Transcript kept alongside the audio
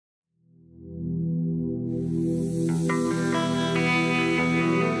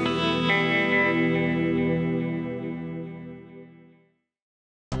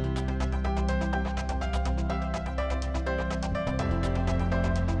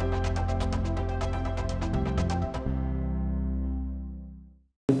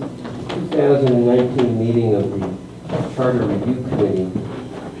2019 meeting of the Charter Review Committee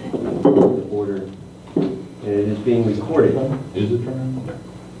in order, and it is being recorded. Is it trying?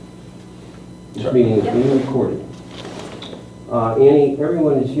 This meeting is being recorded. Annie,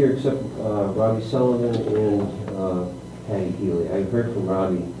 everyone is here except Robbie Sullivan and Patty Healy. I've heard from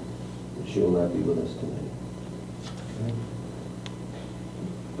Robbie that she will not be with us tonight.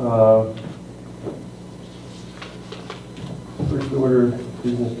 First order of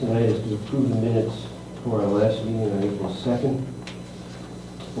business tonight is to approve the minutes for our last meeting on April 2nd.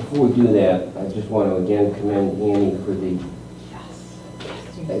 Before we do that, I just want to again commend Annie for the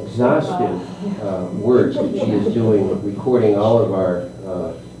exhaustive work that she is doing, recording all of our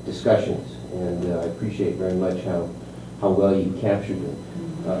discussions, and I appreciate very much how well you captured them.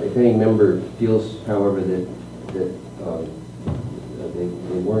 If any member feels, however, that they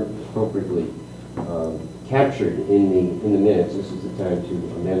weren't appropriately captured in the minutes, this is the time to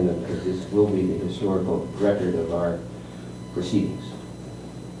amend them, because this will be the historical record of our proceedings.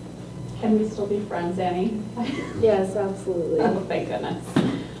 Can we still be friends, Annie? Yes, absolutely. Oh, thank goodness.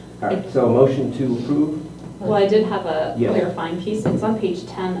 All right, so a motion to approve? Well, I did have a Yes. clarifying piece. It's on page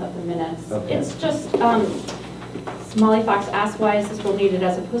 10 of the minutes. Okay. It's just, Molly Fox asked why is this role needed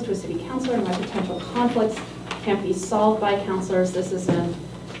as opposed to a city councilor and why potential conflicts can't be solved by councilors. This is in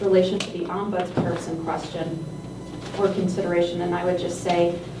relation to the ombudsperson question or consideration, and I would just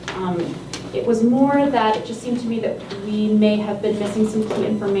say it was more that it just seemed to me that we may have been missing some key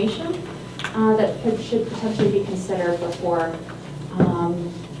information that should potentially be considered before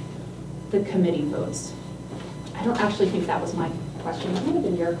the committee votes. I don't actually think that was my question. That might have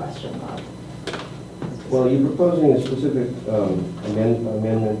been your question, Bob. Well, you're proposing a specific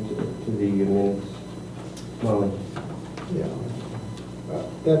amendment to the minutes, Molly. Yeah.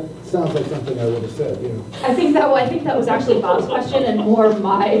 That sounds like something I would have said, you know. I think that was actually Bob's question, and more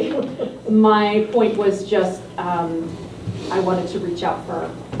my point was just I wanted to reach out for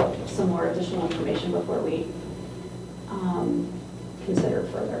some more additional information before we consider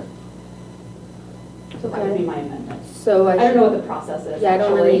further. So that would be my amendment. So I don't know what the process is. Yeah, I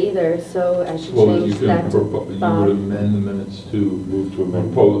don't actually. really either. So I should Well, you change that can to you would Bob. amend the minutes to move to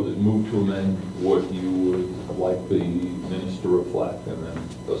amend what you would like the minutes to reflect, and then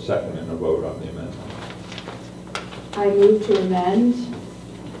a second and a vote on the amendment. I move to amend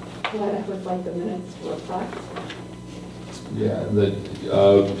what I would like the minutes to reflect. Yeah, that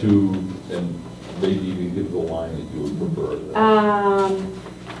and maybe you could give the line that you would prefer.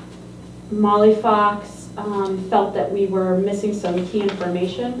 Molly Fox felt that we were missing some key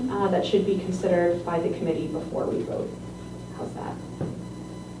information that should be considered by the committee before we vote. How's that?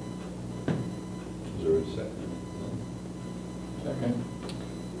 Is there a second? Second.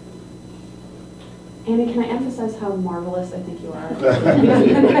 Annie, can I emphasize how marvelous I think you are? No,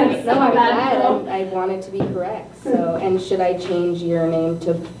 I'm glad. I want it to be correct. So, and should I change your name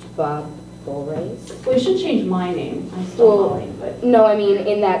to Bob Bullrace? Well, you should change my name. I'm still Molly, but No, I mean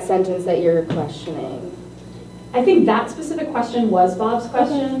in that sentence that you're questioning. I think that specific question was Bob's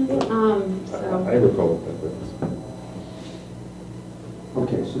question. Okay. So. I recall that.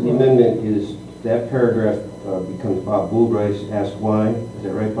 Okay, so the amendment is that paragraph becomes Bob Bullbrice asked why. Is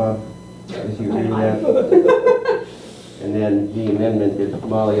that right, Bob? Is you agree with that? And then the amendment that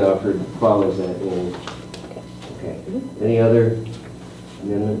Molly offered follows that. Okay. Any other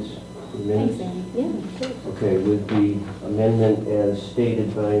amendments? Thanks, Annie. Yeah, good. Okay, with the amendment as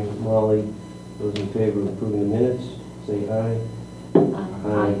stated by Molly, those in favor of approving the minutes, say aye.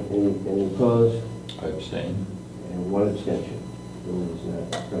 Aye. Any opposed? I abstain. And one abstention. Bill is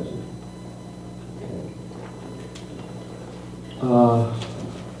not present.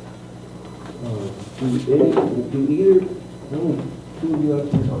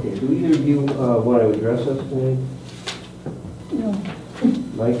 Okay. Do either of you want to address us tonight? No.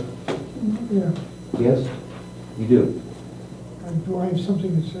 Mike? Yeah. Yes? You do? Do I have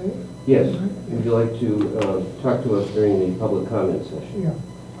something to say? Yes. Would you like to talk to us during the public comment session? Yeah.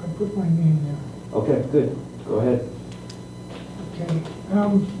 I put my name there. Okay, good. Go ahead. Okay.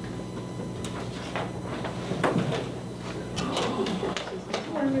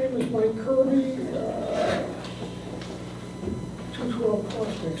 My name is Mike Kirby, 212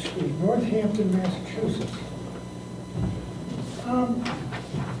 Prospect Street, Northampton, Massachusetts.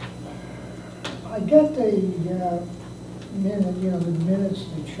 I got the minutes,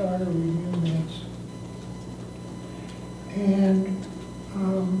 the charter review minutes, and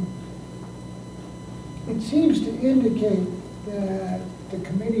it seems to indicate that the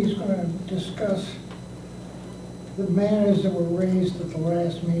committee is going to discuss the matters that were raised at the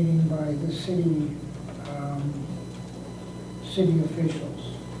last meeting by the city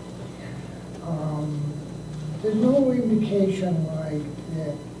officials. There's no indication like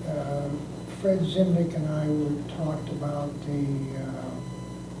that Fred Zimnick and I talked about the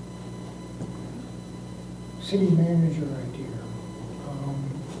city manager idea,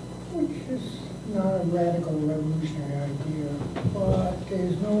 which is not a radical revolutionary idea, but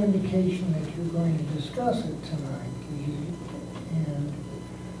there's no indication that you're going to discuss it tonight. And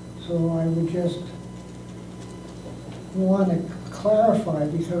so I would just want to clarify,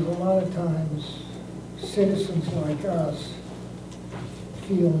 because a lot of times citizens like us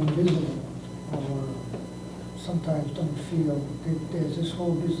feel invisible, or sometimes don't feel that there's this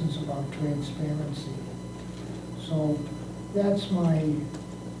whole business about transparency. So that's my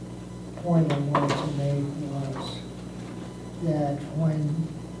point I wanted to make, was that when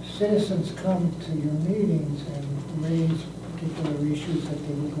citizens come to your meetings and raise particular issues that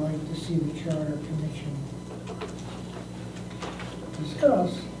they would like to see the Charter Commission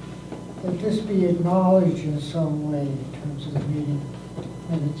discuss, that this be acknowledged in some way in terms of the meeting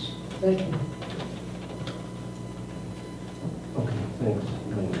minutes. Thank you. Okay, thanks.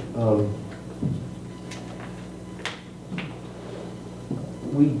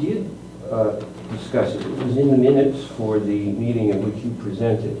 We did discuss it. It was in the minutes for the meeting at which you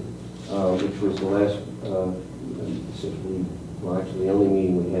presented, which was the last, well, actually, the only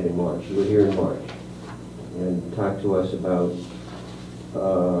meeting we had in March. You were here in March and talked to us about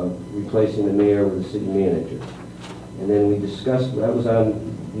replacing the mayor with the city manager. And then we discussed, that was on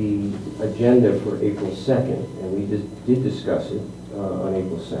the agenda for April 2nd, and we did discuss it on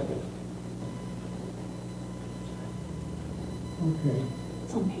April 2nd. Okay.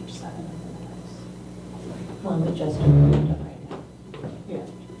 It's on page 7 of the minutes. One that just approved it right now. Yeah.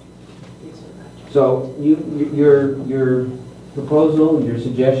 So your proposal, your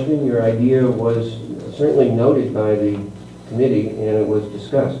suggestion, your idea was certainly noted by the committee, and it was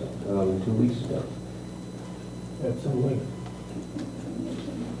discussed 2 weeks ago. At some length.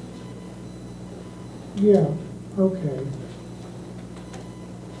 Yeah, okay.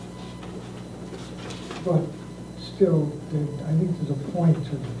 But still, I think there's a point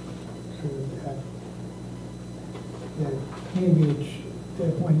to that. That maybe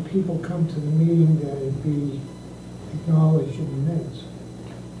that when people come to the meeting, that it be acknowledged in the minutes.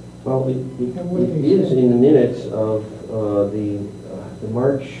 Well, it And what they is said. in the minutes of the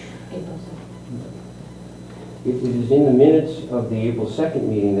March. April It is in the minutes of the April 2nd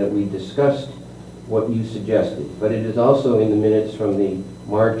meeting that we discussed what you suggested, but it is also in the minutes from the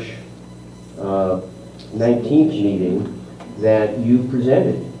March 19th meeting that you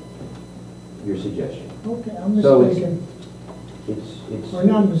presented your suggestion. Okay, I'm So mistaken. Or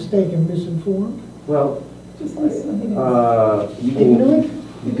not mistaken, misinformed? Well, Just listen. you Ignorant?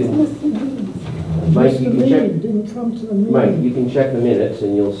 can, Missed Mike, the you can meeting, check, didn't come to the meeting. Mike, you can check the minutes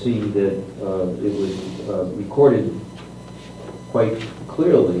and you'll see that it was recorded quite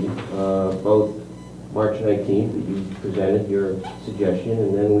clearly, both March 19th that you presented your suggestion,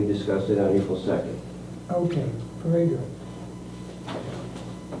 and then we discussed it on April 2nd. Okay, very good.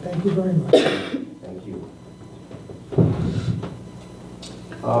 Thank you very much. Thank you.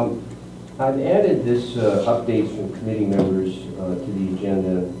 I've added this updates from committee members to the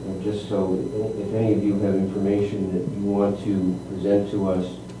agenda, just so if any of you have information that you want to present to us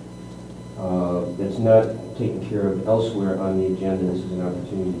that's not taken care of elsewhere on the agenda, this is an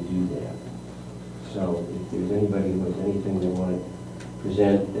opportunity to do that. So if there's anybody who has anything they want to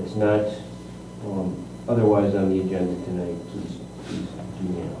present that's not otherwise on the agenda tonight, please do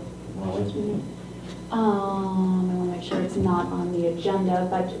now. Molly? I want to make sure it's not on the agenda,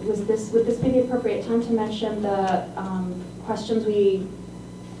 but would this be the appropriate time to mention the questions we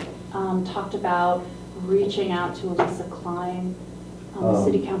talked about reaching out to Elisa Klein, the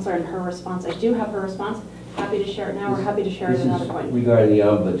city councilor, and her response? I do have her response. Happy to share it now, or happy to share it at another point. Regarding the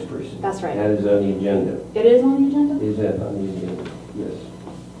ombudsperson. That's right. That is on the agenda. It is on the agenda? Is that on the agenda? Yes.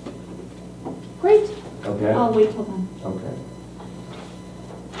 Great. Okay? I'll wait till then. Okay.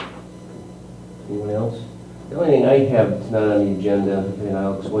 Anyone else? The only thing I have that's not on the agenda, and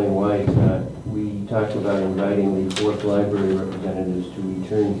I'll explain why it's not, we talked about inviting the 4th library representatives to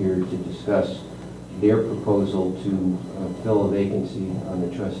return here to discuss their proposal to fill a vacancy on the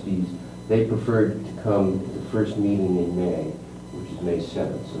trustees. They preferred to come to the first meeting in May, which is May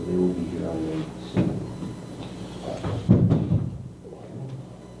 7th, so they will be here on May 7th.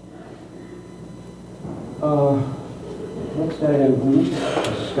 Next item, we need to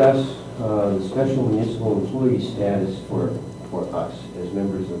discuss the special municipal employee status for us as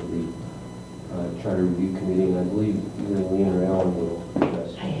members of the Charter Review Committee, and I believe either Leon or Alan will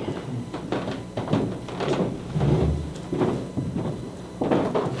address that.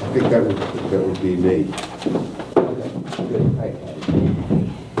 I think that was That would be me. Okay, good, I got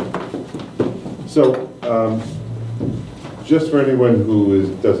it. So, just for anyone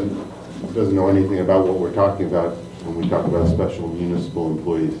who doesn't know anything about what we're talking about when we talk about special municipal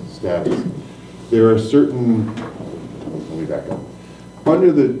employee status, there are certain, let me back up.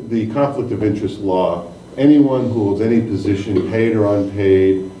 Under the conflict of interest law, anyone who holds any position, paid or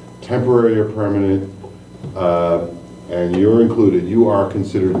unpaid, temporary or permanent, and you're included, you are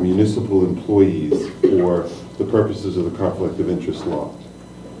considered municipal employees for the purposes of the conflict of interest law.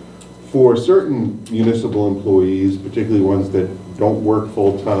 For certain municipal employees, particularly ones that don't work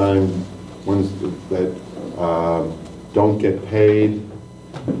full-time, ones that don't get paid,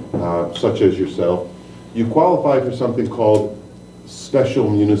 such as yourself, you qualify for something called special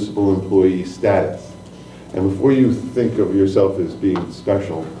municipal employee status. And before you think of yourself as being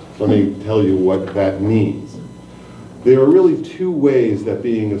special, let me tell you what that means. There are really two ways that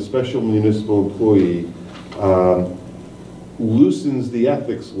being a special municipal employee loosens the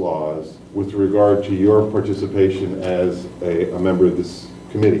ethics laws with regard to your participation as a member of this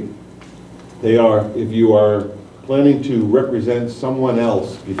committee. They are, if you are planning to represent someone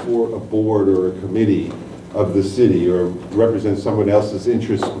else before a board or a committee of the city, or represent someone else's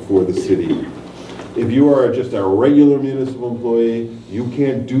interests before the city. If you are just a regular municipal employee, you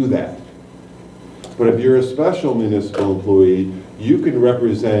can't do that. But if you're a special municipal employee, you can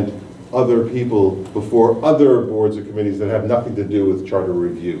represent other people before other boards or committees that have nothing to do with charter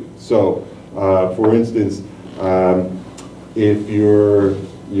review. So, for instance, if your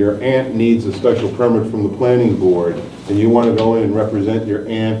aunt needs a special permit from the planning board, and you want to go in and represent your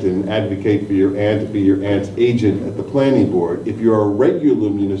aunt and advocate for your aunt to be your aunt's agent at the planning board, if you're a regular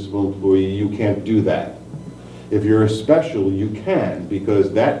municipal employee, you can't do that. If you're a special, you can,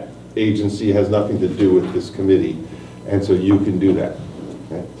 because that agency has nothing to do with this committee, and so you can do that.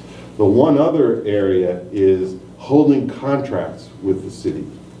 Okay? The one other area is holding contracts with the city.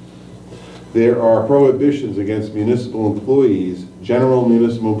 There are prohibitions against municipal employees, general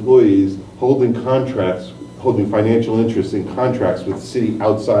municipal employees, holding contracts, holding financial interests in contracts with the city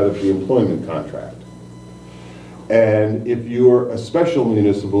outside of the employment contract. And if you're a special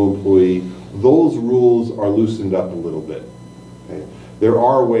municipal employee, those rules are loosened up a little bit. Okay? There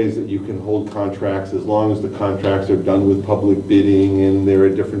are ways that you can hold contracts as long as the contracts are done with public bidding and they're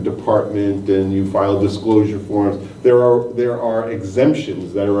a different department and you file disclosure forms. There are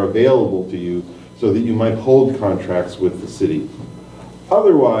exemptions that are available to you so that you might hold contracts with the city.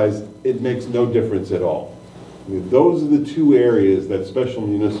 Otherwise, it makes no difference at all. I mean, those are the two areas that special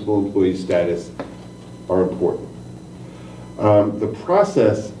municipal employee status are important. The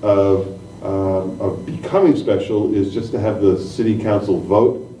process of becoming special is just to have the city council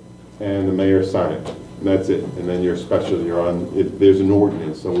vote and the mayor sign it, and that's it. And then you're special. You're on. There's an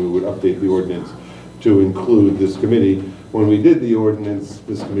ordinance, so we would update the ordinance to include this committee. When we did the ordinance,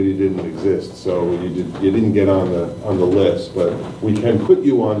 this committee didn't exist, so you didn't get on the list. But we can put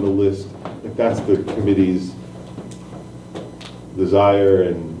you on the list if that's the committee's desire,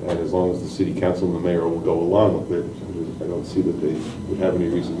 and as long as the city council and the mayor will go along with it. I don't see that they would have any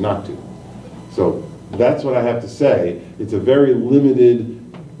reason not to. So that's what I have to say. It's a very limited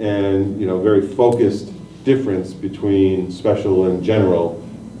and very focused difference between special and general.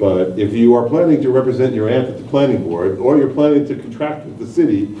 But if you are planning to represent your aunt at the planning board, or you're planning to contract with the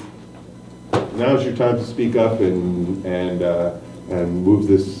city, now's your time to speak up and move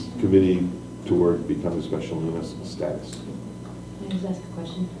this committee toward becoming special municipal status. Can I just ask a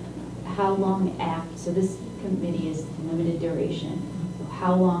question? How long after, so this committee is limited duration, so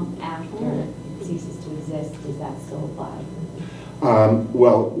how long after it ceases to exist does that still apply?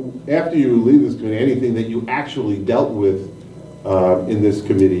 Well, after you leave this committee, anything that you actually dealt with in this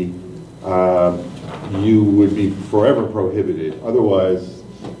committee, you would be forever prohibited. Otherwise,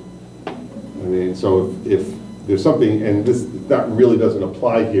 I mean, so if there's something, and this really doesn't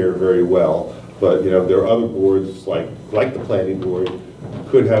apply here very well, but there are other boards like the planning board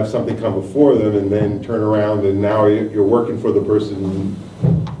could have something come before them and then turn around and now you're working for the person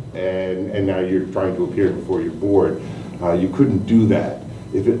and now you're trying to appear before your board. You couldn't do that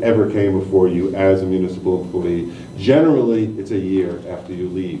if it ever came before you as a municipal employee. Generally, it's a year after you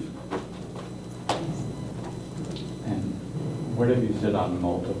leave. And what if you sit on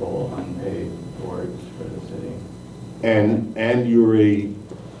multiple unpaid boards for the city? And you're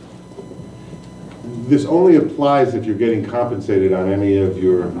this only applies if you're getting compensated on any of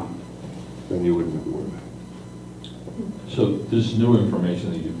your, then you wouldn't have to worry about it. So this new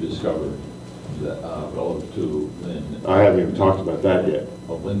information that you've discovered, relative to Lynn. I haven't even talked about that yet.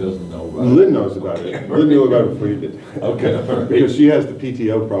 Well, Lynn doesn't know about it. Lynn knows about it. Lynn knew about it before you did. Okay, all right. Because she has the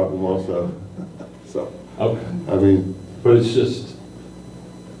PTO problem also. So, Okay. I mean, But it's just,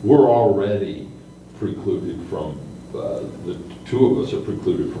 we're already precluded from, the two of us are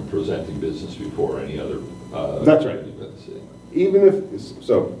precluded from presenting business before any other. That's right. even if,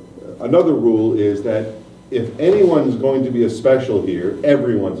 so, another rule is that if anyone's going to be a special here,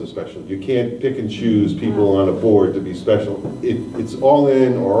 everyone's a special. You can't pick and choose people on a board to be special. It's all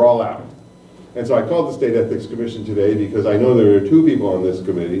in or all out. And so I called the State Ethics Commission today because I know there are two people on this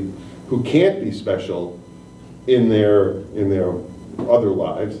committee who can't be special in their other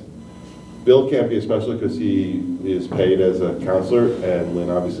lives. Bill can't be a special because he is paid as a counselor, and Lynn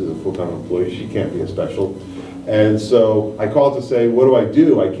obviously is a full-time employee. She can't be a special. And so I called to say, what do I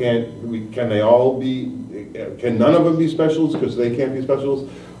do? Can they all be, can none of them be specials because they can't be specials?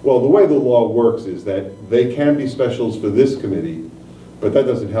 Well, the way the law works is that they can be specials for this committee, but that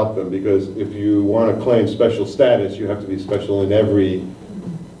doesn't help them, because if you want to claim special status, you have to be special in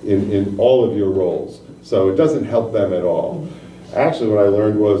all of your roles. So it doesn't help them at all. Actually, what I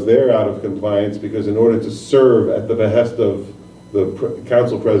learned was they're out of compliance because in order to serve at the behest of the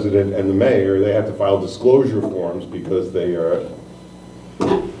council president and the mayor, they have to file disclosure forms because they are,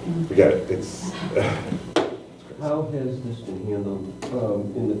 forget it, it's. How has this been handled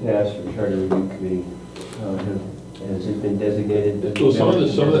in the past for Charter Review Committee? Has it been designated? Well, some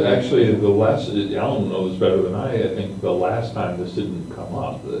of the, actually, the last, Alan knows better than I think the last time this didn't come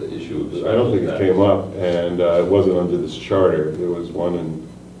up, the issue of. I don't think it came up, and it wasn't under this charter. There was one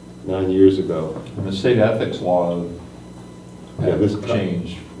 9 years ago. And the state ethics law this has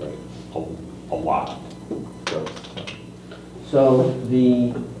changed a lot. So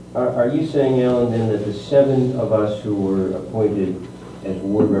are you saying, Alan, then that the 7 of us who were appointed as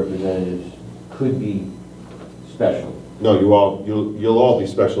ward representatives could be special? No, you'll all be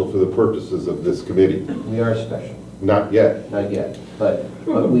special for the purposes of this committee. We are special. Not yet. Not yet. But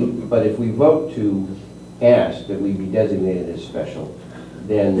if we vote to ask that we be designated as special,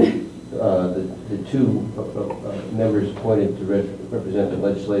 then the 2 members appointed to represent the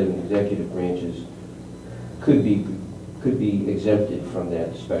legislative and executive branches could be exempted from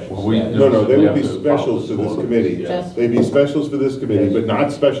that special status. No, they would be specials to this committee. Yes. They'd be specials for this committee, but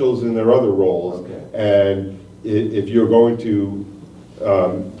not specials in their other roles. Okay. And if you're going to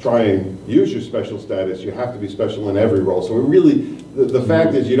try and use your special status, you have to be special in every role. So the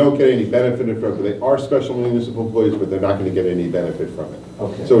fact is you don't get any benefit from it. They are special municipal employees, but they're not going to get any benefit from it.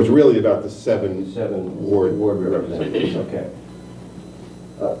 Okay. So it's really about the 7 ward representatives. Okay.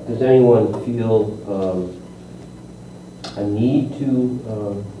 Does anyone feel a need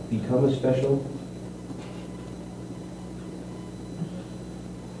to become a special?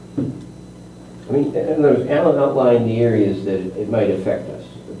 I mean, in other words, Alan outlined the areas that it might affect us.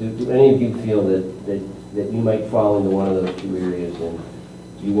 Do any of you feel that you might fall into one of those 2 areas and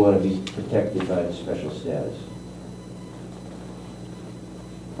you want to be protected by the special status?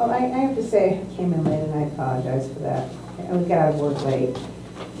 Well, I have to say, I came in late and I apologize for that. We got out of work late.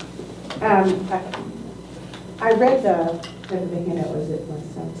 I read the handout, was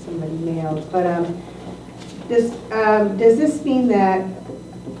somebody mailed, but does this mean that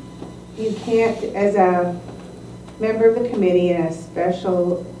you can't, as a member of the committee and a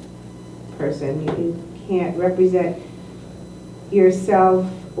special person, you can't represent yourself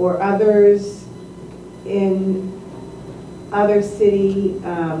or others in other city,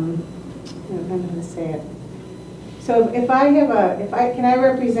 I'm going to say it. So if can I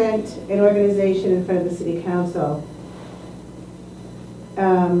represent an organization in front of the city council?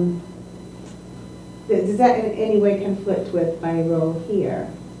 Does that in any way conflict with my role here?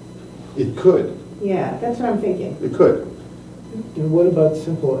 It could. Yeah, that's what I'm thinking. It could. And what about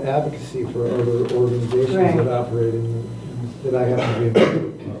simple advocacy for other organizations Right. that operate that I happen to be a member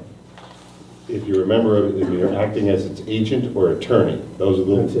of? If you remember, if you're acting as its agent or attorney, those are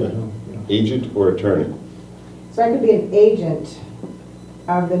That's it, huh? the agent or attorney. So I could be an agent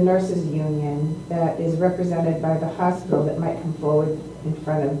of the nurses union that is represented by the hospital that might come forward in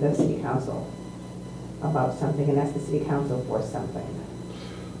front of the city council about something and ask the city council for something.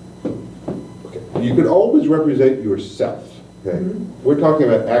 Okay. You could always represent yourself, okay? Mm-hmm. We're talking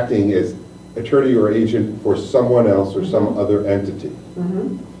about acting as attorney or agent for someone else or some other entity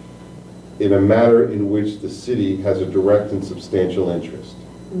Mm-hmm. in a matter in which the city has a direct and substantial interest.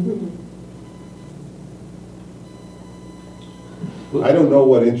 Mm-hmm. I don't know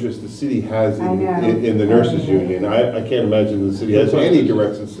what interest the city has I know. in the nurses union. I can't imagine the city has any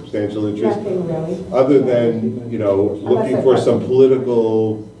direct and substantial interest Nothing really. other than, looking Unless I for thought- some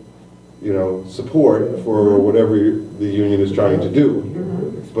political you know, support for whatever the union is trying to do.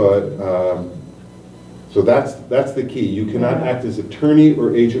 But, so that's the key. You cannot act as attorney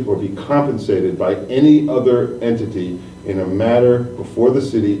or agent or be compensated by any other entity in a matter before the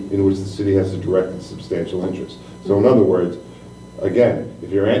city in which the city has a direct and substantial interest. So in other words, again, if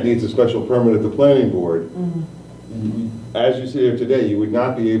your aunt needs a special permit at the planning board, as you sit here today, you would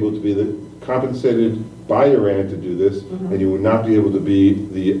not be able to be compensated by your aunt to do this, and you would not be able to be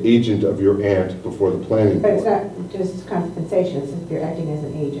the agent of your aunt before the planning But it's board. not just compensation, it's if you're acting as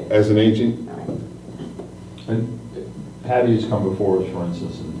an agent. As an agent, All right. And Patty has come before us, for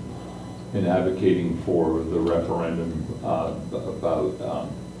instance, in advocating for the referendum about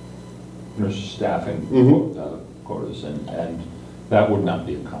nurse staffing quotas, and that would not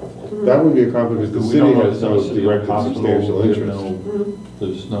be a conflict. that would be a conflict because the We city don't know has the no city direct and hospital, substantial we have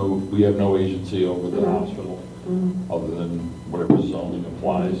interest. we have no agency over the hospital, other than whatever zoning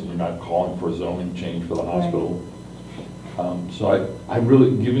applies, and you're not calling for a zoning change for the hospital. So I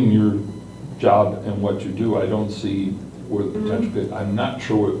really, given your job and what you do, I don't see where the potential fit. I'm not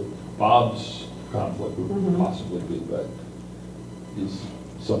sure what Bob's conflict would possibly be, but is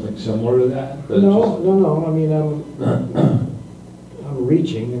something similar to that? No, I mean, I'm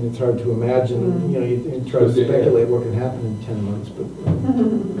reaching, and it's hard to imagine, you know, you try to speculate what can happen in 10 months, but,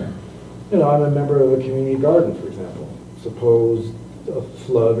 you know, I'm a member of a community garden, for example. Suppose a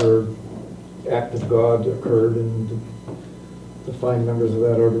flood or act of God occurred, and the fine members of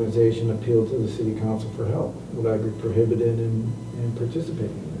that organization appealed to the city council for help. Would I be prohibited in participating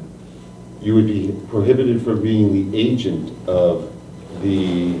in that? You would be prohibited from being the agent of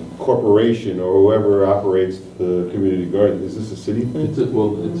the corporation or whoever operates the community garden. Is this a city thing? It's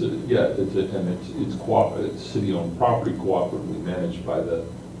city-owned property cooperatively managed by the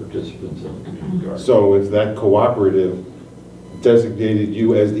participants in the community garden. So if that cooperative designated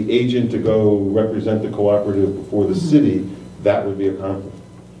you as the agent to go represent the cooperative before the city, that would be a conflict.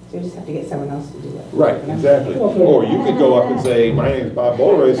 So you just have to get someone else to do it. Right, exactly. Or you could go up and say, my name is Bob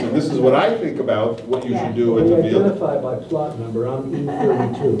Bolrace, and this is what I think about what you should do at the We field. identify by plot number, I'm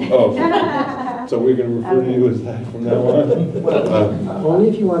E32. Oh, so we're going to refer to you as that from now on? Only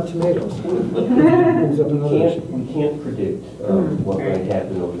if you want tomatoes. Brings up another issue. We can't predict what might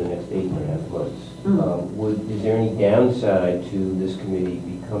happen over the next 8.5 months. Is there any downside to this committee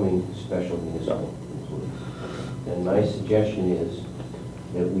becoming special municipal influence? And my suggestion is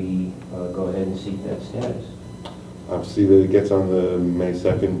that we go ahead and seek that status. I'll see that it gets on the May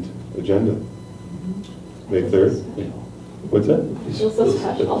 2nd agenda. May 3rd? What's that? Feels so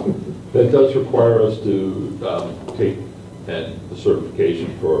special. That does require us to take the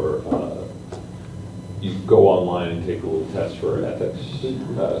certification for, you go online and take a little test for ethics. We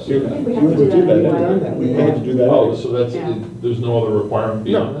have to do that anyway. We had to do that. Oh, so that's, Yeah. there's no other requirement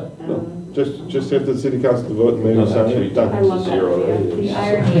beyond that? No, just have the city council to vote and maybe No, that's sign three it. Done. I love that Zero. idea. The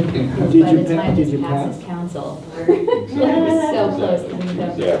irony is Did by you the pa- time did this you passes pass? council, we're so close to being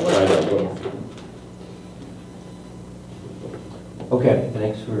done. Yeah, I know. Okay,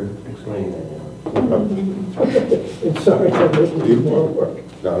 thanks for explaining that, Alan. I'm sorry to make you more work.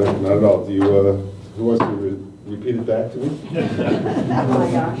 No, not at all. Do you, who wants to repeat it back to me? Oh my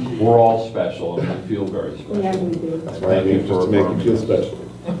gosh. We're all special and we feel very special. Yeah, we do. That's why I'm here, just to make you feel special.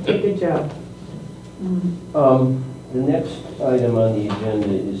 Good job. The next item on the agenda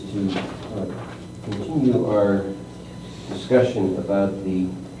is to continue our discussion about the,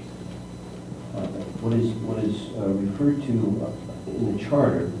 what is referred to in the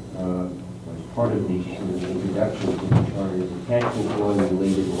charter, as part of the introduction to the charter, is attachment one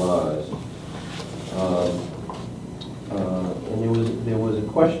related laws. And there was a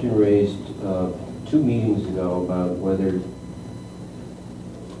question raised 2 meetings ago about whether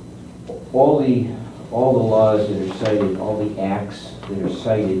all the laws that are cited, all the acts that are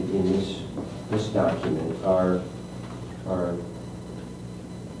cited in this document are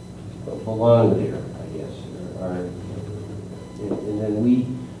belong there, I guess. And then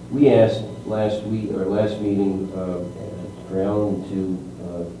we asked last meeting for Alan to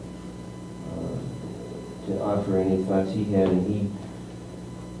offer any thoughts he had, and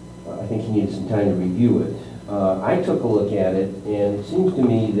I think he needed some time to review it. I took a look at it, and it seems to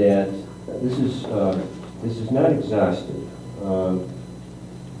me that this is not exhaustive.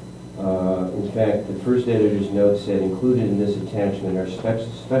 In fact, the first editor's note said, included in this attachment are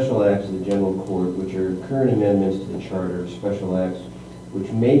special acts of the general court, which are current amendments to the charter, special acts which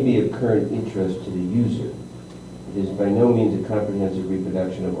may be of current interest to the user. It is by no means a comprehensive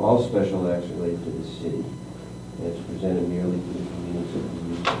reproduction of all special acts related to the city. And it's presented merely for the convenience of the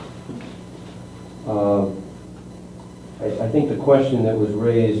user. I think the question that was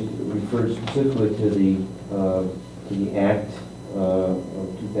raised referred specifically to the Act of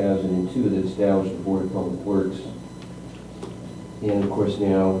 2002 that established the Board of Public Works. And of course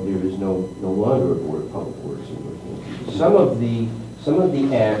now there is no longer a Board of Public Works in Northampton. Some of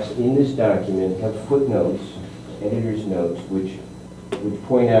the acts in this document have footnotes, editor's notes, which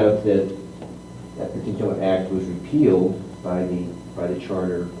point out that that particular act was repealed by the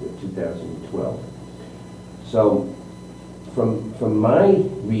charter of 2012. So from my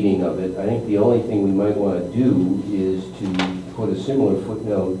reading of it, I think the only thing we might want to do is to put a similar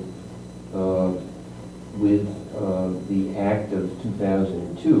footnote with the Act of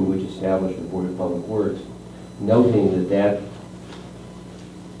 2002, which established the Board of Public Works, noting that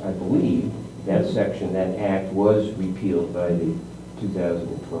I believe, that section, that act was repealed by the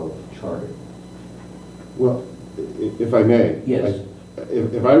 2012 charter. Well, if I may. Yes.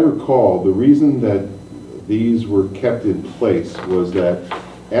 If I recall, the reason that these were kept in place was that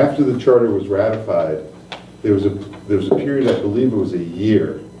after the charter was ratified, there was a period, I believe it was a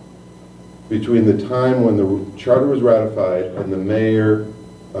year, between the time when the charter was ratified and the mayor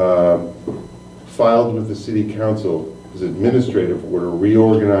filed with the city council his administrative order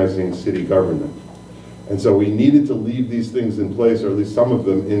reorganizing city government. And so we needed to leave these things in place, or at least some of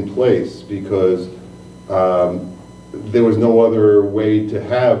them in place, because there was no other way to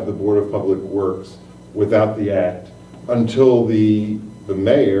have the Board of Public Works without the act until the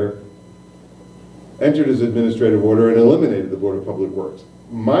mayor entered his administrative order and eliminated the Board of Public Works.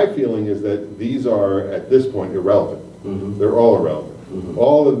 My feeling is that these are, at this point, irrelevant. Mm-hmm. They're all irrelevant. Mm-hmm.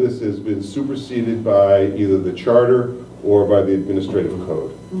 All of this has been superseded by either the charter or by the administrative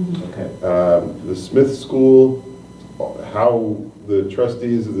code. Okay. The Smith School, how the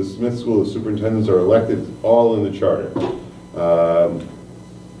trustees of the Smith School, the superintendents are elected, all in the charter.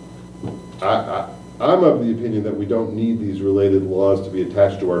 I'm of the opinion that we don't need these related laws to be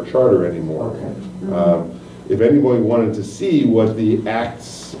attached to our charter anymore. Okay. If anybody wanted to see what the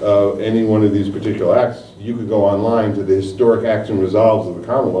acts of any one of these particular acts, you could go online to the historic acts and resolves of the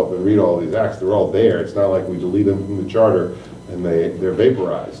Commonwealth and read all these acts. They're all there. It's not like we delete them from the charter and they're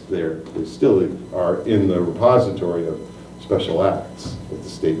vaporized. They still are in the repository of special acts that the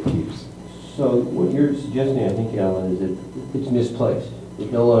state keeps. So what you're suggesting, I think, Alan, is that it's misplaced.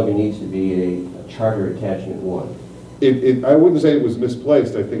 It no longer needs to be a charter attachment 1. I wouldn't say it was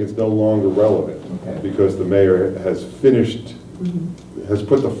misplaced. I think it's no longer relevant. Okay. Because the mayor has finished, has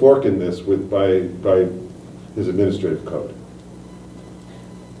put the fork in this by his administrative code.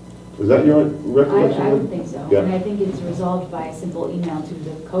 Was that your recollection? I would think so. Yeah. And I think it's resolved by a simple email to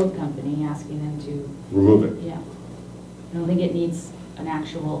the code company asking them to, Remove it. yeah. I don't think it needs an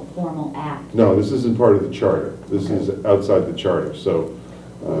actual formal act. No, this isn't part of the charter. This is outside the charter, so.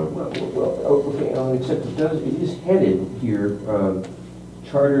 Okay, Alan, except it is headed here,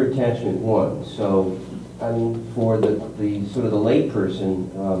 Charter Attachment 1. So, I mean, for the sort of the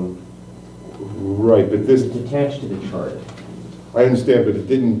layperson, Right, but this, it's attached to the charter. I understand, but it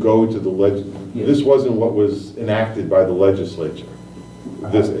didn't go to the Yes. this wasn't what was enacted by the legislature,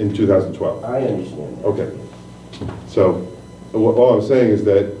 this in 2012. I understand that. Okay. So, all I'm saying is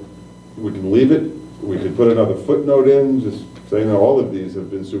that we can leave it, we could put another footnote in, just saying that all of these have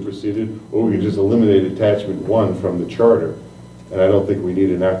been superseded, or we could just eliminate attachment 1 from the charter. And I don't think we need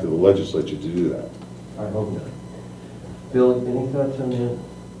an act of the legislature to do that. I hope not. Bill, any thoughts on that?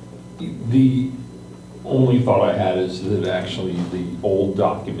 The only thought I had is that actually the old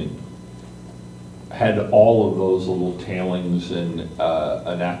document had all of those little tailings and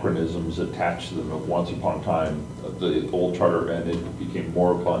anachronisms attached to them. Once upon a time, the old charter, and it became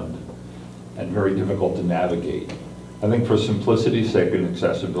moribund and very difficult to navigate. I think for simplicity's sake and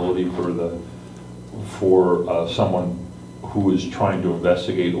accessibility for someone who is trying to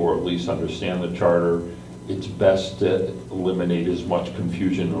investigate or at least understand the charter, it's best to eliminate as much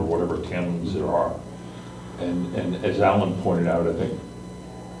confusion or whatever tailings there are. And as Alan pointed out, I think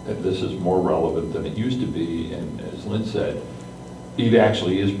that this is more relevant than it used to be, and as Lynn said, it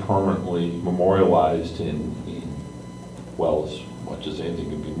actually is permanently memorialized in well, as much as anything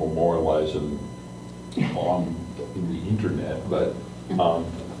can be memorialized in the internet, but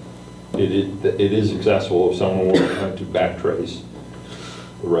it is accessible if someone were to backtrace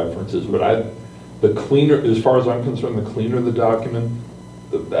the references. But the cleaner, as far as I'm concerned, the cleaner the document,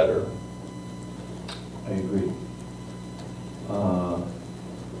 the better. I agree.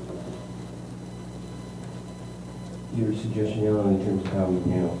 Your suggestion, Alan, in terms of how we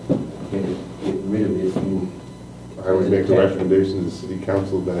now get rid of it? I would make the recommendation to the city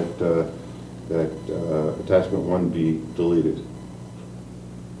council that attachment 1 be deleted.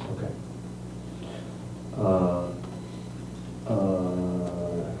 Okay.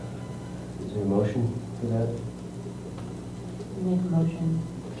 motion.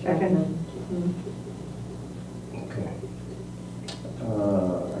 Second. Okay.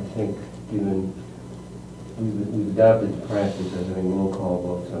 I think given, we've adopted the practice of having roll call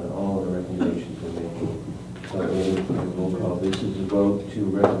votes on all of the recommendations we're making. So a roll call, this is a vote to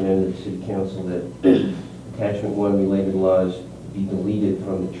recommend to the City Council that attachment 1 related laws be deleted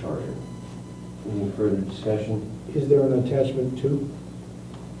from the charter. Any further discussion? Is there an attachment 2?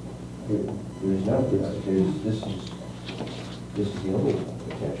 There's not, this is the only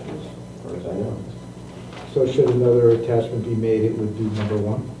attachment as far as I know. So should another attachment be made, it would be number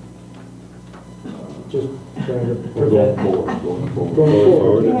 1? Just trying to We're going prevent. forward, going forward. Going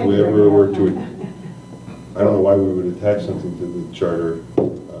forward, if we ever were to, I don't know why we would attach something to the charter,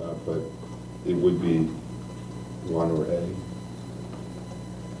 but it would be 1 or A.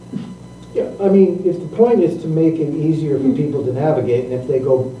 Yeah, I mean, if the point is to make it easier for people to navigate, and if they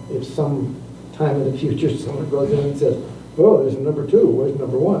go, if some time in the future someone goes in and says, oh, there's a number 2, where's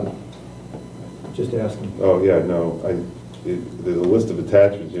number 1? Just asking. Oh, yeah, no, there's a list of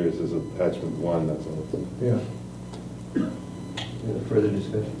attachments here, it says attachment 1, that's all. Yeah. Any further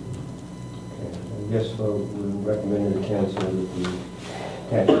discussion? Okay, I guess we're recommending the council that the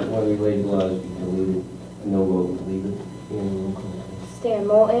attachment 1 related laws be deleted. No vote, leave it. And roll call. Stan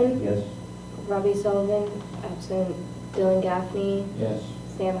Moulton, Yes? Robbie Sullivan, absent Dylan Gaffney, Yes.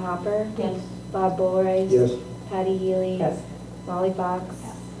 Sam Hopper, Yes. Bob Bullrice. Yes. Patty Healy. Yes. Molly Fox.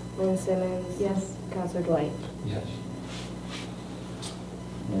 Lynn Simmons. Yes. Counselor Dwight. Yes.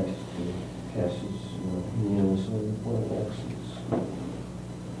 Yes. Passes unanimously with 1 absence.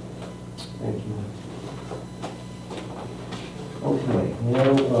 Thank you. Okay,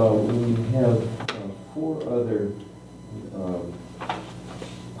 now we have 4 other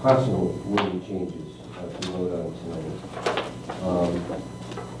possible wording changes to vote on tonight.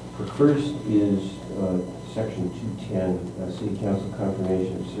 The first is section 210, City Council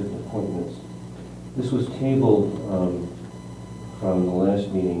confirmation of certain appointments. This was tabled from the last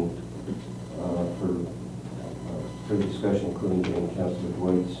meeting for further discussion, including getting Councilor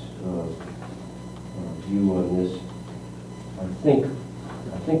Dwight's view on this. I think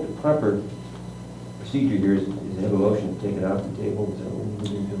the proper procedure here is to have a motion to take it off the table. Is that what we're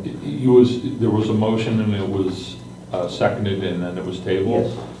going to do? There was a motion and it was seconded and then it was tabled?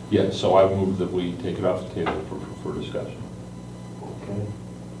 Yes. Yes, so I move that we take it off the table for discussion. Okay.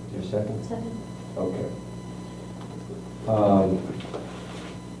 Is there a second? Second. Okay.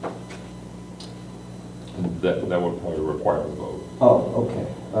 And that would probably require a vote. Oh, okay.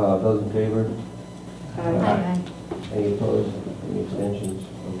 Those in favor? Aye. Any opposed? Any abstentions?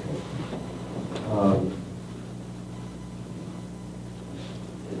 Okay.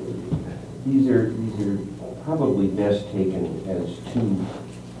 These are probably best taken as 2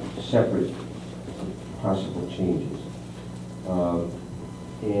 separate possible changes.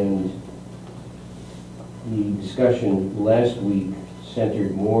 And the discussion last meeting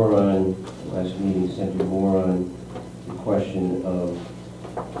centered more on the question of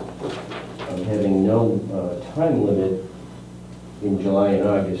having no time limit in July and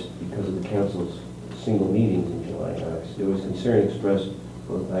August because of the council's single meetings in July and August. There was concern expressed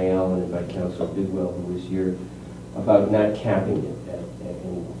both by Alan and by Councilor Bidwell, who was here, about not capping it at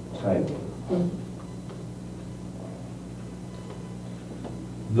any time limit.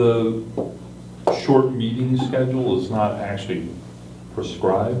 The short meeting schedule is not actually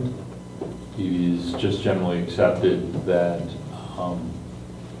prescribed. It is just generally accepted that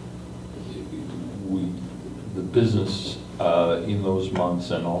the business in those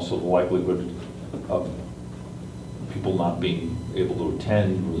months and also the likelihood of people not being able to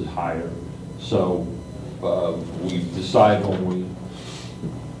attend was higher. So we decide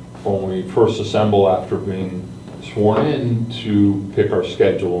when we first assemble after being sworn in to pick our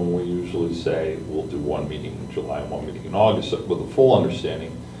schedule, and we usually say we'll do 1 meeting in July and 1 meeting in August with a full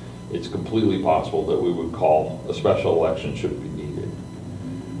understanding it's completely possible that we would call a special election should it be needed.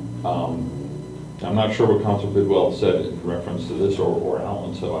 I'm not sure what Councilor Bidwell said in reference to this or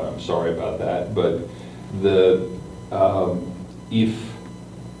Alan, so I'm sorry about that, but if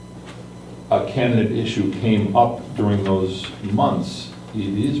a candidate issue came up during those months,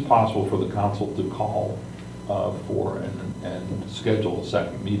 it is possible for the council to call for and schedule a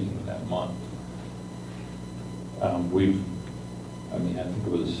second meeting that month. I think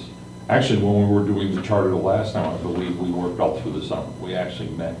it was, actually when we were doing the charter the last time, I believe we worked all through the summer. We actually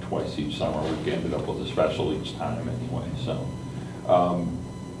met twice each summer. We ended up with a special each time anyway, so.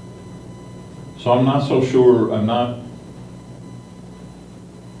 So I'm not so sure, I'm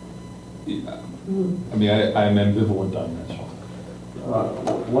ambivalent on this one.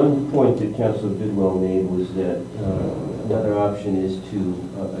 One point that Councilor Bidwell made was that another option is to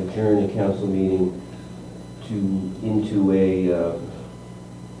adjourn a council meeting into a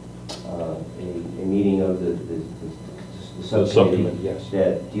meeting of the subcommittee yes.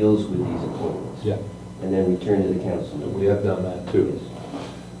 that deals with these appointments. Yeah. And then return to the council. We have done that too.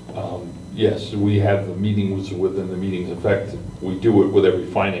 Yes, we have the meetings within the meetings. In fact, we do it with every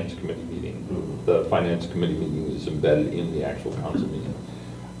finance committee meeting. Mhm. The finance committee meeting is embedded in the actual council meeting.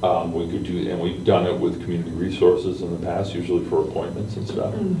 We could do, and we've done it with community resources in the past, usually for appointments and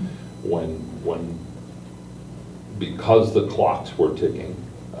stuff. When, because the clocks were ticking,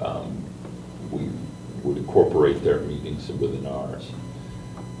 we would incorporate their meetings within ours.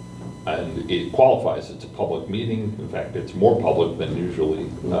 And it qualifies, it's a public meeting, in fact, it's more public than usually,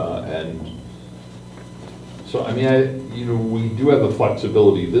 and so, I mean, we do have the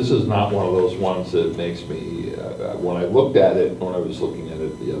flexibility. This is not one of those ones that makes me, when I looked at it, when I was looking at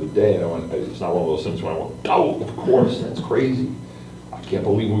it the other day, and I went, it's not one of those things where I went, oh, of course, that's crazy. I can't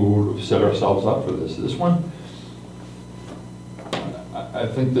believe we would have set ourselves up for this. This one, I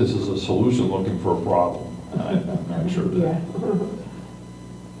think this is a solution looking for a problem, and I'm not sure that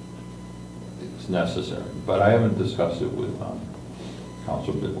it's necessary, but I haven't discussed it with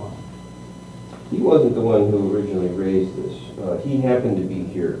Councilor Bidwell. He wasn't the one who originally raised this. He happened to be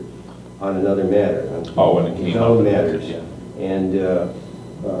here on another matter. Oh, and it his came own up. matters. Yeah. And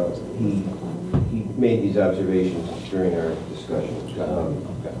he made these observations during our discussion.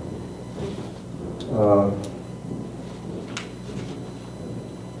 Okay.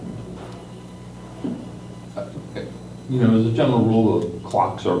 You know, as a general rule, the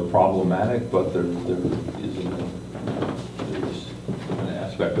clocks are problematic, but there's an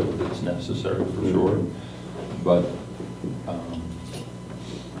aspect of it that's necessary for sure. But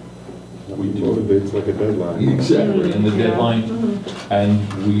we do. Motivates like a deadline. Exactly, and the deadline, and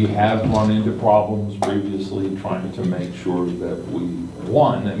we have run into problems previously trying to make sure that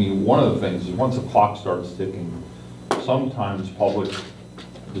one of the things is once the clock starts ticking, sometimes public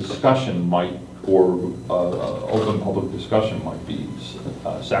discussion might, or open public discussion might be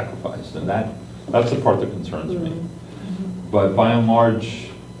sacrificed, and that's the part that concerns me. But by and large,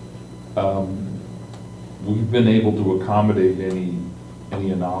 we've been able to accommodate any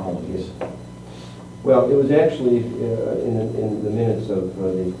anomalies. Well, it was actually in the minutes of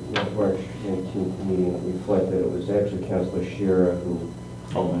the March 19th meeting reflect that it was actually Councilor Shera who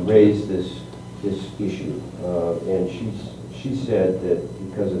raised this issue, and she said that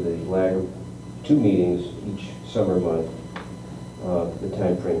because of the lag of 2 meetings each summer month, the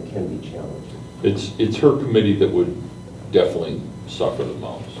time frame can be challenging. It's her committee that would definitely suffer the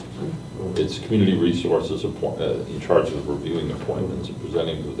most. It's community resources in charge of reviewing appointments and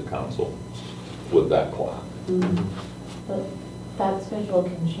presenting to the council with that clock. But that schedule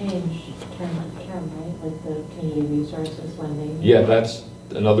can change term to term, right? Like the community resources when they... Yeah, that's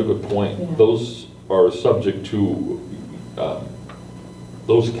another good point. Yeah. Those are subject to,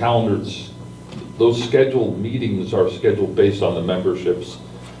 those calendars, those scheduled meetings are scheduled based on the membership's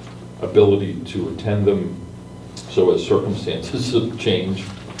ability to attend them. So as circumstances change,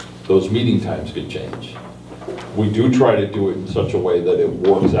 those meeting times could change. We do try to do it in such a way that it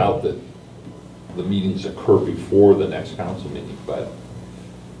works out that the meetings occur before the next council meeting, but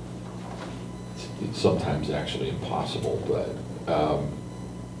it's sometimes actually impossible. But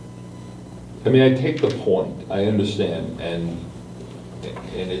I mean, I take the point. I understand, and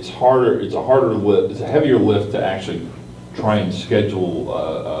it's harder. It's a harder lift. It's a heavier lift to actually try and schedule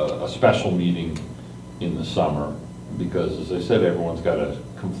a special meeting in the summer, because, as I said, everyone's got a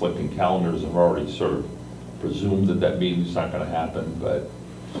conflicting calendars and already sort of presumed that that meeting's not going to happen. But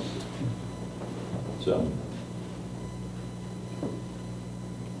so,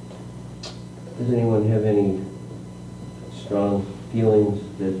 Does anyone have any strong feelings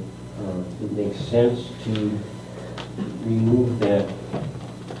that it makes sense to remove that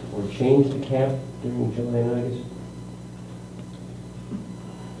or change the cap during July and August?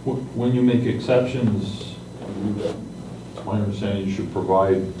 when you make exceptions, it's my understanding you should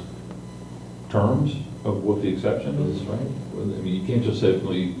provide terms of what the exception is, right? I mean, you can't just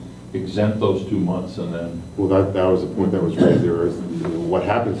simply exempt those 2 months and then... Well, that was the point that was raised there, is what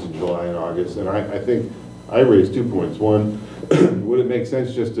happens in July and August. And I think I raised 2 points. One, would it make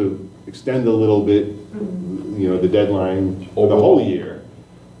sense just to extend a little bit, the deadline for the whole year?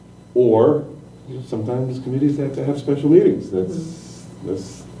 Or, sometimes committees have to have special meetings.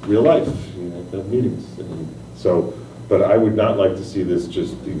 That's real life. You have to have meetings. And so, but I would not like to see this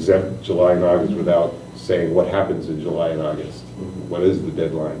just exempt July and August without saying what happens in July and August. What is the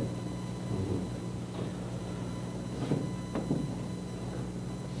deadline?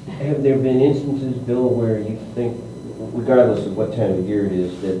 Have there been instances, Bill, where you think regardless of what time of year it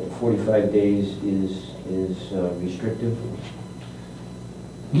is, that 45 days is restrictive?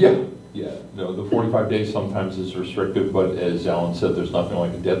 Yeah, yeah. No, the 45 days sometimes is restrictive, but as Alan said, there's nothing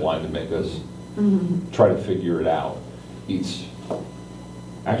like a deadline to make us try to figure it out. It's,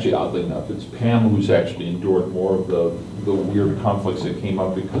 actually oddly enough, it's Pam who's actually endured more of the weird conflicts that came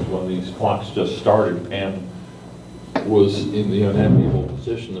up, because when these clocks just started, Pam was in the unenviable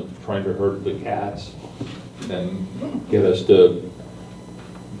position of trying to herd the cats and get us to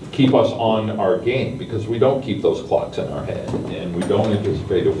keep us on our game, because we don't keep those clocks in our head, and we don't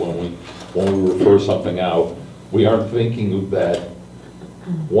anticipate it when we refer something out. We aren't thinking that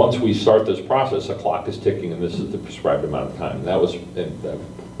once we start this process, a clock is ticking and this is the prescribed amount of time. That was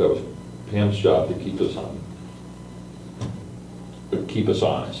Pam's job, to keep us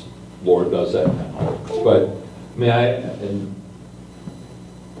honest. Laura does that now. But I mean,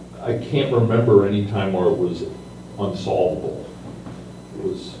 I can't remember any time where it was unsolvable. It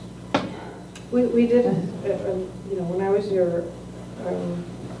was. We did, you know, when I was your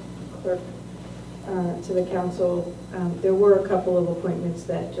clerk to the council, there were a couple of appointments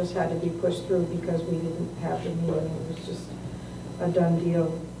that just had to be pushed through because we didn't have the meeting. It was just a done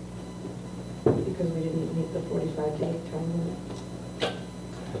deal because we didn't meet the 45-day time limit.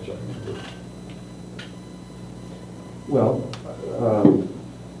 That's what I remember. Well,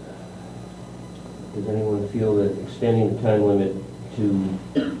 does anyone feel that extending the time limit to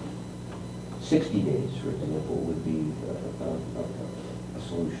 60 days, for example, would be a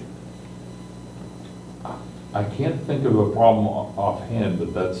solution? I can't think of a problem offhand,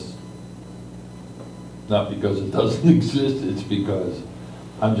 but that's not because it doesn't exist, it's because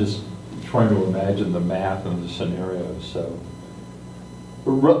I'm just trying to imagine the math and the scenarios. So, I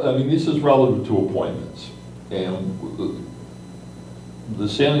mean, this is relative to appointments, and the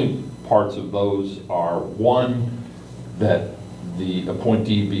salient parts of those are, one, that the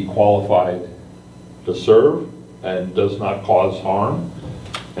appointee be qualified to serve and does not cause harm,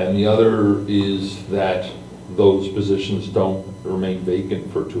 and the other is that those positions don't remain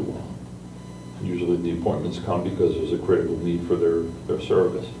vacant for too long. Usually the appointments come because there's a critical need for their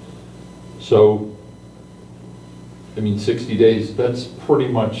service. So, I mean, 60 days, that's pretty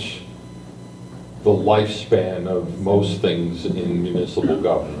much the lifespan of most things in municipal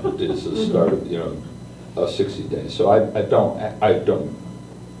government, is the start of, 60 days. So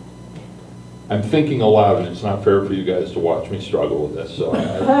I'm thinking aloud, and it's not fair for you guys to watch me struggle with this, so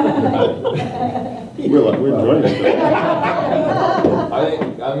we're enjoying it.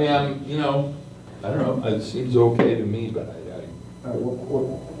 I don't know, it seems okay to me, but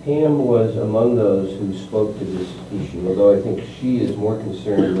Pam was among those who spoke to this issue, although I think she is more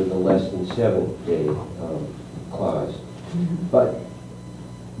concerned with the less than 7-day clause.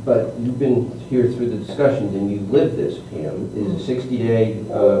 But you've been here through the discussions and you've lived this, Pam. Is a 60-day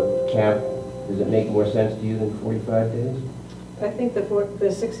cap, does it make more sense to you than 45 days? I think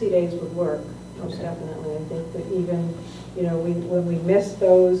the 60 days would work, most definitely. I think that even, when we missed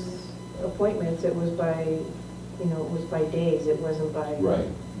those appointments, it was by days. It wasn't by, right.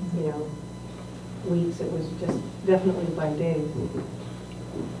 Weeks. It was just definitely by days.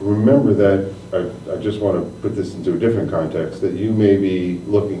 Remember that, I just want to put this into a different context, that you may be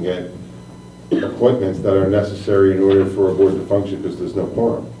looking at appointments that are necessary in order for a board to function because there's no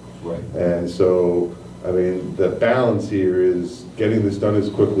quorum. Right. And so, I mean, the balance here is getting this done as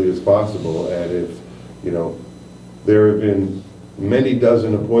quickly as possible. And if, there have been many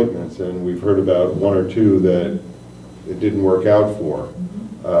dozen appointments, and we've heard about one or two that it didn't work out for.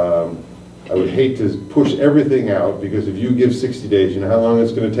 I would hate to push everything out, because if you give 60 days, you know how long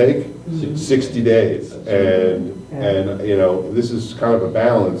it's going to take? 60 days. And this is kind of a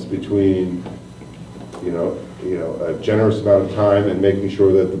balance between, a generous amount of time and making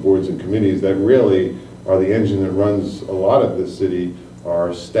sure that the boards and committees that really are the engine that runs a lot of this city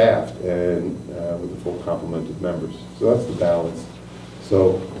are staffed and with a full complement of members. So that's the balance.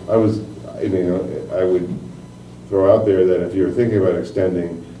 So I would throw out there that if you're thinking about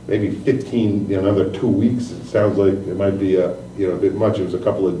extending maybe 15, another 2 weeks, it sounds like it might be a bit much. It was a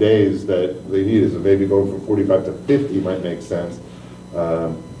couple of days that they needed, so maybe going from 45 to 50 might make sense.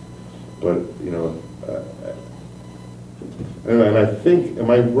 And I think, am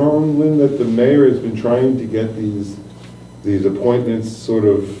I wrong, Lynn, that the mayor has been trying to get these appointments sort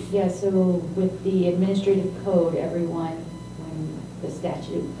of? Yeah, so with the administrative code, everyone,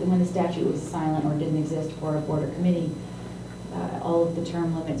 when the statute was silent or didn't exist for a board or committee, all of the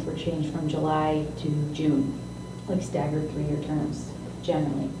term limits were changed from July to June, like staggered 3-year terms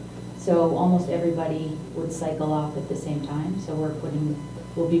generally. So almost everybody would cycle off at the same time. So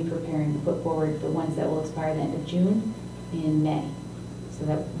we'll be preparing to put forward the ones that will expire at the end of June in May. So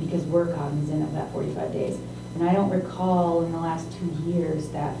that, because we're cognizant of that 45 days. And I don't recall in the last 2 years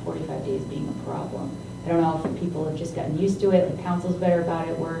that 45 days being a problem. I don't know if people have just gotten used to it, the council's better about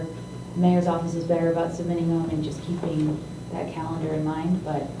it, or the mayor's office is better about submitting them and just keeping that calendar in mind,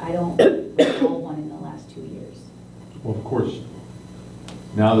 but I don't recall one in the last 2 years. Well, of course,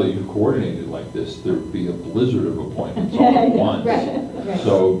 now that you've coordinated like this, there'd be a blizzard of appointments all at once. Right.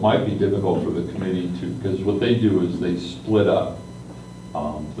 So it might be difficult for the committee to, because what they do is they split up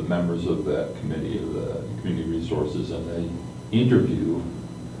the members of that committee, of the community resources, and they interview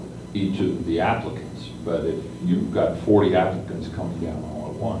each of the applicants. But if you've got 40 applicants coming down all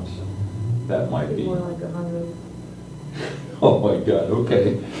at once, that might be. More like 100. Oh my God,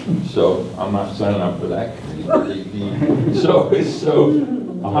 okay. So I'm not signing up for that committee. So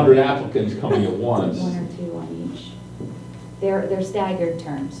 100 applicants coming at once. One or two on each. They're staggered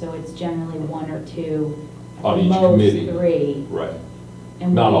terms, so it's generally one or two, On at each most committee. 3. Right.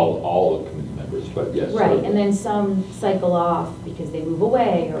 And Not we- all the committee members, but yes. Right, and then some cycle off because they move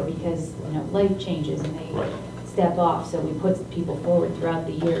away or because, life changes and they Right. step off, so we put people forward throughout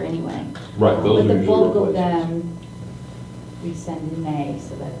the year anyway. Right, those But are the usually bulk of replacements. them, we send in May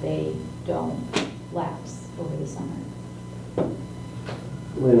so that they don't lapse over the summer.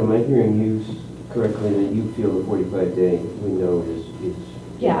 Lynn, am I hearing you correctly that you feel the 45-day window is?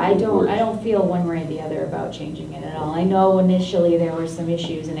 Yeah, I works? don't feel one way or the other about changing it at all. I know initially there were some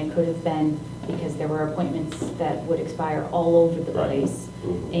issues and it could have been because there were appointments that would expire all over the Right. place.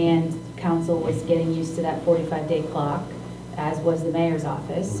 Mhm. And council was getting used to that 45-day clock, as was the mayor's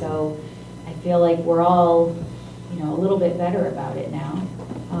office. So I feel like we're all, a little bit better about it now.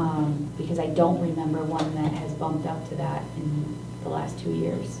 Because I don't remember one that has bumped up to that in the last 2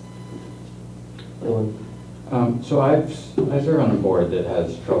 years. Ellen? So I serve on a board that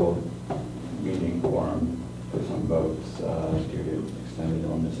has trouble meeting quorum for some votes due to extended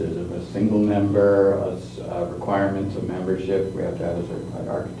illnesses of a single member, requirements of membership. We have to have a certified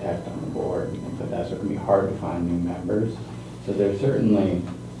architect on the board and things like that, so it can be hard to find new members. So there's certainly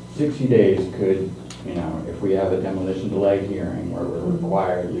 60 days could, if we have a demolition delay hearing where we're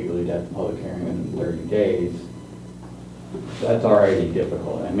required legally to have the public hearing within 30 days, that's already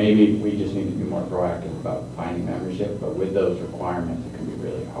difficult, and maybe we just need to be more proactive about finding membership, but with those requirements, it can be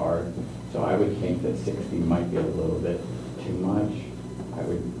really hard. So I would think that 60 might be a little bit too much. I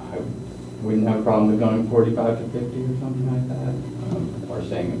wouldn't have a problem with going 45 to 50 or something like that, or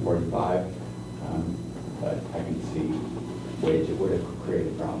staying at 45, but I can see ways it would have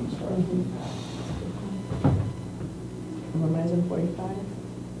created problems for us. Imagine 45.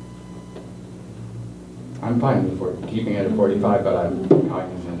 I'm fine with keeping it at 45, but I'm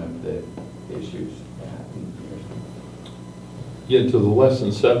cognizant of the issues that happen here. Yeah, to the less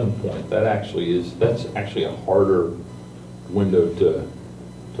than 7 point, that's actually a harder window to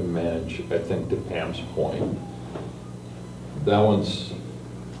manage, I think, to Pam's point. That one's,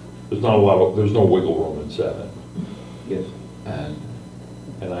 there's no wiggle room in 7. Yes.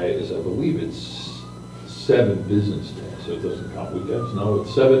 And I believe it's 7 business days, so it doesn't count weekends. No,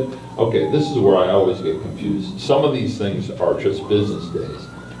 it's 7. Okay, this is where I always get confused. Some of these things are just business days.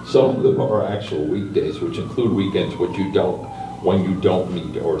 Some of them are actual weekdays, which include weekends, when you don't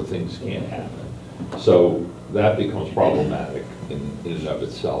meet or things can't happen. So that becomes problematic in and of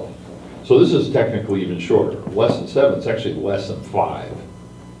itself. So this is technically even shorter. Less than 7, it's actually less than 5.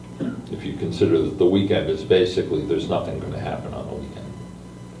 If you consider that the weekend is basically, there's nothing going to happen on the weekend.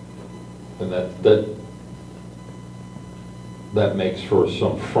 And that makes for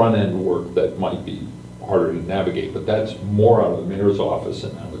some front-end work that might be harder to navigate, but that's more out of the mayor's office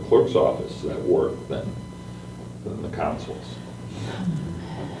and out of the clerk's office, that work, than the council's.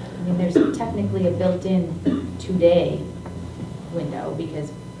 I mean, there's technically a built-in 2-day window because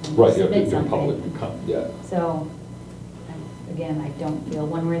when Right, you you have to submit do public, something. yeah. So, again, I don't feel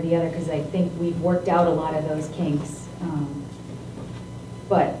one way or the other because I think we've worked out a lot of those kinks.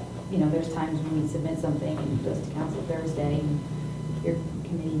 But, there's times when we submit something and it goes to council Thursday and your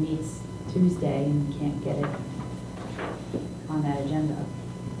committee meets Tuesday and you can't get it on that agenda.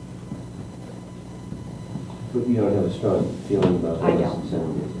 But you don't have a strong feeling about I less don't. than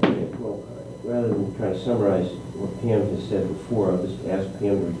 7 days. Okay, well, rather than try to summarize what Pam has said before, I'll just ask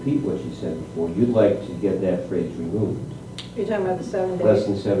Pam to repeat what she said before. You'd like to get that phrase removed. You're talking about the 7 days? Less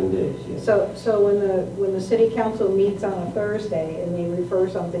than 7 days, yes. So when the city council meets on a Thursday and they refer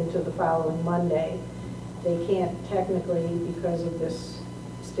something to the following Monday, they can't technically, because of this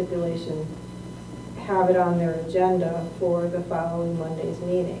stipulation, have it on their agenda for the following Monday's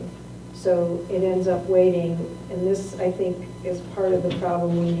meeting. So it ends up waiting, and this, I think, is part of the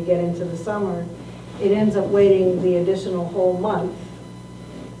problem when you get into the summer, it ends up waiting the additional whole month.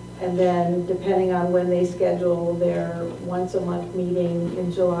 And then depending on when they schedule their once-a-month meeting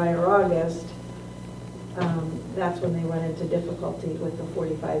in July or August, that's when they run into difficulty with the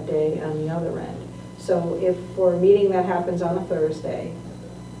 45-day on the other end. So if for a meeting that happens on a Thursday,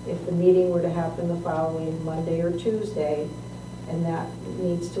 if the meeting were to happen the following Monday or Tuesday, and that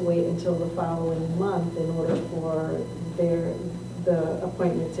needs to wait until the following month in order for the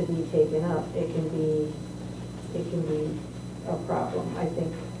appointment to be taken up, it can be a problem. I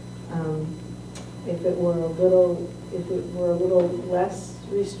think if it were a little less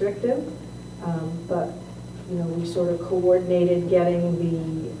restrictive, but you know, we sort of coordinated getting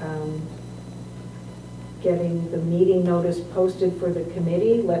the meeting notice posted for the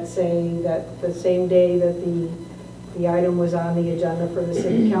committee. Let's say that the same day that the item was on the agenda for the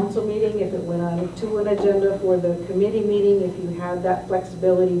city council meeting, if it went on to an agenda for the committee meeting, if you had that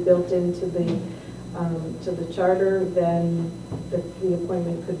flexibility built into the charter, then the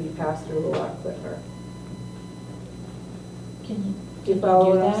appointment could be passed through a lot quicker. Can Do you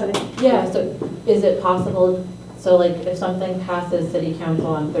follow do what I'm that? saying? Yeah, so is it possible, so like if something passes city council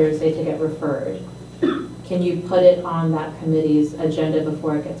on Thursday to get referred, can you put it on that committee's agenda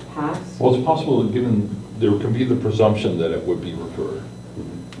before it gets passed? Well, it's possible, given, there can be the presumption that it would be referred.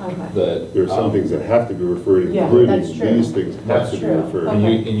 Okay. That, There are some things that have to be referred, Yeah, including that's true. these things have That's to be true. referred.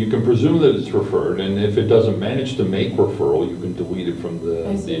 Okay. And you can presume that it's referred, and if it doesn't manage to make referral, you can delete it from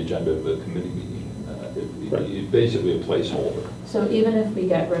I see. the agenda of the committee meeting. Right. It's basically a placeholder. So even if we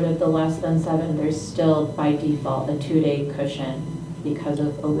get rid of the less than 7, there's still by default a 2-day cushion because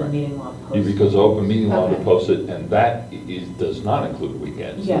of open Right. meeting law posting? Because open meeting law to Okay. post it, and that does not include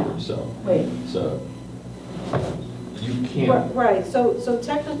weekends Yeah. either, so. Wait, So you can't, Right, so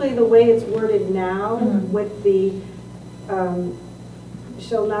technically the way it's worded now Mhm. with the,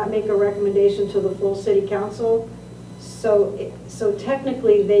 shall not make a recommendation to the full city council. So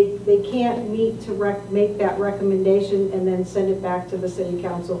technically, they can't meet to make that recommendation and then send it back to the city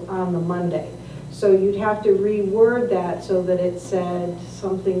council on the Monday. So you'd have to reword that so that it said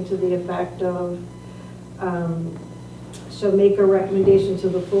something to the effect of, shall make a recommendation to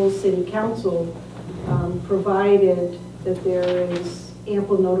the full city council, provided that there is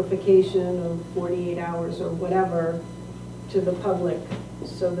ample notification of 48 hours or whatever to the public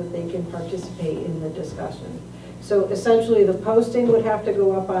so that they can participate in the discussion. So essentially, the posting would have to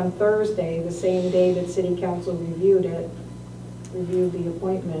go up on Thursday, the same day that city council reviewed the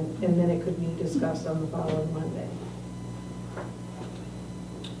appointment, and then it could be discussed on the following Monday.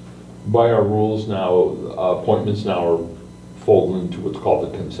 by our rules now, appointments now are folded into what's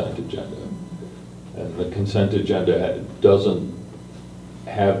called the consent agenda. And the consent agenda doesn't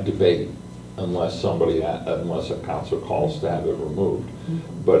have debate unless unless a council calls to have it removed.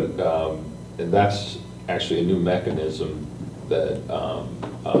 But, and that's actually a new mechanism that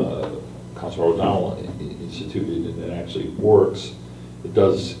Councilor O'Donnell instituted, and it actually works. It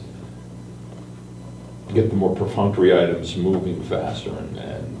does get the more perfunctory items moving faster,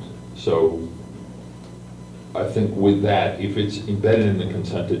 and so I think with that, if it's embedded in the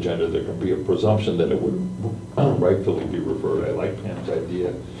consent agenda, there can be a presumption that it would rightfully be referred. I like Pam's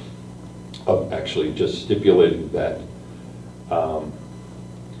idea of actually just stipulating that,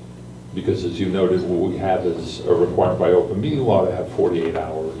 because as you noted, what we have is a requirement by open meeting law to have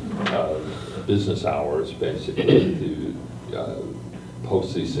 48-hour business hours, basically, to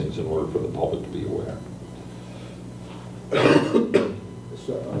post these things in order for the public to be aware.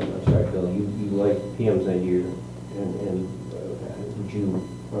 So, I'm sorry, Bill, you like Pam's idea, and would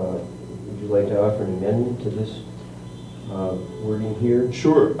you like to offer an amendment to this wording here?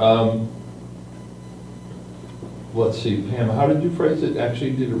 Sure. Let's see, Pam, how did you phrase it?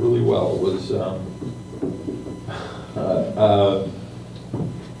 Actually, you did it really well. It was,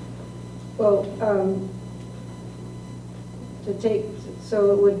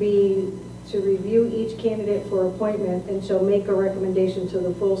 So it would be to review each candidate for appointment and shall make a recommendation to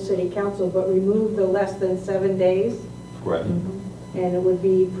the full city council, but remove the less than 7 days. right. And it would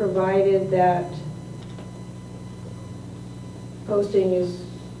be provided that posting is,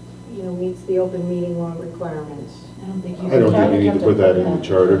 meets the open meeting law requirements. I don't think you. I don't think you need to put that in the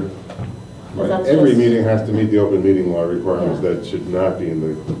charter. That's Every just- meeting has to meet the open meeting law requirements. Yeah. That should not be in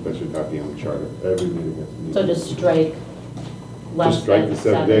the charter. Every meeting has to meet. So just strike less Just strike than the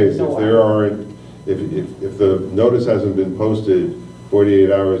 7 days. If or- there aren't, if the notice hasn't been posted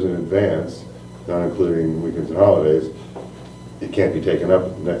 48 hours in advance, not including weekends and holidays, it can't be taken up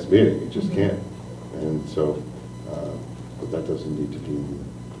at the next meeting. It just can't. And so, but that doesn't need to be in the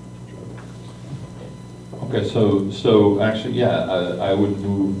charter. Okay, so actually, yeah, I would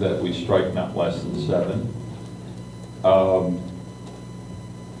move that we strike not less than 7.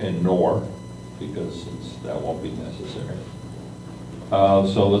 And nor, because that won't be necessary.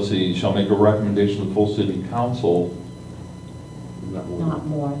 So let's see, shall make a recommendation to the full city council Not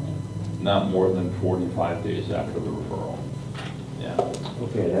more. not more than 45 days after the referral. Yeah.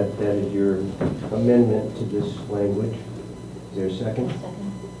 Okay, that is your amendment to this language. Is there a second?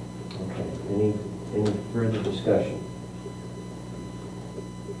 Second. Okay, any further discussion?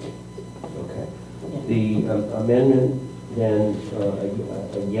 Okay. The amendment, then,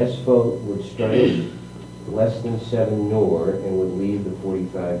 a yes vote would strike less than 7 nor, and would leave the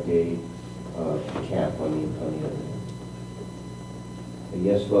 45-day cap on the other end. A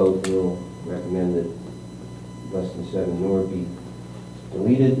yes vote will recommend that less than 7 nor be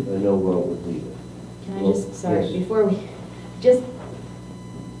deleted, a no vote would leave it. Can I Well, just, sorry, yes. before we,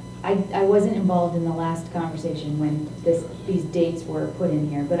 I wasn't involved in the last conversation when these dates were put in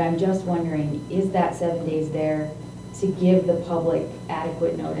here, but I'm just wondering, is that 7 days there to give the public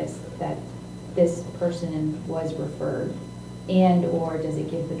adequate notice that this person was referred? And or does it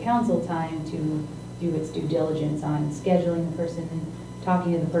give the council time to do its due diligence on scheduling the person,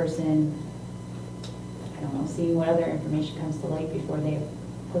 talking to the person, I don't know, seeing what other information comes to light before they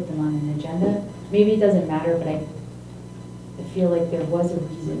put them on an agenda? Maybe it doesn't matter, but I feel like there was a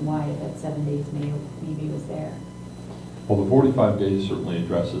reason why that 7 days maybe was there. Well, the 45 days certainly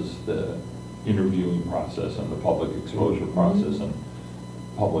addresses the interviewing process and the public exposure process and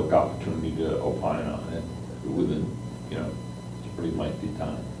public opportunity to opine on it within, it's a pretty lengthy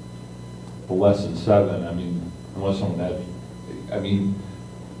time. The less than 7, I mean, unless someone had,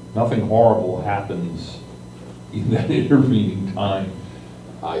 nothing horrible happens in that intervening time,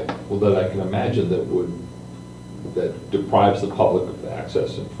 that I can imagine that deprives the public of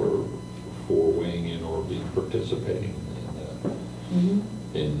access and for weighing in or participating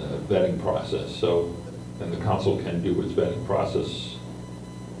in the vetting process. So, and the council can do its vetting process.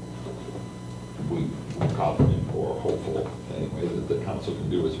 We're confident or hopeful anyway that the council can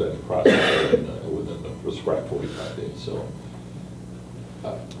do its vetting process within the prescribed 45 days. So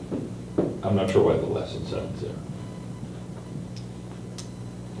I'm not sure why the less than 7's there.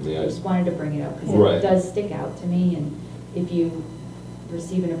 I just wanted to bring it up because Right. it does stick out to me, and if you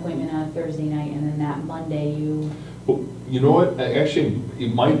receive an appointment on a Thursday night and then that Monday you... Well, you know what, actually,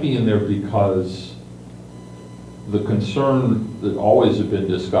 it might be in there because the concern that always had been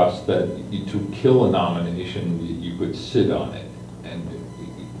discussed that to kill a nomination, you could sit on it. And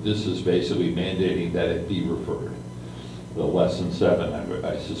this is basically mandating that it be referred. The less than 7,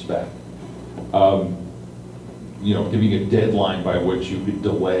 I suspect. Giving a deadline by which you could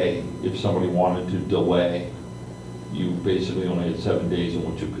delay, if somebody wanted to delay, you basically only had 7 days in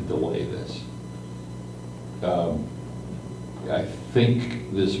which you could delay this. I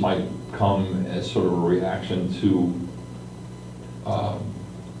think this might come as sort of a reaction to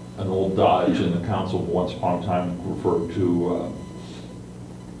an old dodge in the council once upon a time referred to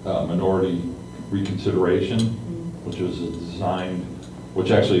minority reconsideration, which was designed,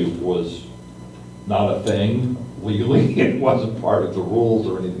 which actually was not a thing legally. It wasn't part of the rules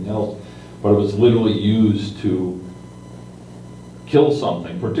or anything else, but it was literally used to kill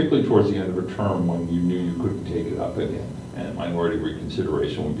something, particularly towards the end of a term when you knew you couldn't take it up again, and minority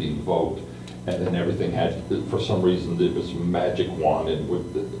reconsideration would be invoked, and then everything had, for some reason, there was a magic wand, and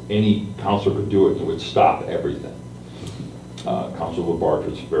any councilor could do it, and it would stop everything. Councilor Labarge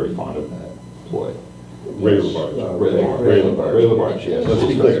was very fond of that ploy. Ray Labarge. Ray Labarge, yes. Let's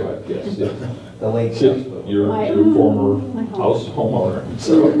be clear. Yes, yes. The late Your former house homeowner.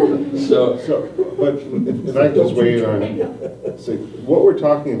 But if I just weigh in on it, so what we're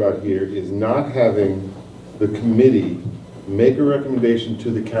talking about here is not having the committee make a recommendation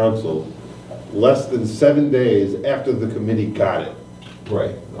to the council less than 7 days after the committee got it.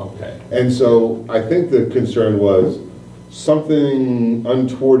 Right, okay. And so I think the concern was something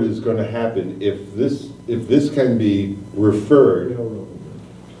untoward is going to happen if this can be referred.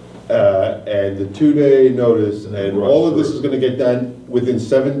 And the 2-day notice, and all of this is going to get done within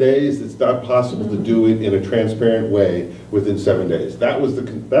 7 days. It's not possible to do it in a transparent way within 7 days. That's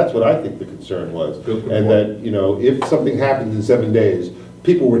what I think the concern was. And that, if something happens in 7 days,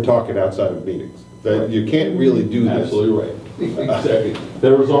 people were talking outside of meetings. That you can't really do this. Absolutely right. Exactly.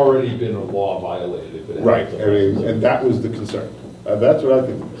 There has already been a law violated if it happens. Right, and that was the concern. That's what I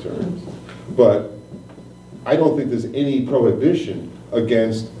think the concern is. But I don't think there's any prohibition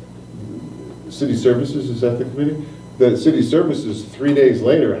against city services, is that the committee? the city services 3 days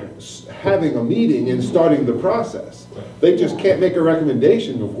later having a meeting and starting the process. They just can't make a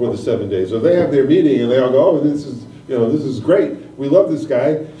recommendation before the 7 days. Or they have their meeting and they all go, oh, this is great. We love this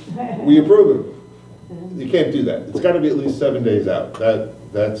guy. We approve him. You can't do that. It's got to be at least 7 days out.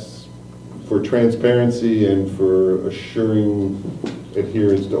 That's for transparency and for assuring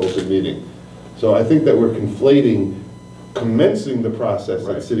adherence to open meeting. So I think that we're conflating commencing the process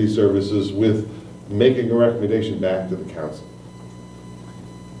at city services with making a recommendation back to the council.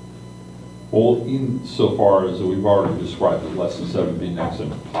 Well, insofar as we've already described that less than 7 being next to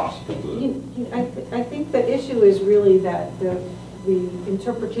impossible. I think the issue is really that the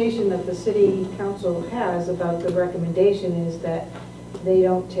interpretation that the city council has about the recommendation is that they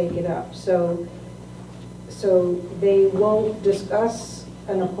don't take it up. So they won't discuss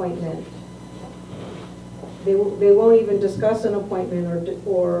an appointment. They won't even discuss an appointment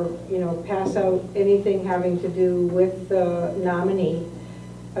or pass out anything having to do with the nominee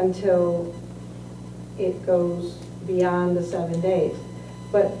until it goes beyond the 7 days.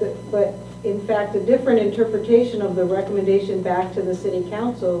 But in fact, a different interpretation of the recommendation back to the city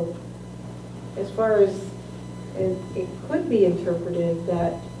council, as far as it could be interpreted,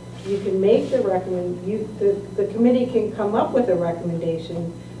 that you can make the the committee can come up with a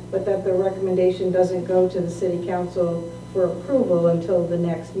recommendation, but that the recommendation doesn't go to the city council for approval until the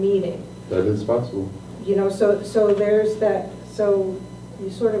next meeting. That is possible. So there's that, so you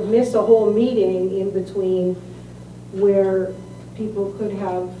sort of miss a whole meeting in between where people could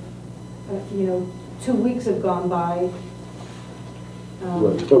have, 2 weeks have gone by.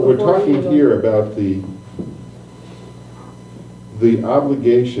 But we're talking here about the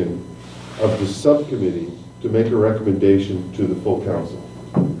obligation of the subcommittee to make a recommendation to the full council.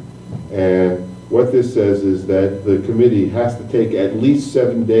 And what this says is that the committee has to take at least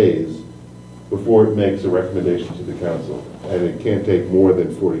 7 days before it makes a recommendation to the council. And it can't take more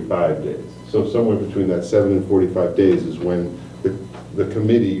than 45 days. So somewhere between that 7 and 45 days is when the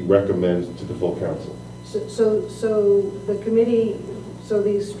committee recommends to the full council. So the committee, so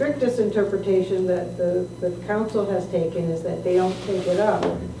the strictest interpretation that the council has taken is that they don't take it up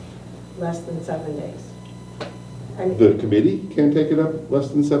less than 7 days. The committee can't take it up less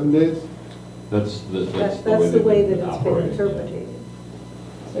than 7 days? That's the way that it's been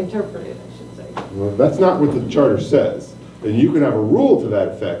interpreted, I should say. Well, that's not what the charter says. And you can have a rule to that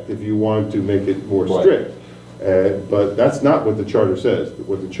effect if you want to make it more strict. But that's not what the charter says.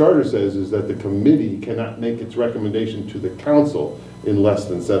 What the charter says is that the committee cannot make its recommendation to the council in less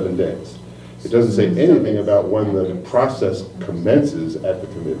than 7 days. It doesn't say anything about when the process commences at the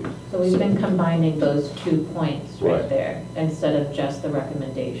committee. So we've been combining those 2 points right there instead of just the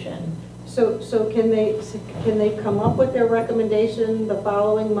recommendation. So can they come up with their recommendation the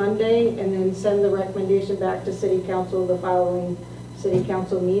following Monday and then send the recommendation back to city council the following city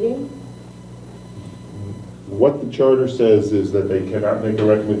council meeting? What the charter says is that they cannot make a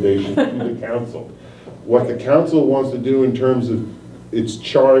recommendation to the council. What the council wants to do in terms of its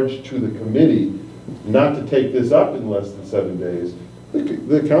charge to the committee not to take this up in less than 7 days,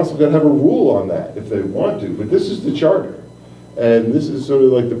 the council can have a rule on that if they want to, but this is the charter. And this is sort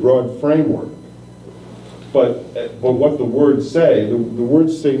of like the broad framework. But what the words say, the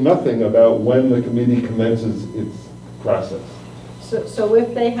words say nothing about when the committee commences its process. So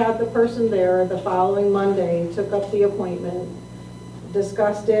if they had the person there the following Monday, took up the appointment,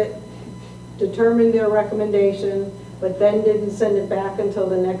 discussed it, determined their recommendation, but then didn't send it back until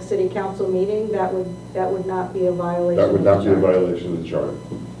the next city council meeting, that would not be a violation. That would not be a violation of the charter.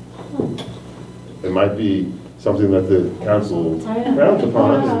 It might be something that the council frowns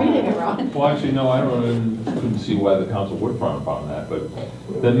upon. Well, actually, no, I couldn't see why the council would frown upon that, but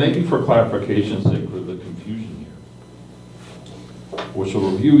then maybe for clarification's sake for the confusion here, we shall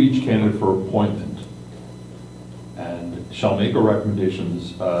review each candidate for appointment and shall make a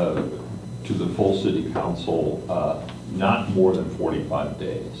recommendations to the full city council not more than 45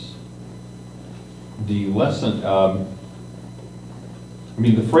 days. The lesson, I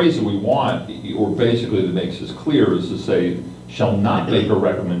mean, the phrase that we want, or basically that makes this clear, is to say, shall not make a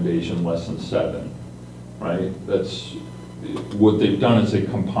recommendation less than 7, right? That's, what they've done is they've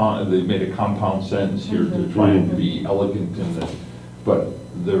made a compound sentence here to try and be elegant in it, but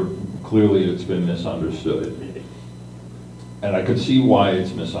clearly it's been misunderstood. And I could see why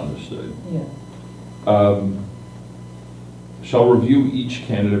it's misunderstood. Yeah. Shall review each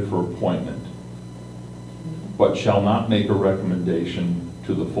candidate for appointment, but shall not make a recommendation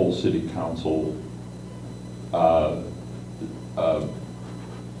to the full city council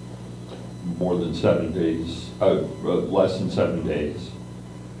more than 7 days, less than 7 days.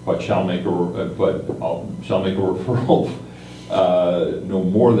 but shall make a referral no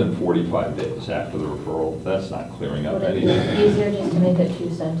more than 45 days after the referral. That's not clearing up Would it be anything. easier just to make it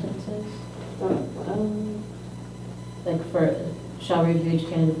 2 sentences? Like for, shall review each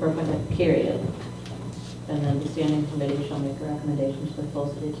candidate for appointment, period. And then the standing committee shall make a recommendation to the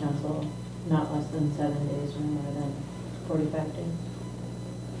full city council, not less than 7 days or more than 45 days.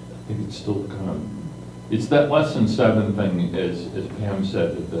 I think it's still kind of, it's that less than 7 thing, as Pam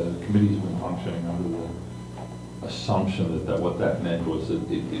said, that the committee's been functioning under the assumption that what that meant was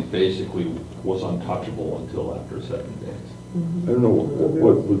that it basically was untouchable until after 7 days. I don't know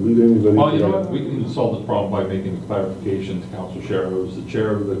what would lead anybody. Well, you to know that. what, we can solve this problem by making a clarification to Council Shara, who's the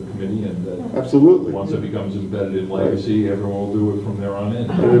chair of the committee, and Absolutely. once it becomes embedded in legacy, everyone will do it from there on in.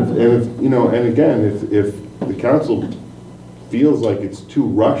 And if, you know, and again, if the council feels like it's too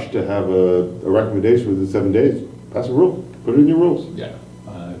rushed to have a recommendation within 7 days, pass a rule, put it in your rules. Yeah,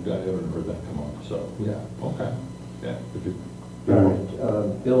 I haven't heard that come up, so, yeah, okay, yeah. If you, All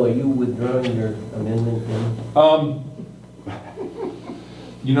right, Bill, are you withdrawing your amendment then?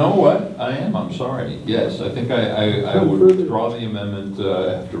 You know what? I am, I'm sorry. Yes, I think I would withdraw the amendment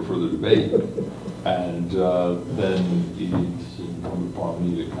after further debate. And then it's incumbent upon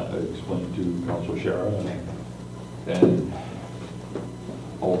me to kind of explain to Councilor Shara and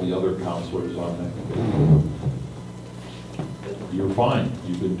all the other councilors on that committee. You're fine.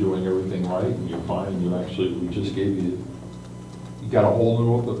 You've been doing everything right, and you're fine. You actually, we just gave you got a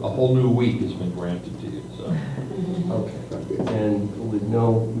whole new week has been granted to you, so. Okay. And with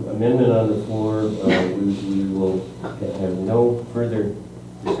no amendment on the floor, we will have no further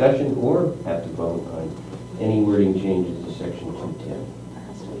discussion or have to vote on any wording changes to section 210. There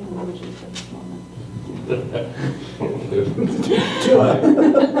has to be an emoji for this moment.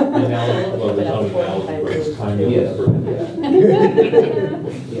 Yes.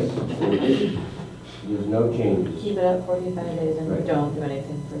 There's no changes. Keep it at 45 days and Right. don't do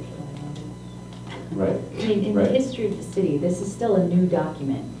anything for July. Right. I mean, in the Right. history of the city, this is still a new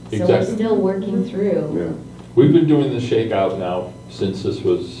document. So we're Exactly. still working through. Yeah. We've been doing the shakeout now since this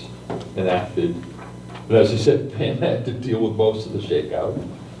was enacted. But as I said, Pam had to deal with most of the shakeout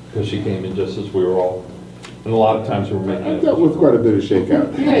because she came in just as we were all, and a lot of times we were making. I dealt with quite a bit of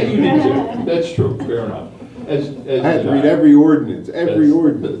shakeout. Yeah, you did too. That's true, fair enough. I had to read every ordinance, every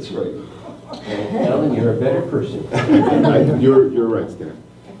ordinance. That's right. Alan, you're a better person. You're right, Stan.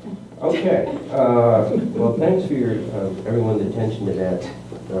 Okay, well, thanks for your, everyone's attention to that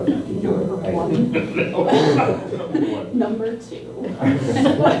particular item. Number 2.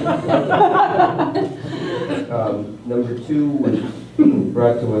 Number 2 was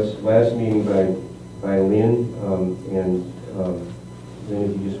brought to us last meeting by Lynn, and Lynn,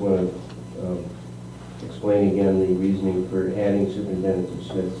 if you just want to explain again the reasoning for adding Superintendent of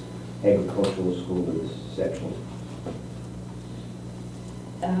Smith's agricultural school to this section.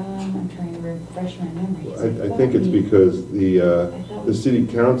 I'm trying to refresh my memory. I think it's because the city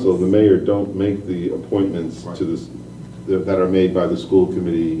council, the mayor, don't make the appointments to this, that are made by the school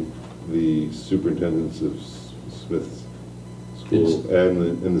committee, the superintendents of Smith's school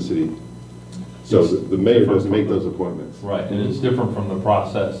and the city. So the mayor doesn't make those appointments. Right, and it's different from the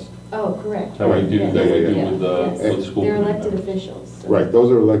process Oh, correct. that we do, Yes. that we do Yeah. with Yes. the school. They're committee elected members. officials. so- Right,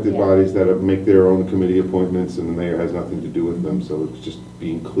 those are elected Yeah. bodies that make their own committee appointments, and the mayor has nothing to do with them, so it's just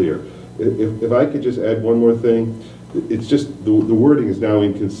being clear. If I could just add one more thing, it's just, the wording is now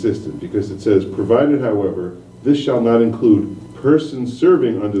inconsistent, because it says, provided, however, this shall not include persons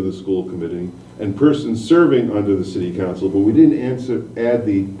serving under the school committee and persons serving under the city council, but we didn't add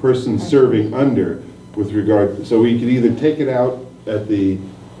the persons serving under with regard, so we could either take it out at the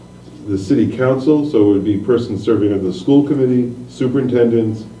city council, so it would be persons serving under the school committee,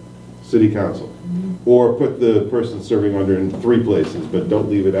 superintendents, city council. Or put the person serving under in 3 places, but don't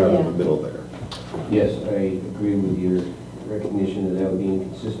leave it out in the middle there. Yes, I agree with your recognition that that would be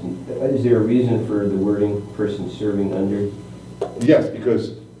inconsistent. Is there a reason for the wording, person serving under? Yes,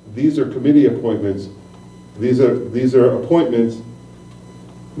 because these are committee appointments. These are appointments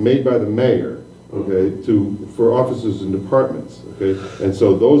made by the mayor, okay, for officers and departments, okay? And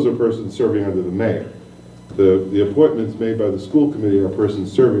so those are persons serving under the mayor. The appointments made by the school committee are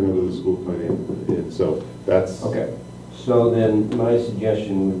persons serving under the school committee, and so that's... Okay, so then my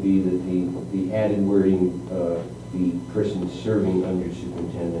suggestion would be that the added wording, the person serving under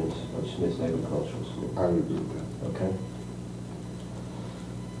superintendent of Smith's Agricultural School. I would agree with that. Okay.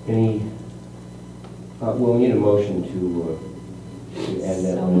 Any, we'll need a motion to add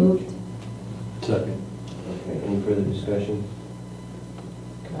that. So language. moved. Second. Okay, any further discussion?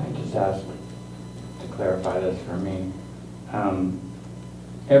 Can I just ask to clarify this for me?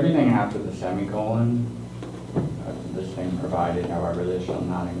 everything after the semicolon, this thing provided, however, this shall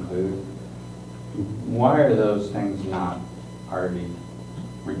not include. Why are those things not already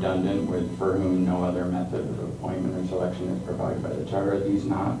redundant with for whom no other method of appointment or selection is provided by the charter? Are these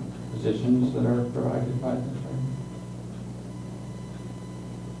not positions that are provided by the charter?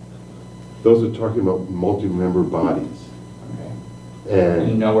 Those are talking about multi-member bodies. Okay. And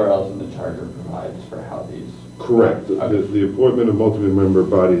And, nowhere else in the charter provides for how these. correct, the appointment of multi-member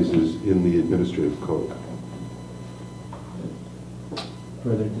bodies is in the administrative code.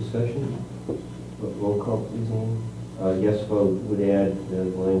 Further discussion? Roll call, please, Amy. Yes vote would add the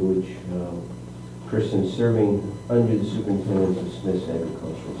language, person serving under the superintendent of Smith's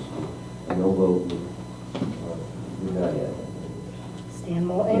Agricultural School. A no vote would not add that. Stan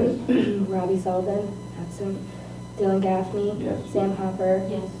Moulton, Robbie Sullivan, absent. Dylan Gaffney. Yes. Sam Hopper.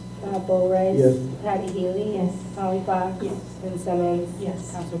 Yes. Bob Bollrice. Yes. Patty Healy. Yes. Molly Fox. Yes. Lynn Simmons.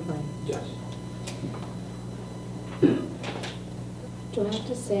 Yes. Counselor Flynn. Yes. Do I have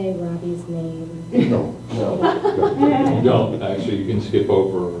to say Robbie's name? No. No. You don't, actually, you can skip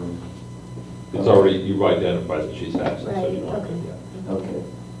over, it's already, you've identified that she's absent. so you don't have to, Right, yeah. Okay.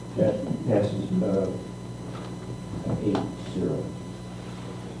 That passes 8-0.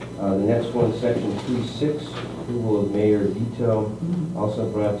 The next one, section 3.6, approval of mayor veto, also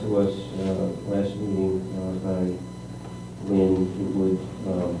brought to us last meeting by Lynn.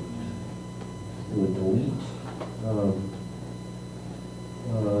 It would delete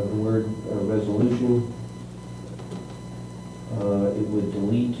the word resolution. It would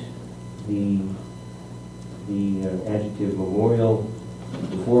delete the adjective memorial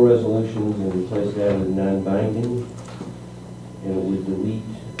before resolutions and replace that with non-binding. And it would delete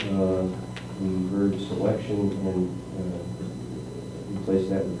the verb selection and replace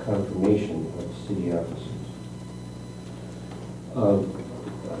that with confirmation of city officers.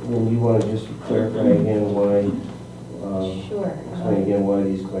 When you want to just clarify again why, Sure. explain again why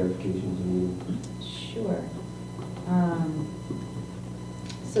these clarifications are needed. Sure.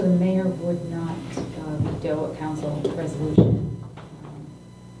 So the mayor would not veto a council resolution.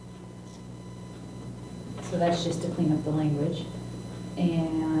 So that's just to clean up the language.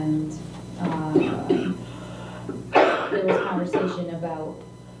 And there was conversation about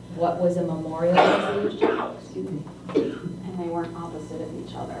what was a memorial resolution. Excuse me. And they weren't opposite of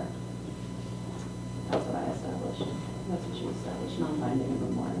each other. That's what I established. That's what you established, non-binding and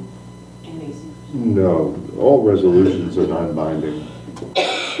memorial. Annie's. No, all resolutions are non-binding.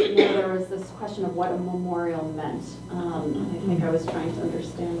 There was this question of what a memorial meant. I think I was trying to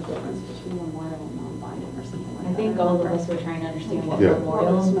understand the difference between memorial and non-binding or something like that. I think all of us were trying to understand what Yeah. What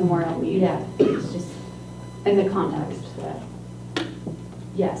does memorial. memorial mean? Yeah, it's just, In the context.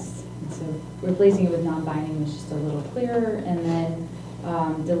 yes. So replacing it with non-binding was just a little clearer, and then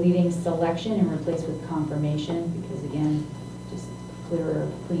deleting selection and replace with confirmation, because again, just clearer,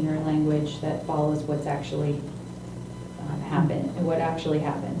 cleaner language that follows what's actually happened, and what actually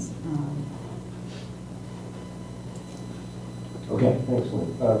happens. Okay,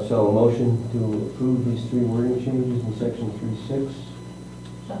 excellent. So a motion to approve these three wording changes in section 3.6.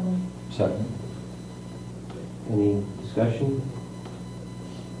 Second. Any discussion?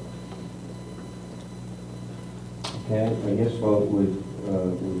 Okay, I guess vote would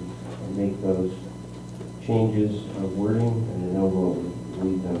make those changes of wording, and the no vote would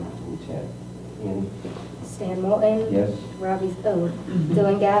leave them intact. Annie? Stan Moulton. Yes?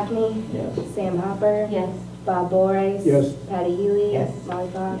 Dylan Gaffney. Yes. Sam Hopper. Yes. Bob Bollrice. Yes. Patty Healy. Yes. Molly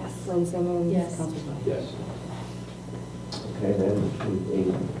Fox. Yes. Lynn Simmons. Yes. Counselor Flynn. Yes. Okay, that is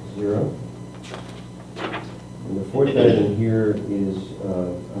 8-0. And the fourth item here is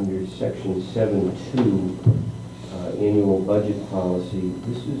under section 7.2, annual budget policy.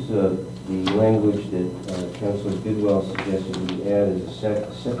 This is the language that Councilor Bidwell suggested we add as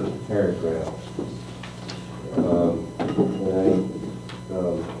a second paragraph.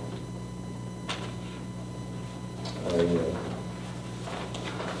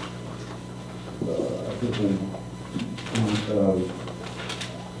 I think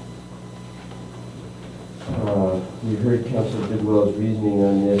we heard Councilor Bidwell's reasoning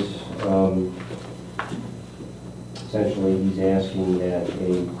on this. Essentially, he's asking that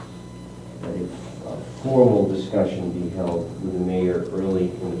a formal discussion be held with the mayor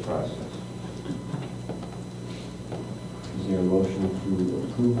early in the process. Is there a motion to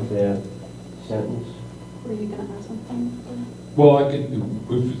approve that sentence? Were you going to add something? Well, I can,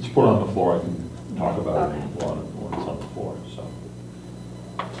 if it's put on the floor, I can talk about it Okay. when it's on the floor, so.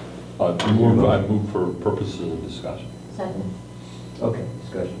 I move for purposes of discussion. Second. Okay,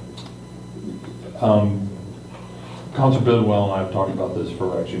 discussion. Councilor Bidwell and I have talked about this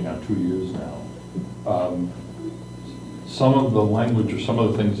for actually now 2 years now. Some of the language or some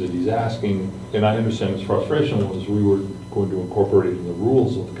of the things that he's asking, and I understand his frustration, was we were going to incorporate it in the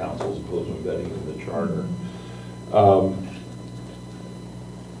rules of the council as opposed to embedding it in the charter.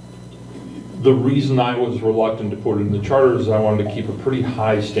 The reason I was reluctant to put it in the charter is I wanted to keep a pretty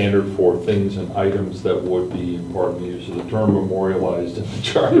high standard for things and items that would be, pardon the use of the term, memorialized in the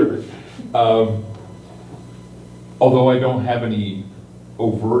charter. Although I don't have any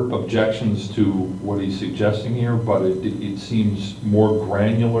overt objections to what he's suggesting here, but it seems more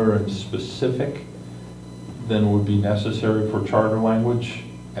granular and specific than would be necessary for charter language,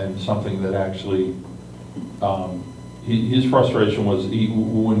 and something that actually, his frustration was,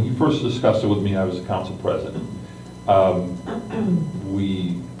 when he first discussed it with me, I was the council president.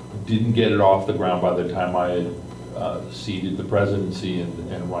 We didn't get it off the ground by the time I had ceded the presidency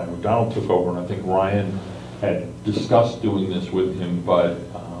and Ryan McDonald took over, and I think Ryan had discussed doing this with him, but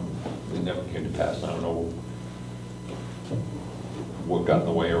it never came to pass. I don't know what got in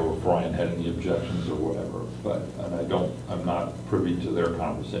the way, or if Ryan had any objections or whatever, but, and I'm not privy to their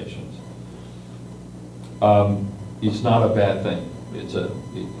conversations. It's not a bad thing. It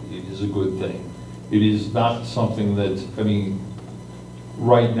is a good thing. It is not something that, I mean,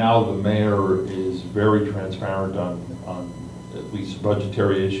 right now the mayor is very transparent on at least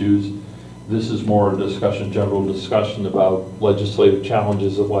budgetary issues. This is more a discussion, general discussion about legislative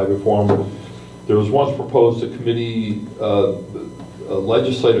challenges of live reform. There was once proposed a committee, a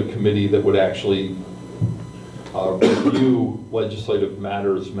legislative committee that would actually review legislative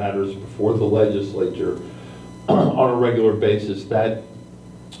matters before the legislature on a regular basis. That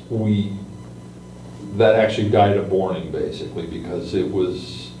actually died a boring, basically, because it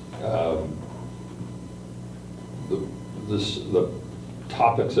was the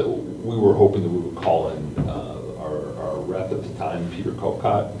topics that we were hoping that we would call in our rep at the time, Peter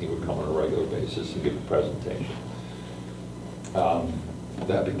Colcott. He would come on a regular basis and give a presentation.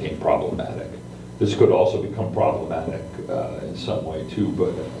 That became problematic. This could also become problematic in some way too,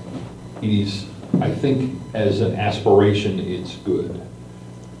 but I think as an aspiration, it's good,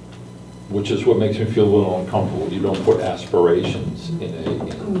 which is what makes me feel a little uncomfortable. You don't put aspirations in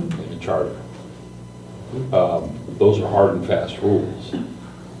a charter. Those are hard and fast rules.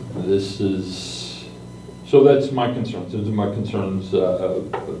 So that's my concerns. Those are my concerns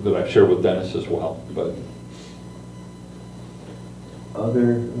that I've shared with Dennis as well. But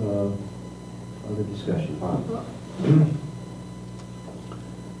other discussion.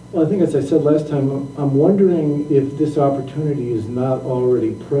 Well, I think as I said last time, I'm wondering if this opportunity is not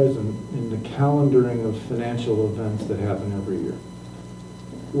already present in the calendaring of financial events that happen every year.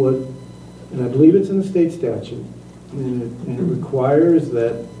 And I believe it's in the state statute, and it requires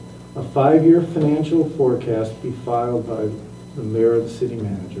that a 5-year financial forecast be filed by the mayor or the city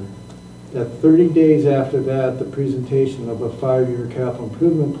manager. That 30 days after that, the presentation of a 5-year capital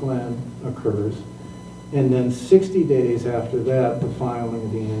improvement plan occurs, and then 60 days after that, the filing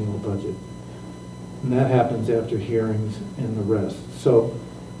of the annual budget. And that happens after hearings and the rest. So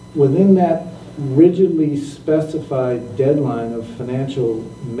within that rigidly specified deadline of financial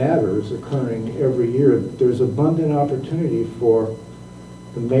matters occurring every year, there's abundant opportunity for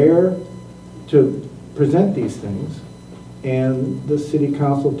the mayor to present these things and the city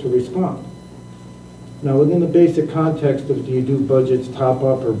council to respond. Now, within the basic context of do you do budgets top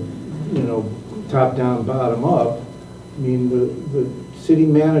up or, top down, bottom up, I mean, the city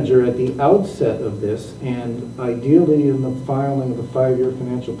manager at the outset of this, and ideally in the filing of the 5-year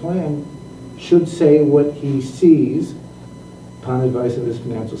financial plan, should say what he sees upon advice of his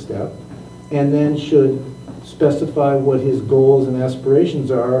financial staff, and then should specify what his goals and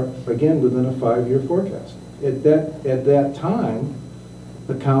aspirations are, again, within a 5-year forecast. At that time,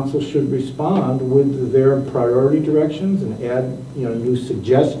 the council should respond with their priority directions and add, new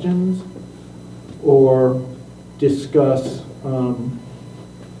suggestions, or discuss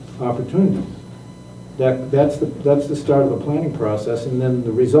opportunities. That's the start of the planning process, and then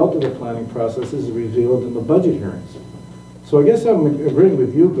the result of the planning process is revealed in the budget hearings. So I guess I'm agreeing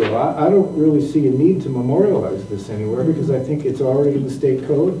with you, Bill. I don't really see a need to memorialize this anywhere because I think it's already in the state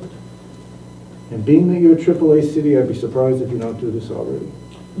code. And being that you're a AAA city, I'd be surprised if you don't do this already.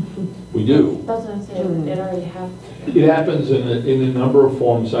 we do. That's what I'm saying, it already happened. It happens in a number of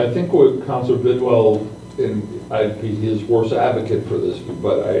forms. I think what Councilor Bidwell, and I'd be his worst advocate for this,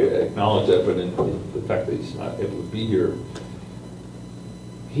 but I acknowledge that, but in the fact that he's not able to be here,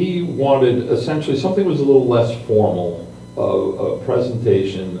 he wanted essentially something that was a little less formal, a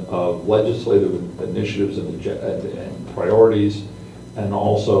presentation of legislative initiatives and priorities, and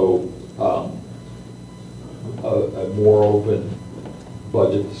also a more open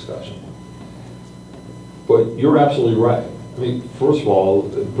budget discussion. But you're absolutely right. I mean, first of all,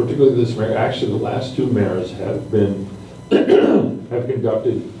 particularly this mayor, actually the last two mayors have been, have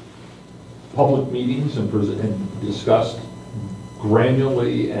conducted public meetings and discussed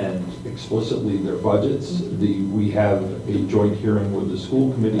granularly and explicitly their budgets. We have a joint hearing with the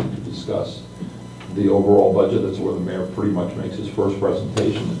school committee to discuss the overall budget. That's where the mayor pretty much makes his first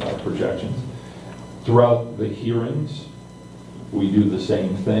presentation about projections. Throughout the hearings, we do the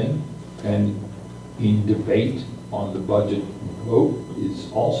same thing. And in debate on the budget vote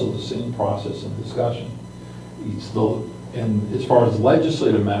is also the same process and discussion. And as far as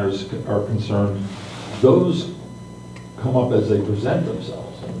legislative matters are concerned, those come up as they present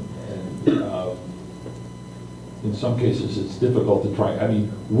themselves. And in some cases, it's difficult to try. I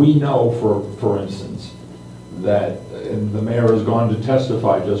mean, we know, for instance, that, and the mayor has gone to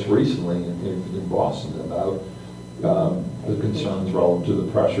testify just recently in Boston about the concerns relative to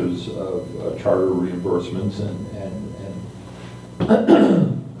the pressures of charter reimbursements and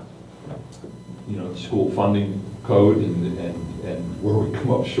you know, the school funding code and where we come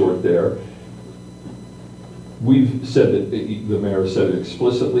up short there. We've said that, the mayor said it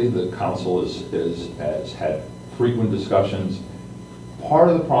explicitly, the council has had frequent discussions. Part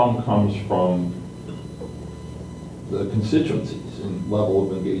of the problem comes from the constituencies and level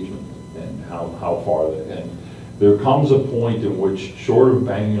of engagement and how far and there comes a point in which, short of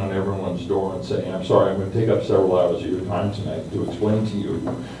banging on everyone's door and saying, I'm sorry, I'm going to take up several hours of your time tonight to explain to you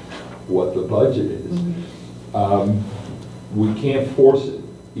what the budget is. We can't force it.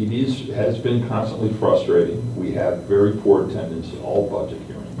 It has been constantly frustrating. We have very poor attendance at all budget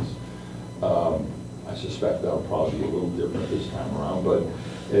hearings. I suspect that'll probably be a little different this time around, but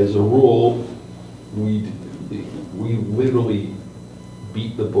as a rule, we literally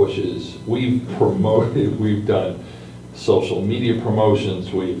beat the bushes. We've promoted, we've done social media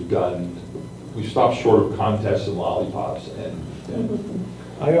promotions, we've stopped short of contests and lollipops, and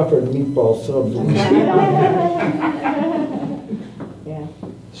I offered meatball subs. Yeah.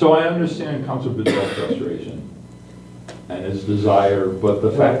 So I understand Councilor Bidwell's frustration and his desire, but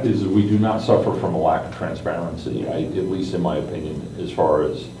the fact is that we do not suffer from a lack of transparency, at least in my opinion, as far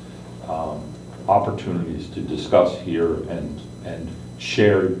as opportunities to discuss here and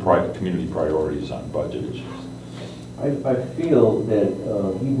shared community priorities on budget issues. I feel that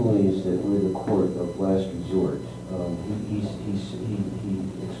he believes that we're the court of last resort. He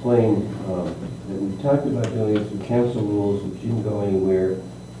explained that we've talked about doing it through council rules, which didn't go anywhere,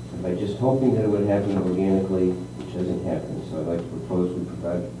 by just hoping that it would happen organically, which hasn't happened. So I'd like to propose we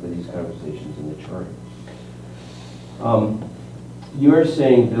provide for these conversations in the charter. You're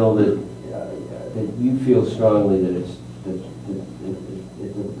saying, Bill, that you feel strongly that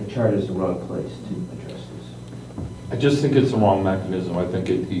the charter is the wrong place to address this. I just think it's the wrong mechanism. I think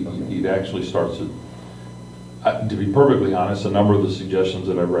it actually starts to be perfectly honest, a number of the suggestions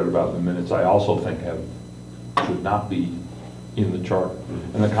that I've read about in the minutes, I also think should not be in the charter.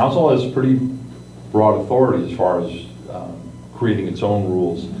 And the council has pretty broad authority as far as creating its own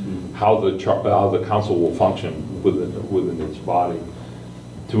rules, how the council will function within its body.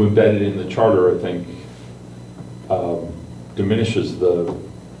 To embed it in the charter, I think, diminishes the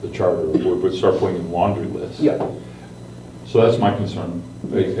charter. Would start putting in laundry lists. Yeah. So that's my concern.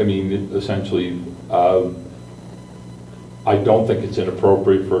 I mean, essentially, I don't think it's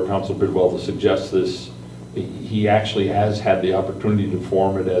inappropriate for Councilor Bidwell to suggest this. He actually has had the opportunity to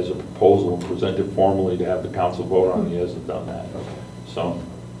form it as a proposal and present it formally to have the council vote on. He hasn't done that. So,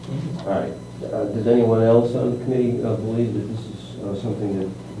 all right. Does anyone else on the committee believe that this is something that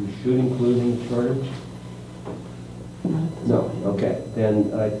we should include in the charter? No. Okay.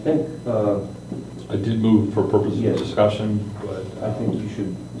 Then I think I did move for purposes of discussion, but I think you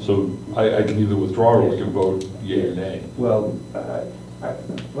should. So I can either withdraw or we can vote yea or nay. Well,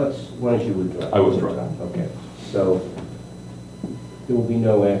 why don't you withdraw? I withdraw. Okay. So there will be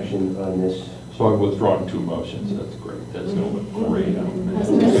no action on this. So I've withdrawn 2 motions. That's great. That's going to look great on the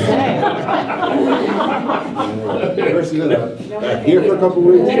First, you're gonna here for a couple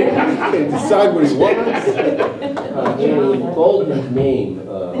weeks and decide what he wants. Bold his name.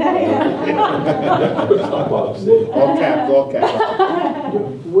 All caps.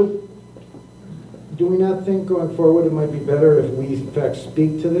 Do we not think going forward it might be better if we in fact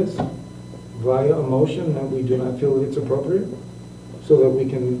speak to this via a motion that we do not feel that it's appropriate, so that we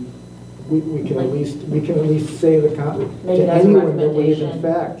can at least say the Make to it as a anyone that we in recommendation.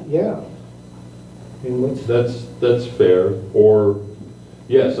 fact, yeah. And let's, That's fair. Or,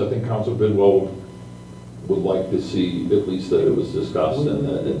 yes, I think Council Bidwell would like to see at least that it was discussed and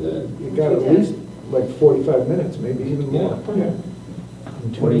that. you got at least like 45 minutes, maybe even more. Yeah.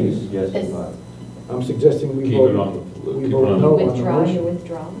 In 2 What are you meetings. suggesting, Bob? I'm suggesting we Keep vote, it on the- we keep it vote on no the- on the Withdraw, you motion.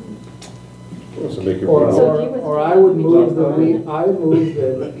 withdraw. So make it. Or I would move that I move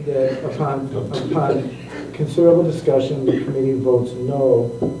that upon considerable discussion, the committee votes no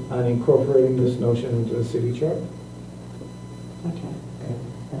on incorporating this notion into the city charter.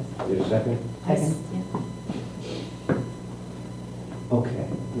 Is there a second? Second. Okay,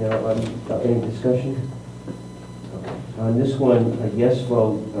 now, any discussion? Okay. On this one, a yes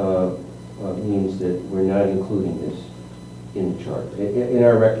vote means that we're not including this in the chart, in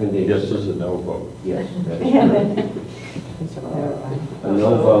our recommendation. Yes is a no vote. Yes. that is correct. A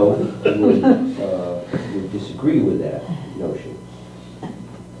no vote would disagree with that notion.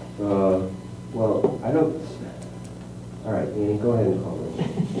 Well, I don't, all right, Annie, go ahead and call it.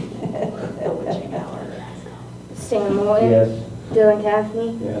 Stan Moore. Yes. Dylan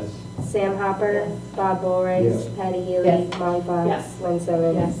Caffney. Yes. Sam Hopper. Bob Bollright. Yes. Patty Healy. Yes. Molly Fox. Yes. Lynn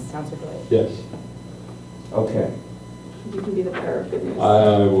Simmons. Yes. Counselor Dwight. Yes. Okay. You can be the bearer of good news.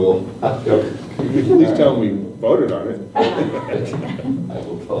 I will. You can at least tell them we voted on it. I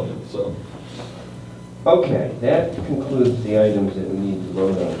will tell them so. Okay, that concludes the items that we need to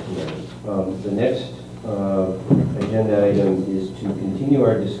vote on tonight. The next agenda item is to continue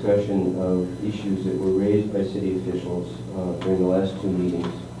our discussion of issues that were raised by city officials during the last two meetings.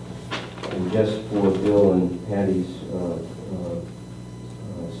 And just for Bill and Patty's, so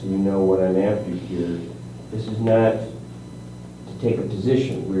you know what I'm after here, this is not to take a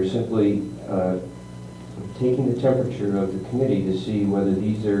position. We're simply taking the temperature of the committee to see whether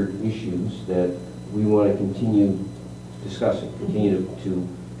these are issues that we want to continue discussing, continue to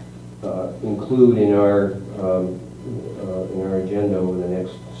include in our agenda over the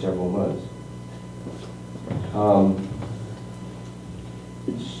next several months.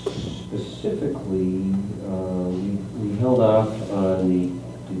 Specifically, we held off on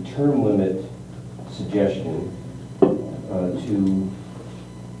the term limit suggestion to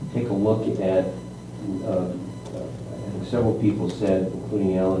take a look at. Several people said,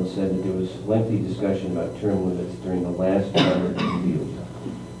 including Alan, said that there was lengthy discussion about term limits during the last charter review,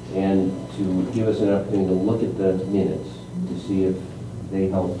 and to give us an opportunity to look at the minutes to see if they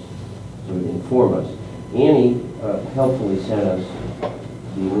helped sort of inform us. Annie helpfully sent us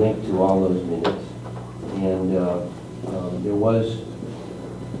the link to all those minutes, and there was,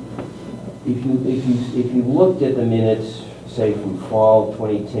 if you looked at the minutes, say from fall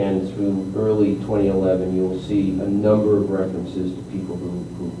 2010 through early 2011, you will see a number of references to people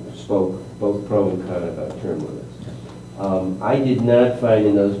who spoke both pro and con about term limits. I did not find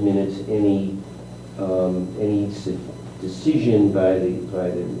in those minutes any decision by the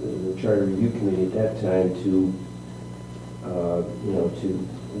Charter Review Committee at that time to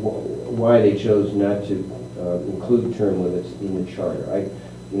why they chose not to include term limits in the charter.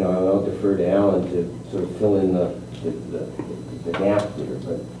 I'll defer to Alan to sort of fill in the gap there,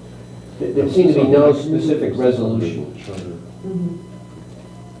 but there seemed to be no specific resolution.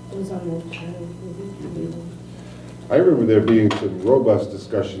 It was on the charter review. I remember there being some robust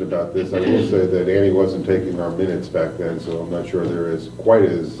discussion about this. I will say that Annie wasn't taking our minutes back then, so I'm not sure they're quite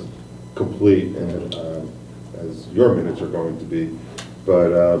as complete and, as your minutes are going to be.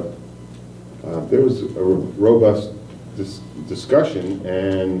 But there was a robust discussion,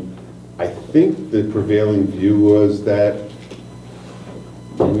 and I think the prevailing view was that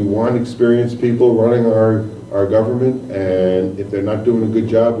we want experienced people running our government, and if they're not doing a good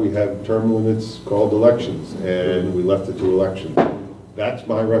job, we have term limits called elections, and we left it to elections. That's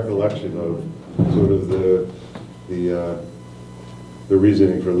my recollection of sort of the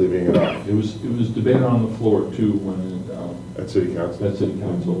reasoning for leaving it off. It was debated on the floor too when At City Council. at City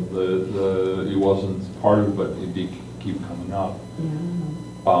Council. It wasn't part of it, but it did keep coming up.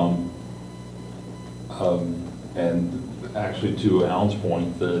 And actually, to Alan's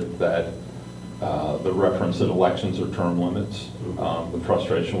point, that the reference that elections are term limits, the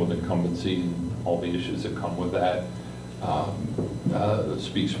frustration with incumbency and all the issues that come with that,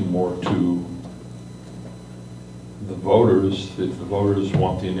 speaks more to the voters. If the voters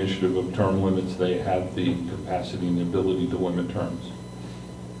want the initiative of term limits, they have the capacity and the ability to limit terms.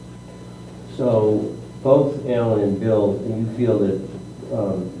 So both Alan and Bill, you feel that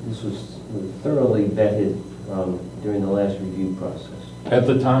this was thoroughly vetted during the last review process? At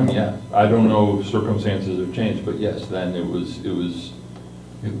the time, yeah. I don't know if circumstances have changed, but yes, then we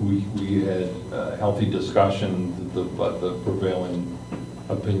had a healthy discussion, but the prevailing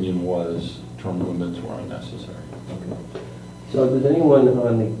opinion was term limits were unnecessary. Okay. So does anyone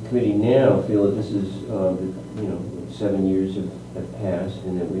on the committee now feel that this is, 7 years of have passed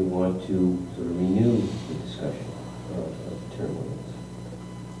and that we want to sort of renew the discussion of term limits.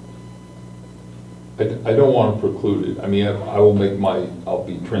 I don't want to preclude it. I mean, I'll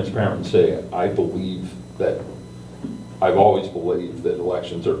be transparent and say, I believe that, I've always believed that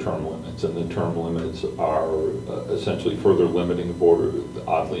elections are term limits, and the term limits are essentially further limiting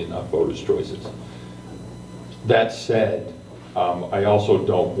oddly enough, voters' choices. That said, I also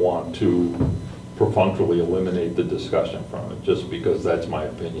don't want to perfunctorily eliminate the discussion from it, just because that's my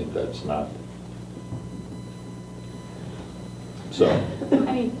opinion. That's not. So. I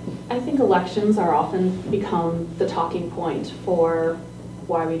mean, I think elections are often become the talking point for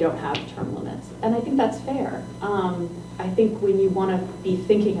why we don't have term limits. And I think that's fair. I think when you want to be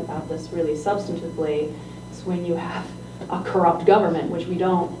thinking about this really substantively, is when you have a corrupt government, which we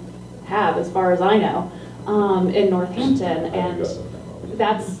don't have as far as I know, in Northampton. And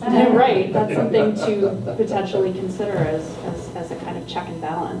that's right. That's something to potentially consider as a kind of check and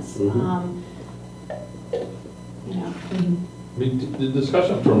balance. Mm-hmm. You know. I mean, the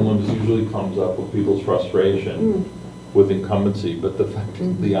discussion of term limits usually comes up with people's frustration with incumbency, but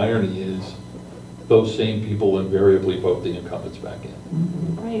the irony is those same people invariably vote the incumbents back in.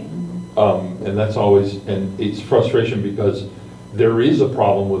 Right. And that's always, and it's frustration because there is a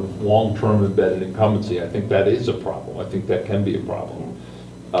problem with long-term embedded incumbency. I think that is a problem. I think that can be a problem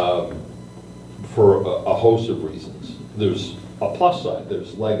for a host of reasons. There's a plus side.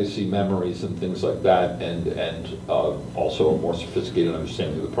 There's legacy memories and things like that, and also a more sophisticated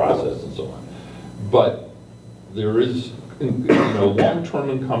understanding of the process and so on. But there is, long-term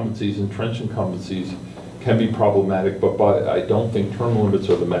incumbencies, entrenched incumbencies can be problematic, but I don't think term limits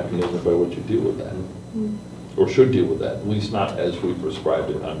are the mechanism by which you deal with that, or should deal with that, at least not as we prescribed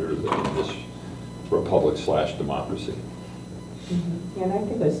it under this republic/democracy. Yeah, and I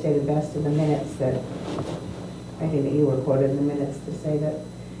think it was stated best in the minutes that, I think that you were quoted in the minutes to say that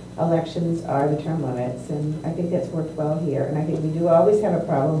elections are the term limits, and I think that's worked well here. And I think we do always have a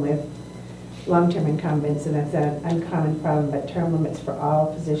problem with long-term incumbents, and that's an uncommon problem, but term limits for all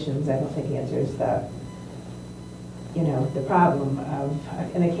positions, I don't think answers the problem of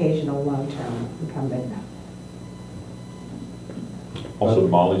an occasional long-term incumbent. Also,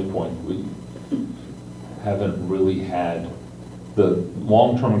 Molly's point, we haven't really had the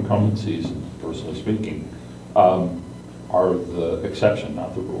long-term incumbencies, personally speaking, are the exception,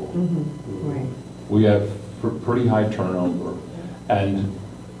 not the rule. Right. We have pretty high turnover, and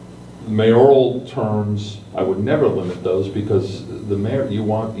mayoral terms, I would never limit those, because the mayor, you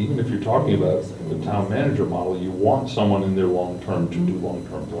want, even if you're talking about the town manager model, you want someone in there long-term to do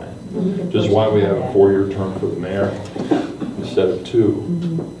long-term plans. Which is why we have a 4-year term for the mayor instead of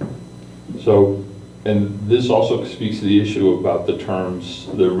 2. So, and this also speaks to the issue about the terms.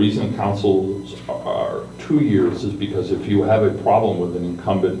 The reason councils are 2 years is because if you have a problem with an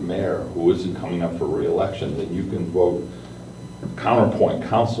incumbent mayor who isn't coming up for re-election, then you can vote counterpoint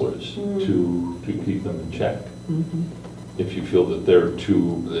councilors to keep them in check. If you feel that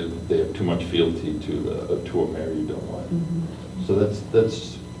they have too much fealty to a mayor you don't like. So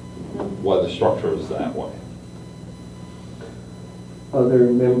that's why the structure is that way.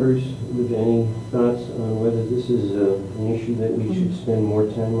 Other members with any thoughts on whether this is an issue that we should spend more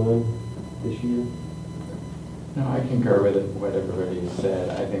time on this year? No, I concur with what everybody said.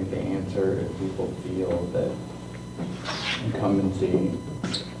 I think the answer, if people feel that incumbency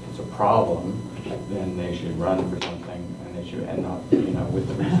is a problem, then they should run for something, and they should end up, with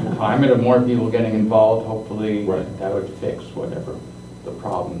the recent climate of more people getting involved, hopefully that would fix whatever the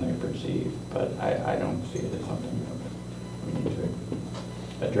problem they perceive. But I don't see it as something that we need to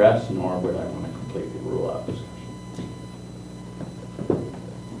address, nor would I want to completely rule out discussion.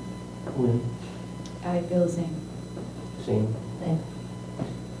 I feel the same. Same? Same.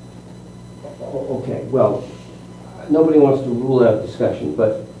 Okay, well, nobody wants to rule out discussion,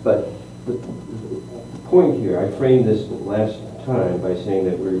 but the point here, I framed this last time by saying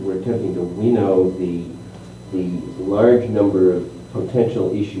that we're attempting to winnow the large number of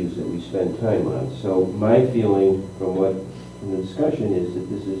potential issues that we spend time on. So my feeling from the discussion is that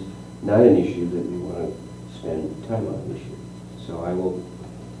this is not an issue that we want to spend time on this year. So I will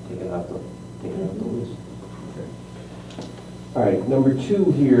take it off the list. All right, number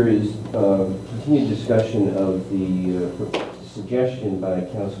 2 here is continued discussion of the suggestion by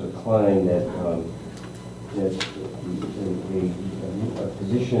Councilor Klein that a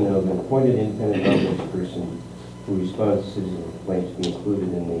position of an appointed independent ombudsperson who responds to citizen complaints be included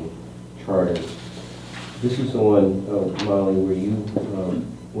in the charter. This is the one, Molly, where you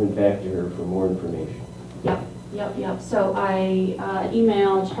went back to her for more information. Yep. So I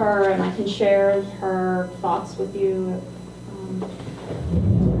emailed her, and I can share her thoughts with you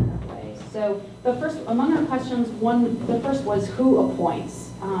So the first, among our questions, the first was who appoints?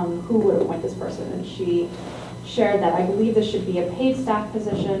 Who would appoint this person? And she shared that I believe this should be a paid staff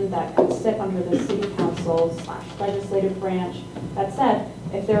position that could sit under the city council / legislative branch. That said,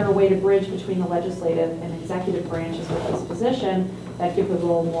 if there were a way to bridge between the legislative and executive branches with this position, that give the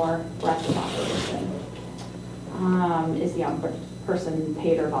role more breadth of operation. Is the person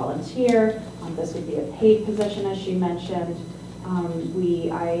paid or volunteer? This would be a paid position, as she mentioned.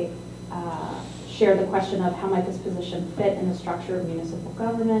 I shared the question of how might this position fit in the structure of municipal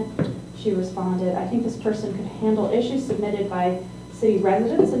government. She responded, I think this person could handle issues submitted by city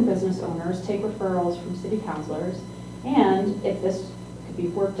residents and business owners, take referrals from city councilors, and if this could be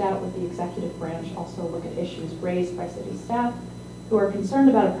worked out with the executive branch, also look at issues raised by city staff who are concerned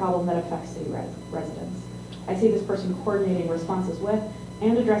about a problem that affects city residents. I see this person coordinating responses with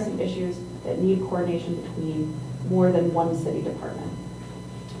and addressing issues that need coordination between more than one city department.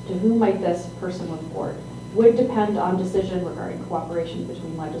 To whom might this person report? Would depend on decision regarding cooperation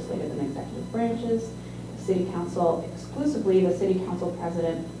between legislative and executive branches, the city council, exclusively the city council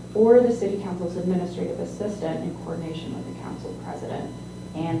president or the city council's administrative assistant in coordination with the council president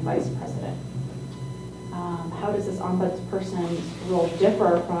and vice president. How does this ombudsperson's role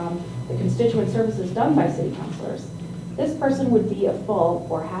differ from the constituent services done by city councilors? This person would be a full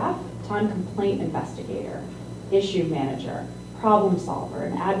or half-time complaint investigator, issue manager, problem solver,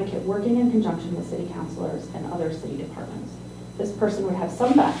 and advocate working in conjunction with city councilors and other city departments. This person would have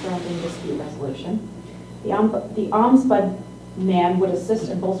some background in dispute resolution. The ombudsman would assist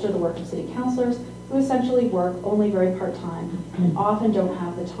and bolster the work of city councilors who essentially work only very part-time and often don't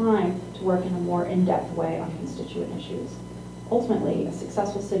have the time to work in a more in-depth way on constituent issues. Ultimately, a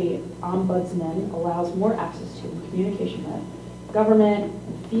successful city ombudsman allows more access to and communication with government,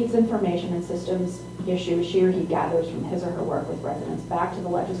 feeds information and systems issues she or he gathers from his or her work with residents back to the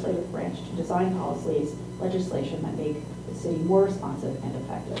legislative branch to design policies, legislation that make the city more responsive and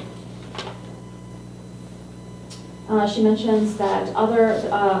effective. She mentions that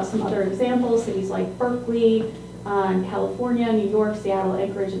some other examples, cities like Berkeley, in California, New York, Seattle,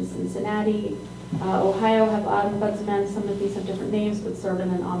 Anchorage, and Cincinnati, Ohio have ombudsmen. Some of these have different names, but serve in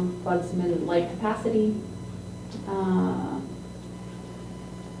an ombudsman-like capacity.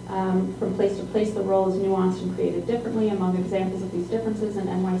 From place to place, the role is nuanced and created differently. Among examples of these differences, in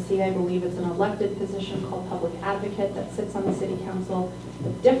NYC, I believe it's an elected position called public advocate that sits on the city council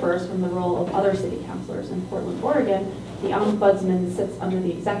that differs from the role of other city councilors. In Portland, Oregon, the ombudsman sits under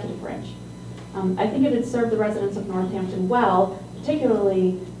the executive branch. I think it would serve the residents of Northampton well,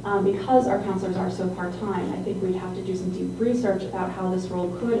 particularly because our councilors are so part-time. I think we'd have to do some deep research about how this role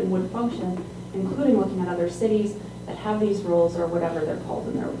could and would function, including looking at other cities that have these roles or whatever they're called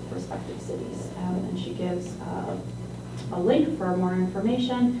in their respective cities. And she gives a link for more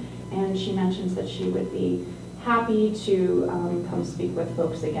information, and she mentions that she would be happy to come speak with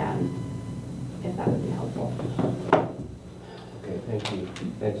folks again, if that would be helpful. Okay, thank you.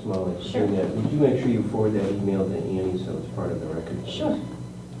 Thanks, Molly, for Sure. doing that. Would you make sure you forward that email to Annie so it's part of the record? Sure.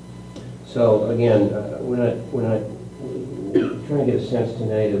 So again, we're not trying to get a sense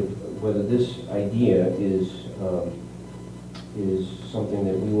tonight of whether this idea is something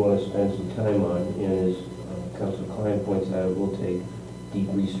that we want to spend some time on, and as Councilor Klein points out, it will take deep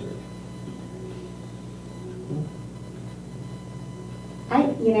research. I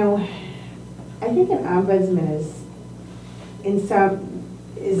think an ombudsman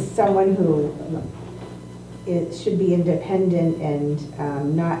is someone who should be independent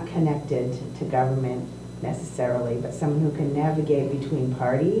and not connected to government necessarily, but someone who can navigate between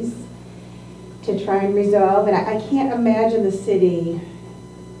parties to try and resolve. And I can't imagine the city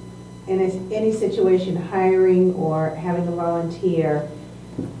in any situation hiring or having a volunteer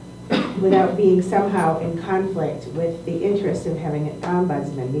without being somehow in conflict with the interest of having an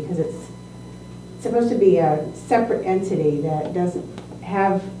ombudsman, because it's supposed to be a separate entity that doesn't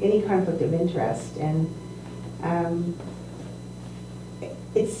have any conflict of interest. And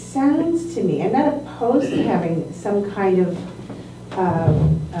it sounds to me, I'm not opposed to having some kind of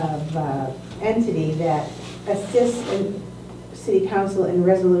entity that assists in city council in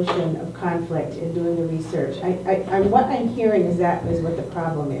resolution of conflict and doing the research. What I'm hearing is what the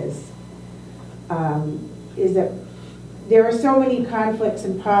problem is that there are so many conflicts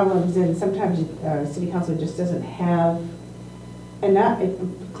and problems, and sometimes city council just doesn't have enough, it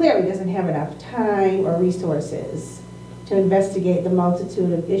clearly doesn't have enough time or resources to investigate the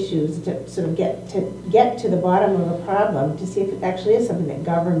multitude of issues, to sort of get to the bottom of a problem, to see if it actually is something that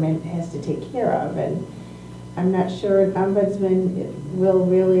government has to take care of. And I'm not sure an ombudsman will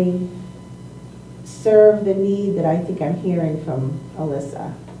really serve the need that I think I'm hearing from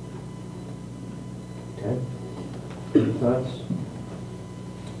Alyssa. Okay. Any thoughts?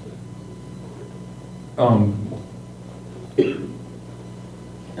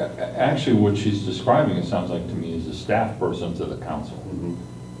 Actually, what she's describing, it sounds like to me, is a staff person to the council.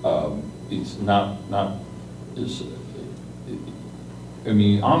 It's not, I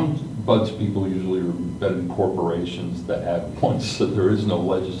mean, ombuds people usually are embedded in corporations that have one, so there is no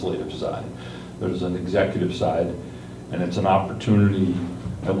legislative side. There's an executive side, and it's an opportunity,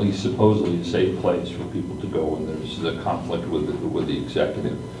 at least supposedly a safe place for people to go when there's a conflict with the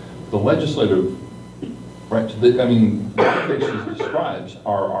executive. The legislative, right, I mean, the things she describes is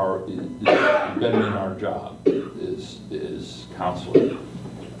embedded in our job, is counselor.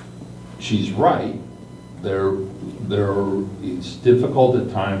 She's right. It's difficult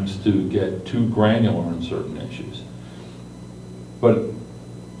at times to get too granular on certain issues. But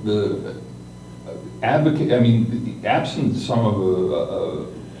the advocate, I mean, absent some of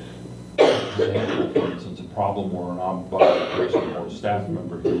example, for instance, a problem where an ombudsman person or a staff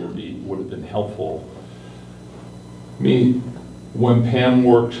member here would have been helpful. When Pam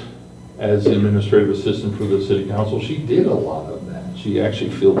worked as administrative assistant for the city council, she did a lot of that. She actually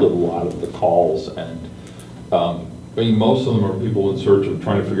fielded a lot of the calls, and I mean, most of them are people in search of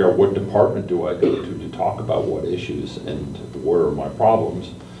trying to figure out what department do I go to talk about what issues and where are my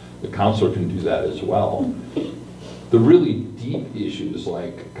problems. The counselor can do that as well. The really deep issues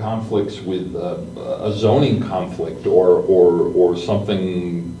like conflicts with a zoning conflict or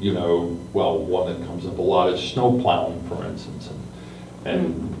something, you know, well, one that comes up a lot is snow plowing, for instance.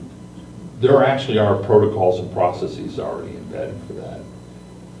 And there actually are protocols and processes already embedded for that.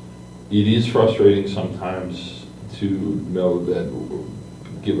 It is frustrating sometimes to know that,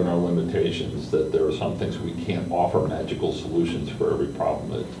 given our limitations, that there are some things we can't offer magical solutions for every problem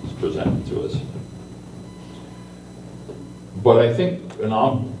that's presented to us. But I think an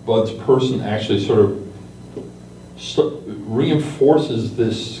ombuds person actually sort of reinforces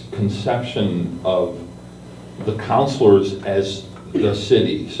this conception of the counselors as the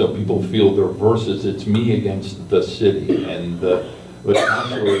city. So people feel they're versus, it's me against the city, and the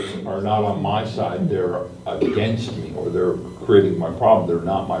counselors are not on my side, they're against me, or they're creating my problem, they're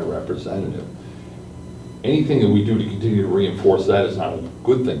not my representative. Anything that we do to continue to reinforce that is not a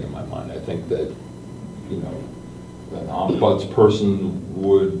good thing in my mind. I think that, you know, an ombuds person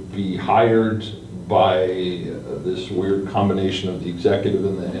would be hired by this weird combination of the executive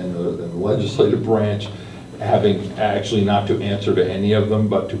and the legislative branch, having actually not to answer to any of them,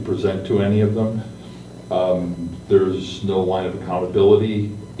 but to present to any of them. There's no line of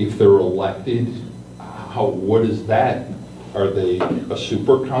accountability. If they're elected, what is that? Are they a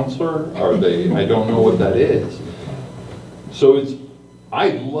super counselor? Are they, I don't know what that is. So I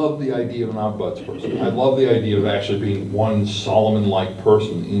love the idea of an ombuds person. I love the idea of actually being one Solomon-like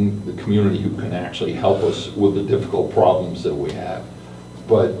person in the community who can actually help us with the difficult problems that we have.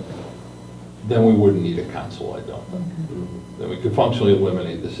 But then we wouldn't need a council, I don't think. Then we could functionally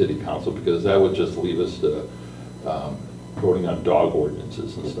eliminate the city council, because that would just leave us to voting on dog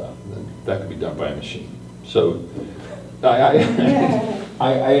ordinances and stuff. And that could be done by a machine. So I'm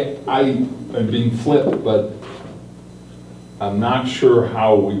being flipped, but I'm not sure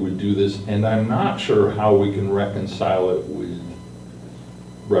how we would do this, and I'm not sure how we can reconcile it with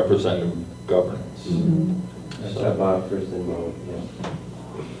representative governance. That's Bob first and Mo,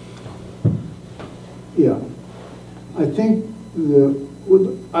 Yeah. I think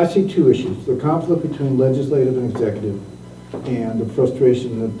I see two issues: the conflict between legislative and executive, and the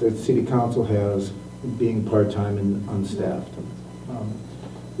frustration that the city council has being part-time and unstaffed.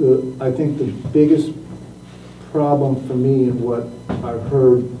 I think the biggest problem for me and what I've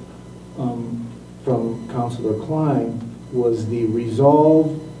heard from Councilor Klein was the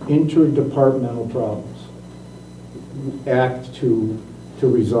resolve interdepartmental problems. Act to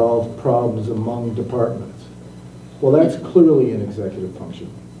resolve problems among departments. Well, that's clearly an executive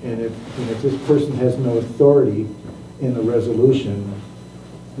function. And if this person has no authority in the resolution,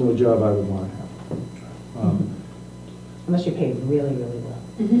 no job I would want to have. Unless you're paid really, really well.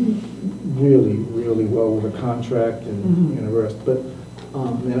 Really, really well with a contract and the rest. But,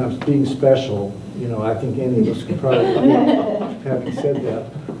 and I'm being special, you know, I think any of us could probably, having said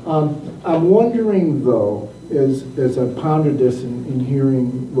that. I'm wondering though, as I pondered this and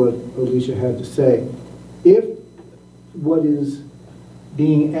hearing what Alicia had to say, if what is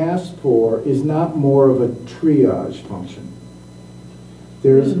being asked for is not more of a triage function.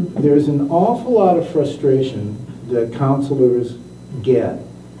 There's an awful lot of frustration that counselors get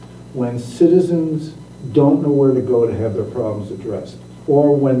when citizens don't know where to go to have their problems addressed.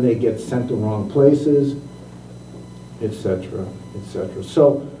 or when they get sent to wrong places, et cetera, et cetera.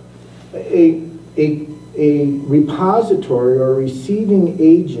 So a repository or a receiving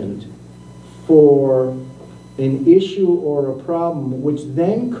agent for an issue or a problem, which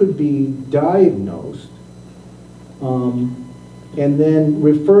then could be diagnosed, and then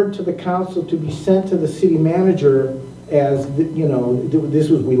referred to the council to be sent to the city manager as, you know, this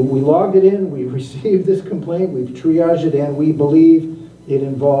was, we logged it in, we received this complaint, we've triaged it, and we believe it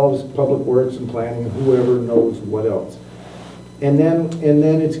involves public works and planning and whoever knows what else. And then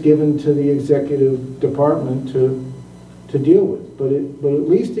it's given to the executive department to deal with. But at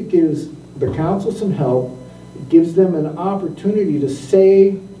least it gives the council some help. It gives them an opportunity to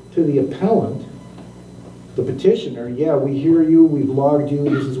say to the appellant, the petitioner, yeah, we hear you, we've logged you,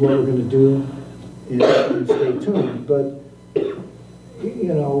 this is what we're going to do, and stay tuned. But,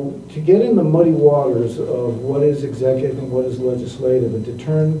 you know, to get in the muddy waters of what is executive and what is legislative, and to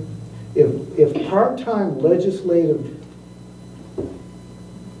turn, if part-time legislative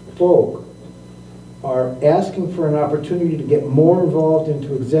folk are asking for an opportunity to get more involved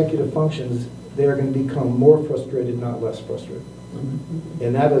into executive functions, they're going to become more frustrated, not less frustrated.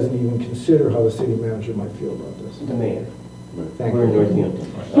 And that doesn't even consider how the city manager might feel about this. The mayor. Thank We're in you.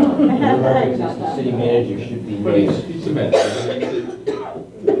 Northampton. The city manager should be But mayor. he's the manager.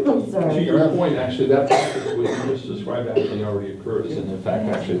 I'm sorry. To your point, actually, that process we just described actually already occurs, and in fact,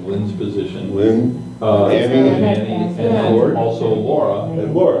 actually, Lynn's position, Lynn, Annie, Annie, and then also Laura.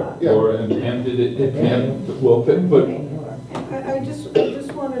 and Laura, yeah. Laura and Pam did it, Pam, well, but I just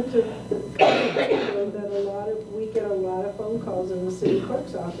wanted to comment that we get a lot of phone calls in the city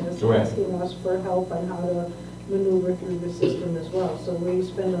clerk's office Right. asking us for help on how to maneuver through the system as well. So we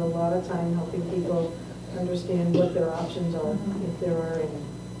spend a lot of time helping people understand what their options are, if there are any.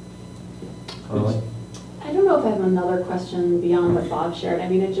 I don't know if I have another question beyond what Bob shared. I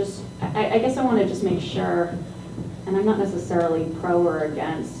mean, it just, I guess I want to just make sure, and I'm not necessarily pro or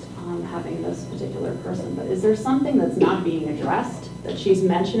against having this particular person, but is there something that's not being addressed that she's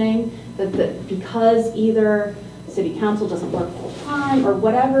mentioning that because either city council doesn't work full time or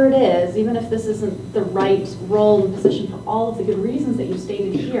whatever it is, even if this isn't the right role and position for all of the good reasons that you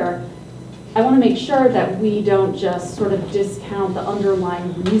stated here, I want to make sure that we don't just sort of discount the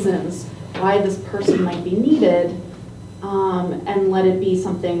underlying reasons why this person might be needed, and let it be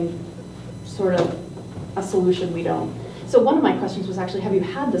something sort of a solution we don't. So one of my questions was actually, have you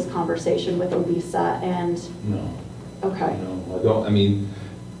had this conversation with Elisa? And no. okay. No, I don't. I mean,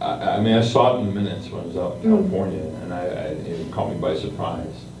 I saw it in the minutes when I was out in California, and it caught me by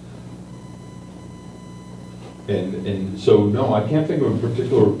surprise. And so no, I can't think of a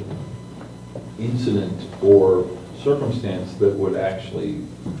particular incident or circumstance that would actually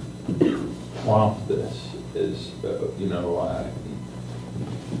prompt this. Is you know,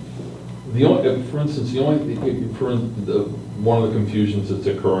 the only, for instance, one of the confusions that's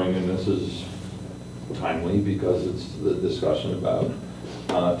occurring, and this is timely because it's the discussion about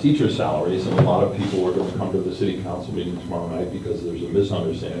teacher salaries, and a lot of people are going to come to the city council meeting tomorrow night because there's a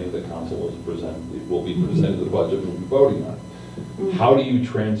misunderstanding that council will be presented the budget and will be voting on it. How do you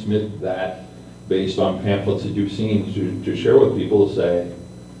transmit that based on pamphlets that you've seen to share with people to say,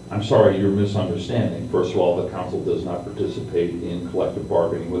 I'm sorry, you're misunderstanding. First of all, the council does not participate in collective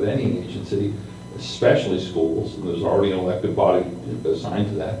bargaining with any agency, especially schools. There's already an elected body assigned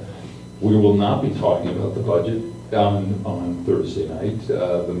to that. We will not be talking about the budget on Thursday night.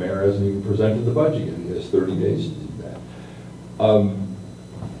 The mayor hasn't even presented the budget yet. He has 30 days to do that.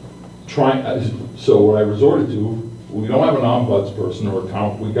 So what I resorted to, we don't have an ombuds person or a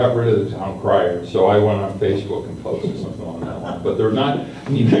town, we got rid of the town crier, so I went on Facebook and posted something along that line. But they're not, I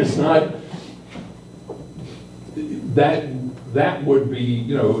mean, there's not, that would be,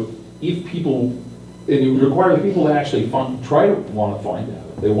 you know, if people, and it requires people to actually want to find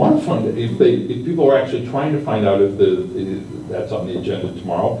out. They want to find out. If people are actually trying to find out if that's on the agenda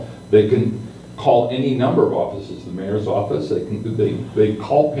tomorrow, they can call any number of offices. The mayor's office, they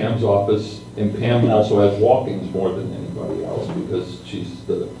call Pam's office, and Pam also has walk-ins more than anybody else because she's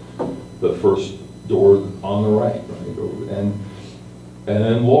the first door on the right? And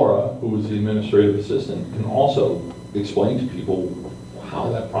then Laura, who is the administrative assistant, can also explain to people how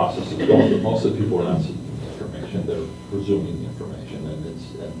that process is going. But most of the people are not seeking information; they're presuming the information, and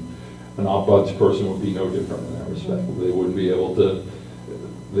an ombuds person would be no different in that respect. They wouldn't be able to.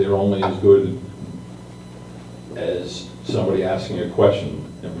 They're only as good as somebody asking a question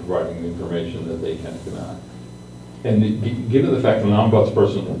and providing the information that they can or cannot. And given the fact that an ombuds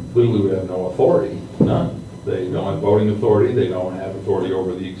person literally would have no authority, none. They don't have voting authority. They don't have authority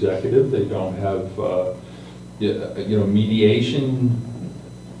over the executive. They don't have, mediation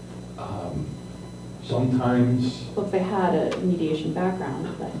sometimes Well, if they had a mediation background,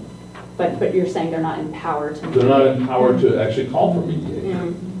 but you're saying they're not empowered to. they're not empowered to actually call for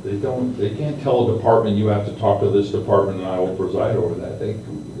mediation. They can't tell a department, you have to talk to this department and I will preside over that. They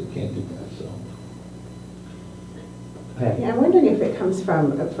can't do that, so. Patty? Yeah, I'm wondering if it comes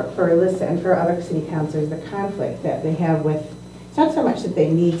from, for Alyssa and for other city councilors, the conflict that they have with, it's not so much that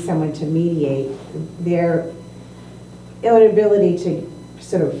they need someone to mediate, their inability to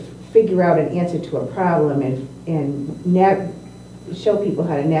sort of figure out an answer to a problem and show people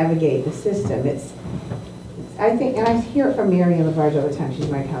how to navigate the system. I think, and I hear it from Mary Ann LaVarge all the time, she's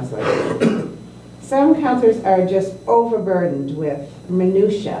my counselor. Some counselors are just overburdened with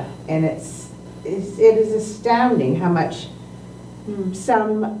minutia, and it is astounding how much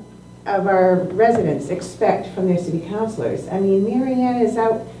some of our residents expect from their city councilors. I mean, Mary Ann is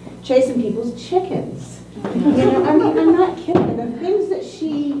out chasing people's chickens. You know, I mean, I'm not kidding. The things that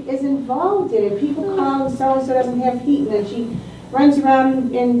she is involved in, and people call and so-and-so doesn't have heat, and then she runs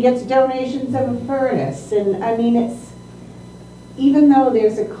around and gets donations of a furnace. And I mean, it's, even though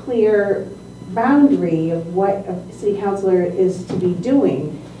there's a clear boundary of what a city councilor is to be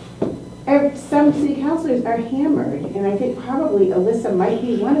doing, some city councilors are hammered, and I think probably Alyssa might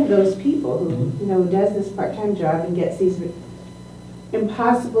be one of those people who, you know, does this part-time job and gets these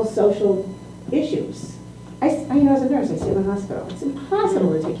impossible social issues. You know, as a nurse, I sit in the hospital. It's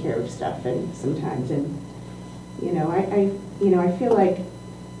impossible to take care of stuff, and sometimes, and you know, I feel like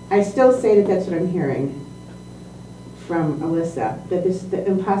I still say that that's what I'm hearing from Alyssa, that this is the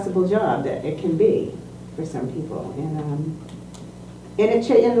impossible job that it can be for some people, and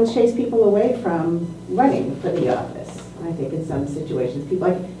it'll chase people away from running for the office. I think in some situations, people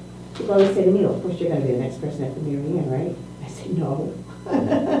always say to me, "Well, of course you're going to be the next person after Mary Ann, right?" I say, "No,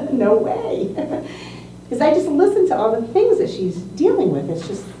 no way." Because I just listen to all the things that she's dealing with. It's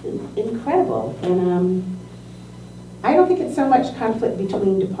just incredible. And I don't think it's so much conflict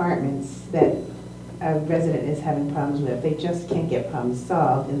between departments that a resident is having problems with. They just can't get problems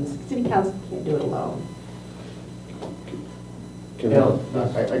solved, and the city council can't do it alone. I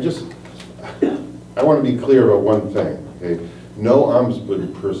want to be clear about one thing, okay? No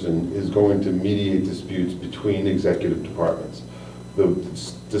ombudsman person is going to mediate disputes between executive departments. The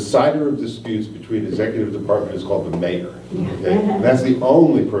decider of disputes between executive department is called the mayor. Okay? And that's the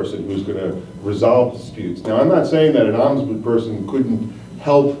only person who's going to resolve disputes. Now, I'm not saying that an ombudsman person couldn't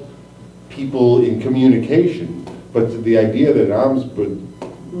help people in communication, but the idea that an ombudsman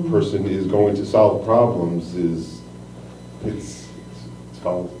person is going to solve problems is, it's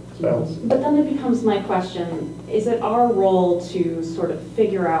fallacy. But then it becomes my question, is it our role to sort of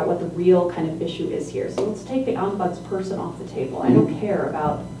figure out what the real kind of issue is here? So let's take the ombudsperson off the table. I don't care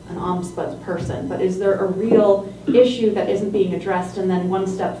about an ombudsperson, but is there a real issue that isn't being addressed? And then one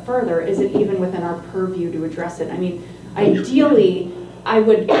step further, is it even within our purview to address it? I mean, ideally, I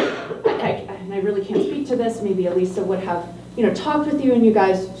would, and I really can't speak to this, maybe Elisa would have, you know, talked with you and you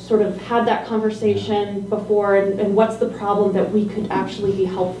guys sort of had that conversation before, and what's the problem that we could actually be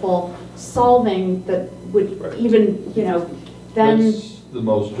helpful solving that would even, you know, then. That's the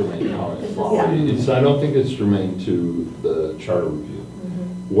most germane comment. Yeah. I don't think it's germane to the charter review.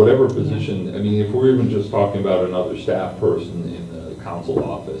 Whatever position, I mean, if we're even just talking about another staff person in the council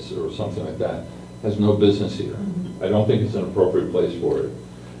office or something like that, has no business here. I don't think it's an appropriate place for it.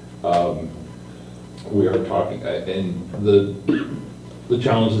 We are talking, and the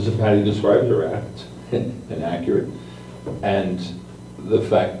challenges that Patty described are apt and accurate, and the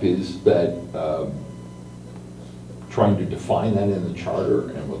fact is that trying to define that in the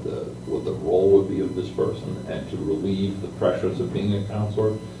charter and what the role would be of this person and to relieve the pressures of being a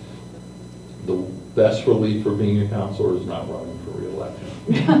counselor, the best relief for being a counselor is not running for re-election.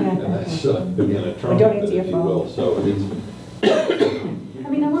 And that's, again, a term, if you will. So it's, I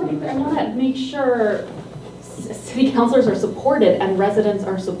mean, I want to make sure city councilors are supported and residents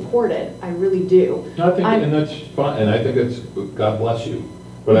are supported. I really do. I think, and that's fine, and I think it's, God bless you,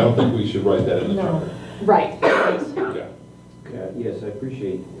 but I don't think we should write that in the charter. Right. Yeah. Yes, I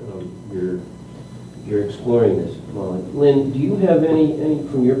appreciate your exploring this, Molly. Lynn, do you have any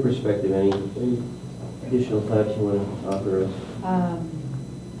from your perspective, any additional thoughts you want to offer us?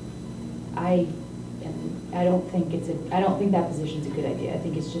 I don't think that position's a good idea. I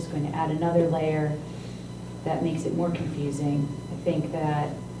think it's just going to add another layer that makes it more confusing. I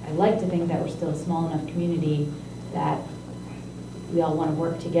like to think that we're still a small enough community that we all want to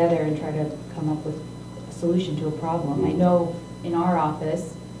work together and try to come up with a solution to a problem. I know in our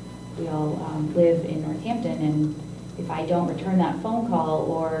office, we all live in Northampton, and if I don't return that phone call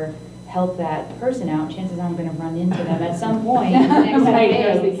or help that person out, chances are I'm going to run into them at some point in the next 5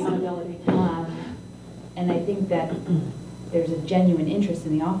 days. And I think that there's a genuine interest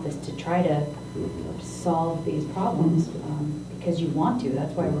in the office to try to solve these problems, because you want to.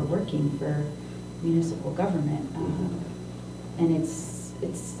 That's why we're working for municipal government. And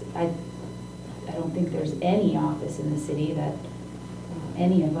I don't think there's any office in the city that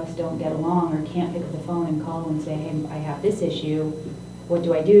any of us don't get along or can't pick up the phone and call and say, hey, I have this issue, what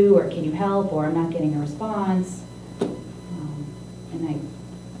do I do, or can you help, or I'm not getting a response. And I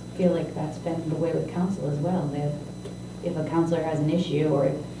feel like that's been the way with council as well. If a counselor has an issue, or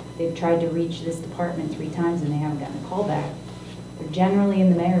if they've tried to reach this department 3 times and they haven't gotten a call back, they're generally in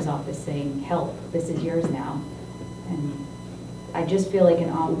the mayor's office saying, help, this is yours now. And I just feel like an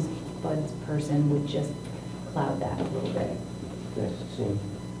ombuds person would just cloud that a little bit. Yes, Sam.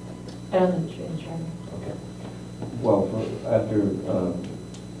 I don't think she was trying. Okay. Well, after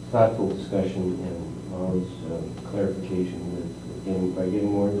thoughtful discussion and Molly's clarification by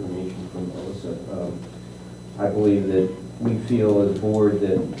getting more information from Alyssa, I believe that we feel as a board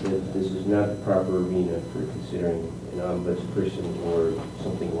that this is not the proper arena for considering an ombudsperson or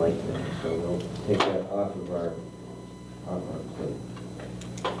something like that. So we'll take that off of our plate.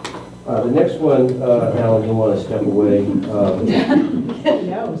 The next one, Alan, you'll want to step away.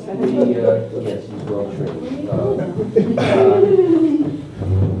 Yes, he's well trained.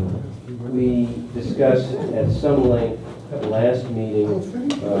 We discussed at some length at the last meeting.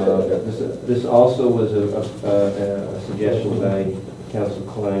 This also was a suggestion by Council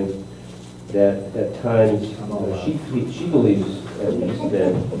Klein that at times she believes at least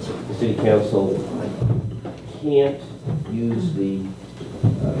that the City Council can't use the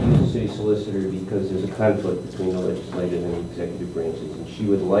city solicitor because there's a conflict between the legislative and executive branches, and she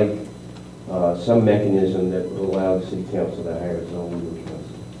would like some mechanism that would allow the City Council to hire its own legal counsel.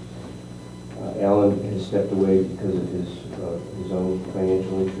 Alan has stepped away because of his own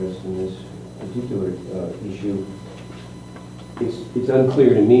financial interest in this particular issue. It's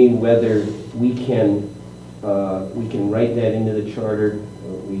unclear to me whether we can write that into the charter.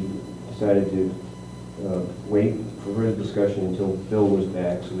 We decided to wait for further discussion until Bill was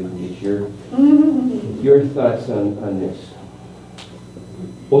back, so we can get your thoughts on this.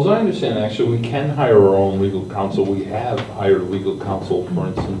 Well, as I understand, actually, we can hire our own legal counsel. We have hired legal counsel, for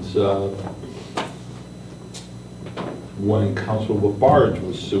instance, when Councilor Labarge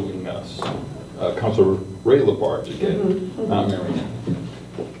was suing us. Councilor Ray Labarge again, not Mary Ann.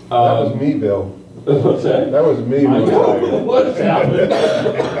 That was me, Bill. What's that? That was me. I know what's happened.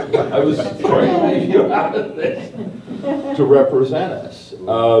 I was trying to leave you out of this to represent us.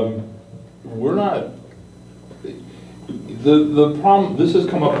 We're not. The problem. This has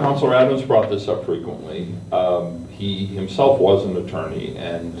come up. Councilor Adams brought this up frequently. He himself was an attorney,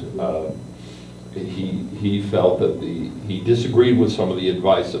 and he felt that he disagreed with some of the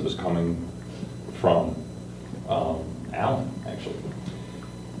advice that was coming from Alan, actually,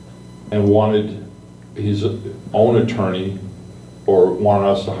 and wanted his own attorney, or wanted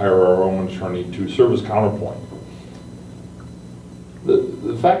us to hire our own attorney to serve as counterpoint.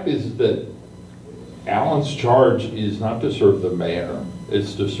 The fact is that Alan's charge is not to serve the mayor,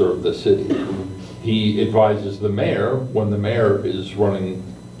 it's to serve the city. He advises the mayor when the mayor is running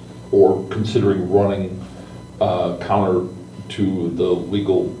or considering running counter to the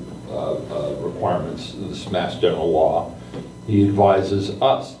legal requirements of this Mass General Law. He advises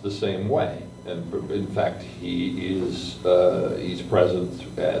us the same way. And in fact, he's present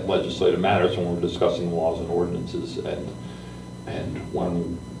at legislative matters when we're discussing laws and ordinances, and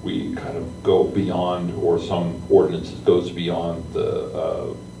when we kind of go beyond, or some ordinance goes beyond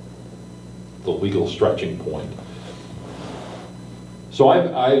the legal stretching point. So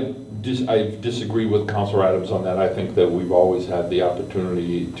I disagree with Councilor Adams on that. I think that we've always had the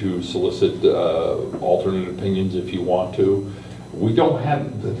opportunity to solicit alternate opinions if you want to. We don't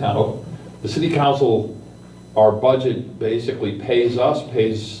have now. The City Council, our budget basically pays us,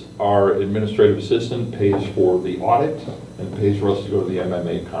 pays our administrative assistant, pays for the audit, and pays for us to go to the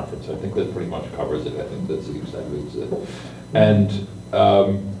MMA conference. I think that pretty much covers it. I think that's the extent of it. And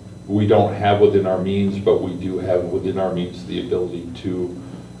we don't have within our means, but we do have within our means the ability to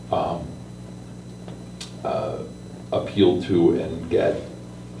appeal to and get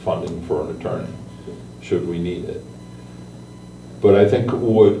funding for an attorney, should we need it. But I think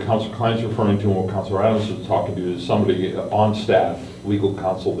what Councilor Klein's referring to and what Councilor Adams is talking to is somebody on staff, legal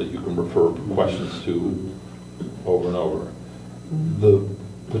counsel, that you can refer questions to over and over. The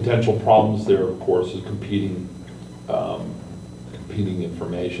potential problems there, of course, is competing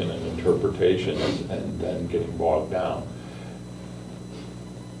information and interpretations, and then getting bogged down.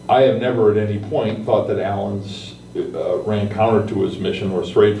 I have never at any point thought that Alan's ran counter to his mission or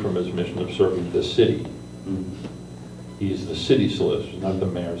strayed from his mission of serving the city. He's the city solicitor, not the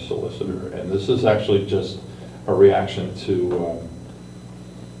mayor's solicitor. And this is actually just a reaction to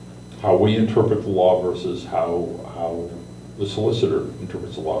how we interpret the law versus how the solicitor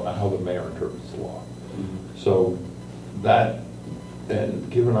interprets the law, not how the mayor interprets the law. So that, and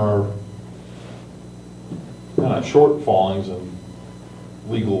given our kind of shortfallings in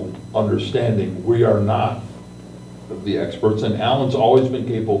legal understanding, we are not the experts, and Alan's always been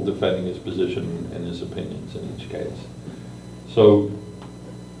capable of defending his position and his opinions in each case. So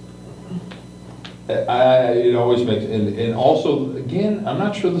it always makes, and also, again, I'm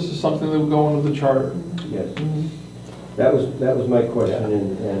not sure this is something that would go into the charter. Yes. That was my question,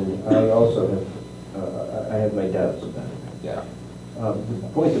 and I also have, I have my doubts about it. Yeah. The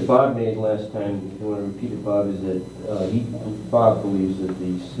point that Bob made last time, if you want to repeat it, Bob, is that Bob believes that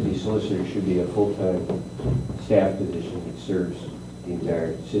the city solicitor should be a full-time staff position that serves the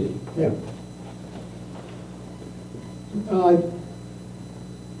entire city. Yeah.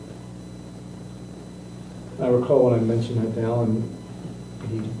 I recall when I mentioned that to Alan,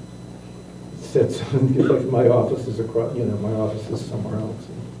 he said something like, my office is across, my office is somewhere else.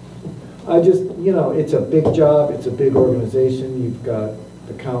 I just, it's a big job, it's a big organization, you've got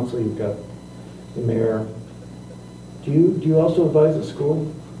the council, you've got the mayor. Do you also advise the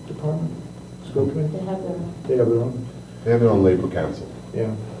school department, school committee? They have their own. They have their own? They have their own labor council.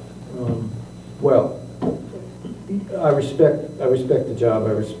 Yeah. Well, I respect the job,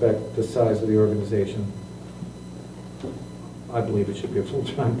 I respect the size of the organization. I believe it should be a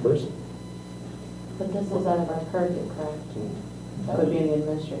full-time person. But this is out of our purview, correct? That would be in the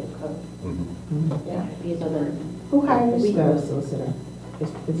administrative code. Yeah, these other. Who hires the solicitor? Is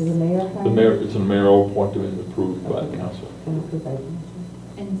it the mayor hire? The mayor, it's a mayoral appointed and approved by the council. And approved by the council?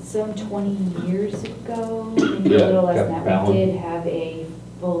 And some 20 years ago, maybe Yeah, a little less than Captain that, we Fallon. did have a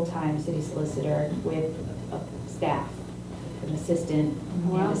full-time city solicitor with a staff, an assistant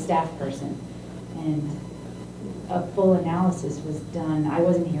and a staff person. And a full analysis was done, I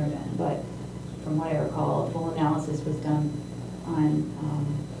wasn't here then, but from what I recall, a full analysis was done on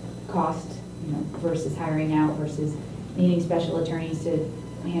cost, versus hiring out versus needing special attorneys to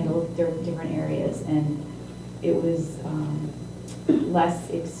handle different areas. And it was less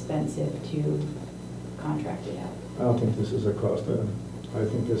expensive to contract it out. I don't think this is a cost item. I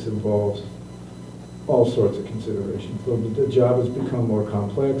think this involves all sorts of considerations. The job has become more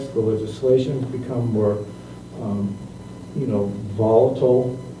complex, the legislation has become more,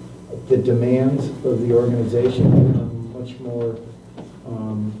 volatile. The demands of the organization become much more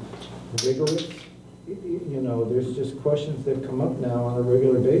rigorous. There's just questions that come up now on a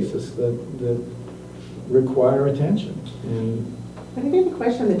regular basis that require attention. And I think the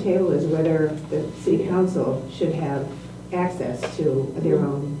question on the table is whether the city council should have access to their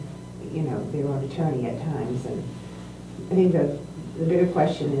own, their own attorney at times. And I think the bigger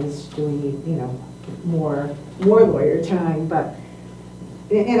question is, do we need, more lawyer time? But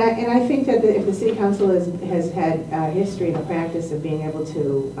and I think that if the city council has had a history and a practice of being able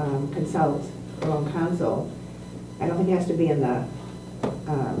to consult their own counsel, I don't think it has to be in the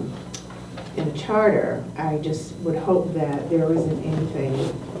charter. I just would hope that there isn't anything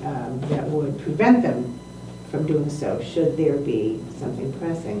that would prevent them from doing so, should there be something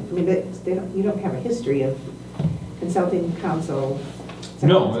pressing. I mean, you don't have a history of consulting counsel.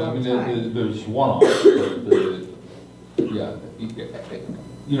 No, I mean, there's one-off. Yeah,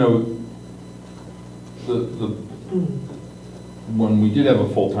 when we did have a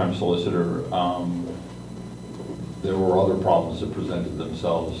full-time solicitor, there were other problems that presented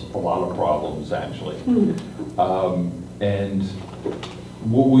themselves, a lot of problems, actually. And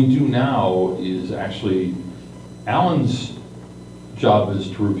what we do now is actually, Alan's job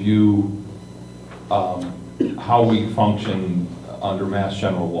is to review how we function under Mass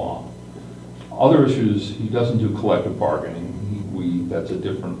General Law. Other issues, he doesn't do collective bargaining. That's a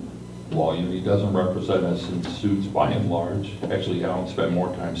different law. He doesn't represent us in suits by and large. Actually, Alan spent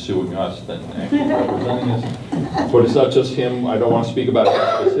more time suing us than actually representing us. But it's not just him. I don't want to speak about it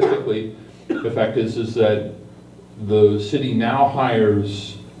specifically. The fact is that the city now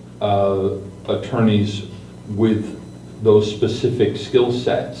hires attorneys with those specific skill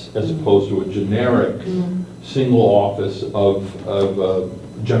sets, as opposed to a generic single office of a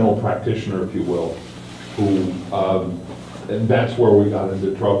general practitioner, if you will, who, and that's where we got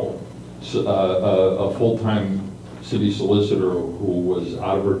into trouble. So, a full-time city solicitor who was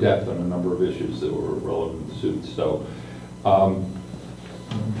out of her depth on a number of issues that were relevant to suits. So,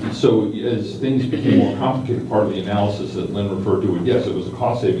 so as things became more complicated, part of the analysis that Lynn referred to, and yes, it was a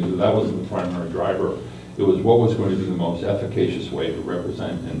cost savings, but that wasn't the primary driver. It It was what was going to be the most efficacious way to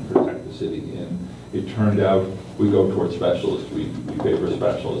represent and protect the city. And it turned out we go towards specialists. We favor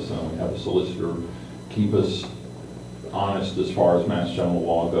specialists, and we have a solicitor keep us honest as far as Mass General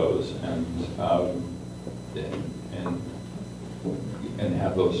law goes, and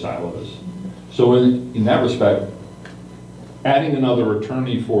have those silos. So in that respect, adding another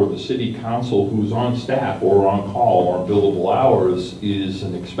attorney for the city council who's on staff or on call or billable hours is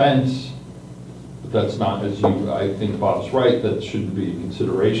an expense. But that's not, as I think Bob's right, that shouldn't be a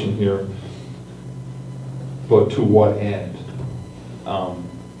consideration here. But to what end?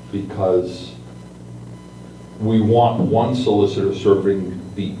 Because we want one solicitor serving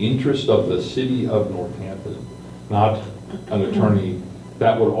the interest of the city of Northampton, not an attorney.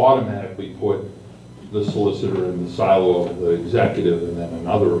 That would automatically put the solicitor in the silo of the executive and then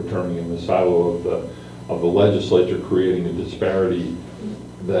another attorney in the silo of the legislature, creating a disparity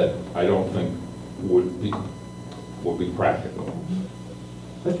that I don't think would be practical.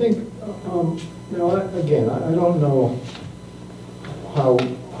 I think, again, I don't know how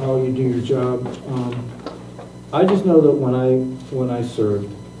you do your job. I just know that when I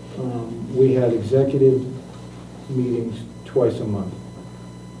served, we had executive meetings twice a month,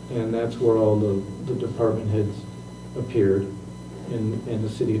 and that's where all the department heads appeared, and the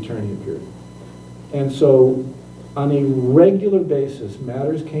city attorney appeared. And so, on a regular basis,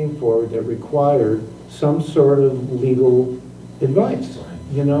 matters came forward that required some sort of legal advice,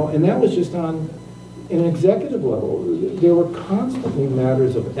 and that was just on an executive level. There were constantly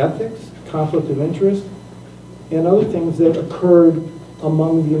matters of ethics, conflict of interest, and other things that occurred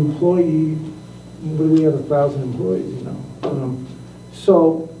among the employee. We have 1,000 employees,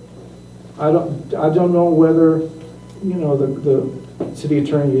 so I don't know whether the city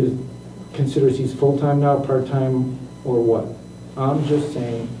attorney considers he's full-time now, part-time, or what. I'm just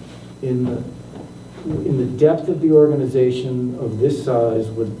saying, in the depth of the organization of this size,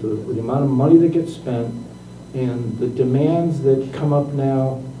 with the amount of money that gets spent, and the demands that come up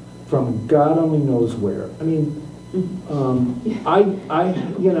now from God only knows where. I mean, I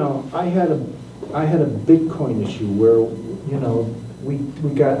had a Bitcoin issue where we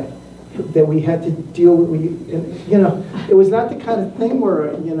got that we had to deal with. It was not the kind of thing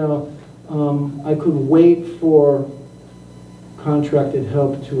where I could wait for contracted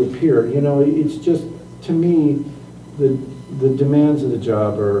help to appear. It's just, to me, the demands of the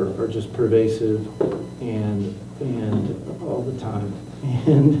job are just pervasive and all the time.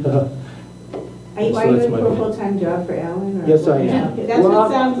 And are you looking for a full-time job for Alan? Or yes, I am. That's what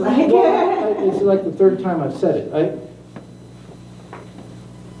it sounds like. It's like the third time I've said it.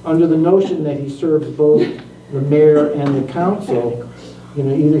 Under the notion that he serves both the mayor and the council,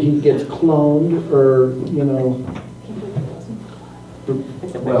 either he gets cloned or,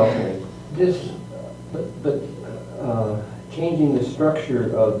 Well, changing the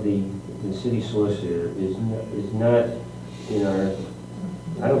structure of the city solicitor is not in our,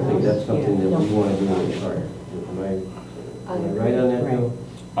 I don't think that's something that we want to do in the charter. Am I right on that, Bill?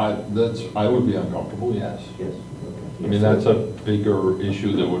 I would be uncomfortable, yes. Yes. Okay. I mean, that's a bigger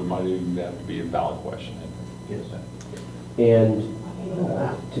issue that might even have to be a ballot question. Yes. And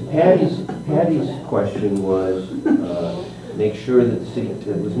to Patty's question was, make sure that the city,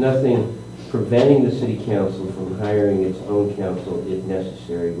 there was nothing preventing the city council from hiring its own counsel if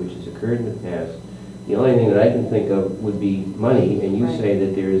necessary, which has occurred in the past. The only thing that I can think of would be money, and you say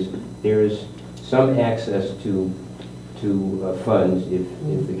that there is some access to funds if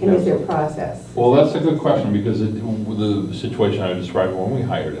the council. And is there a process? Well, that's a good question, because the situation I described when we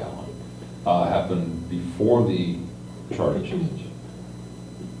hired Alan happened before the charter change.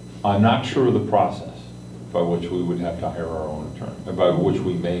 I'm not sure of the process by which we would have to hire our own attorney, by which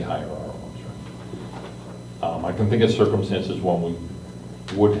we may hire our own attorney. I can think of circumstances when we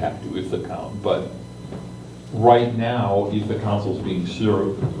would have to, if the council, but right now, if the council's being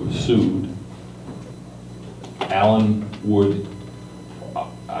sued, Alan would,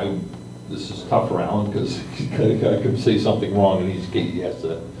 this is tough for Alan because I could say something wrong and he has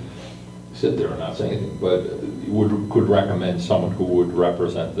to sit there and not say anything, but could recommend someone who would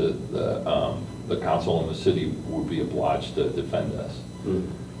represent the council and the city would be obliged to defend us.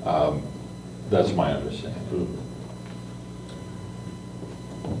 That's my understanding.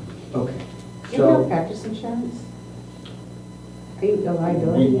 Okay. Do you have malpractice insurance? Are you a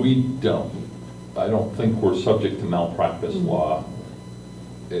liability? We don't. I don't think we're subject to malpractice law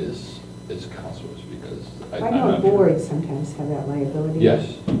as councilors, because I know boards sometimes have that liability.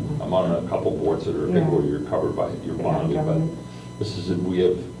 Yes, I'm on a couple boards that are where you're covered by your bond, but this is, we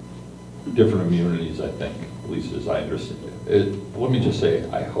have different immunities, I think, at least as I understand it. Let me just say,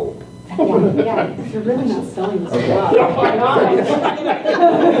 I hope Yeah, you're really not selling this Okay. well.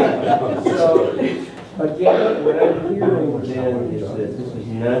 So, again, what I'm hearing then is that this is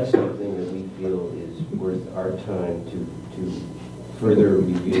not something that we feel is worth our time to further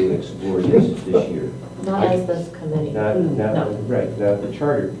review and explore this year. Not as this committee. Not, No. right, not the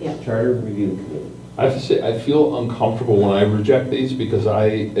charter review committee. I have to say, I feel uncomfortable when I reject these because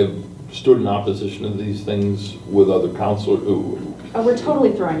I have stood in opposition to these things with other counselors. Oh, we're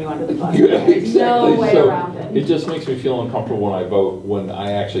totally throwing you under the bus. Yeah, There's exactly. no way So around it. it just makes me feel uncomfortable when I vote, when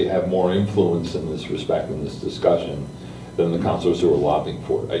I actually have more influence in this respect, in this discussion, than the counselors who are lobbying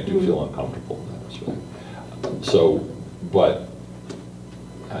for it. I do feel uncomfortable in that respect. So, but,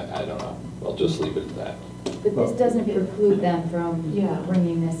 I don't know. I'll just leave it at that. But this doesn't preclude them from Yeah.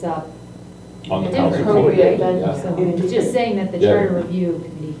 bringing this up. On the in council floor. appropriate Yeah. venue. So it's just saying that the Yeah. charter review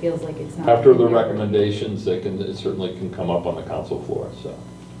committee feels like it's not. After the in their- recommendations, it certainly can come up on the council floor, so.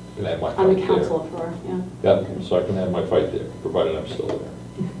 I can have my On fight the there. council floor, yeah. Yep, so I can have my fight there, provided I'm still there.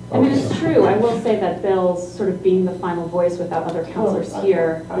 I mean, it's true, I will say that Bill's sort of being the final voice without other counselors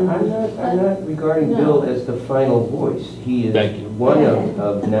here. I'm not regarding Bill as the final voice. He is Thank you. one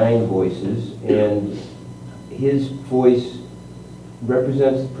of 9 voices, and his voice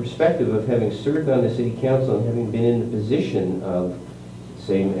represents the perspective of having served on the city council and having been in the position of,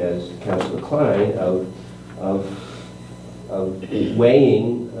 same as Councilor Klein, of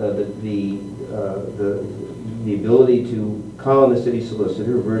weighing the ability to call on the city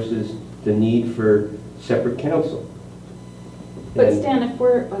solicitor versus the need for separate counsel. But And- Stan, if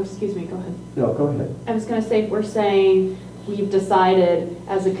we're, oh, excuse me, go ahead. No, go ahead. I was going to say, if we're saying we've decided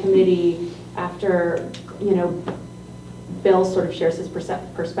as a committee after, Bill sort of shares his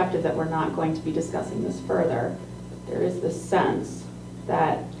perspective that we're not going to be discussing this further, there is this sense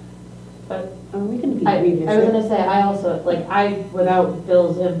that, But We can I was revisit. gonna say, I also, without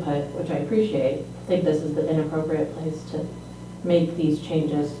Bill's input, which I appreciate, think this is the inappropriate place to make these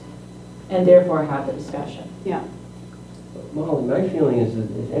changes and therefore have the discussion. yeah. Molly, my feeling is that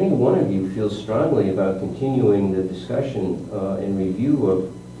if any one of you feels strongly about continuing the discussion and review of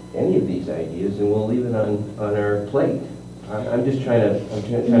any of these ideas, then we'll leave it on our plate. I'm just trying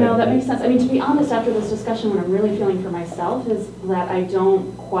to... No, that makes sense. I mean, to be honest, after this discussion, what I'm really feeling for myself is that I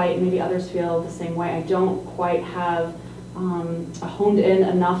don't quite, maybe others feel the same way, I don't quite have a honed in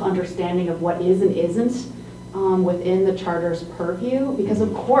enough understanding of what is and isn't within the charter's purview. Because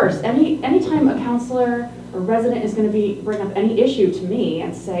of course, anytime a counselor or resident is going to bring up any issue to me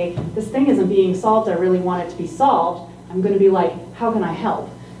and say, this thing isn't being solved, I really want it to be solved, I'm going to be like, how can I help?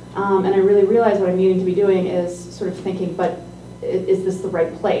 And I really realize what I'm needing to be doing is sort of thinking, but is this the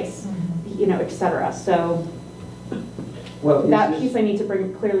right place? Et cetera. So Well, that piece I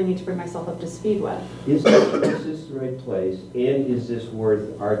clearly need to bring myself up to speed with. Is this the right place, and is this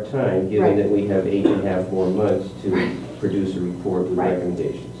worth our time, given Right. that we have 8.5 more months to produce a report with Right.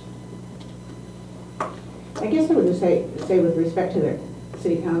 recommendations? I guess I would just say with respect to the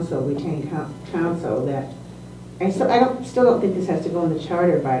city council, retained council, that I still don't think this has to go in the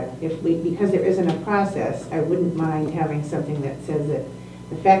charter, but because there isn't a process, I wouldn't mind having something that says that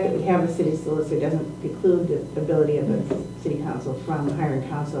the fact that we have a city solicitor doesn't preclude the ability of the city council from hiring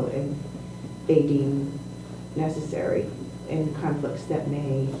counsel if they deem necessary in conflicts that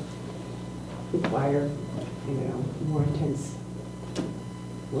may require, more intense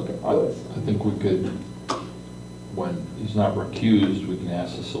look at those. I think we could, when he's not recused, we can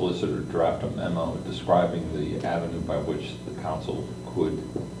ask the solicitor to draft a memo describing the avenue by which the council could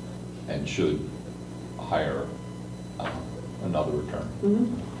and should hire another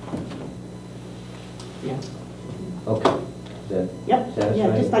attorney. Yeah. Okay. Is that Yep, yeah,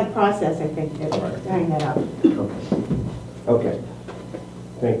 satisfying? just like process, I think, Right. tying that up. Okay.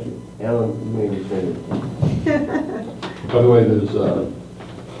 Thank you. Alan, you may return it. By the way, there's a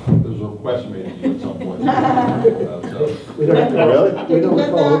request made of you at some point. So, We don't, Really? we don't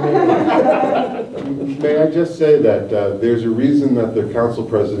recall who made it. May I just say that there's a reason that the council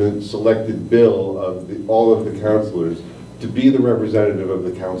president selected Bill all of the councilors to be the representative of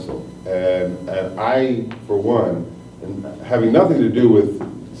the council. And I, for one, and having nothing to do with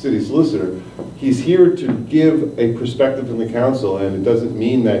city solicitor, he's here to give a perspective from the council, and it doesn't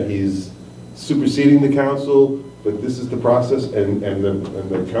mean that he's superseding the council, but this is the process, and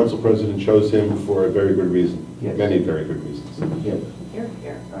the council president chose him for a very good reason, Yes. many very good reasons. Yeah. Here,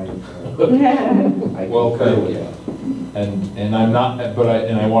 here. I Well, concur thank with you. that. And I'm not, but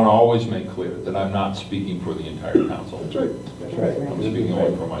I want to always make clear that I'm not speaking for the entire council. That's right. That's right. I'm speaking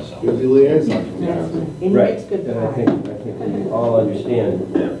only for myself. You're the liaison from the council. And he Right. makes good And I pride. think we all understand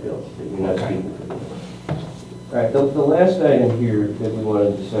that, Bill, that you're not speaking for them. All right, the last item here that we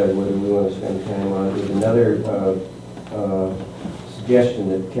want to decide whether we want to spend time on is another suggestion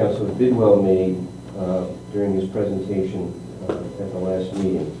that Councilor Bidwell made during his presentation at the last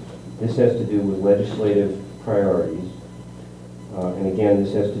meeting. This has to do with legislative priorities. And again,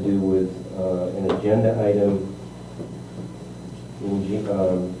 this has to do with an agenda item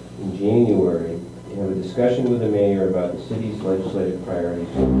in January. You have a discussion with the mayor about the city's legislative priorities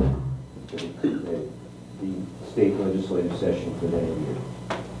for the state legislative session for that year.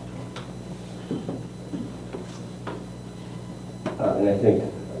 And I think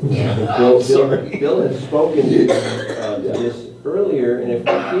Bill has spoken to this earlier, and if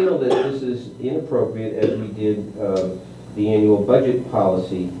we feel that this is inappropriate, as we did the annual budget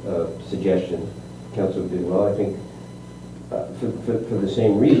policy suggestion, Councilor Bidwell, I think for the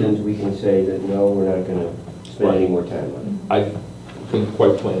same reasons, we can say that no, we're not going to spend any more time on it. I think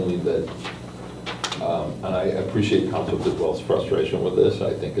quite plainly that, and I appreciate Councilor Bidwell's frustration with this.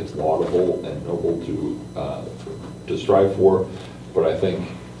 I think it's laudable and noble to strive for, but I think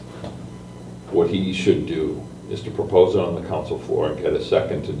what he should do is to propose it on the council floor and get a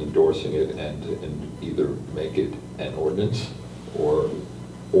second in endorsing it and either make it an ordinance or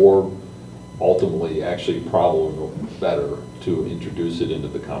ultimately, actually probably better, to introduce it into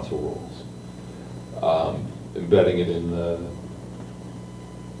the council rules. Embedding it in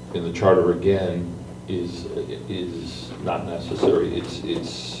the charter again is not necessary.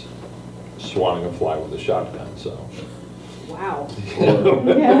 It's swatting a fly with a shotgun, so. Wow.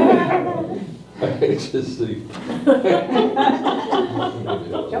 It's just the.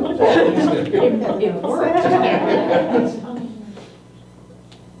 It worked.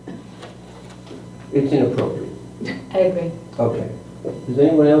 It's inappropriate. I agree. Okay. Does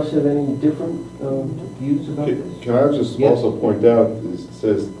anyone else have any different views about this? Can I just Yes. also point out, it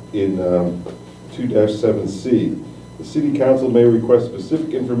says in 2-7C, the city council may request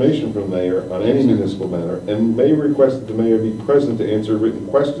specific information from the mayor on any municipal matter and may request that the mayor be present to answer written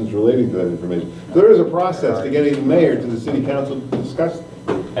questions relating to that information. So there is a process to getting the mayor to the city council to discuss,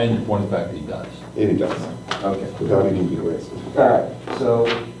 And in point of fact, he does. and he does, Okay. without even being arrested. All right, so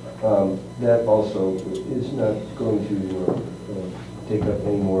that also is not going to take up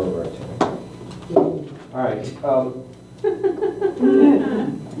any more of our time. All right.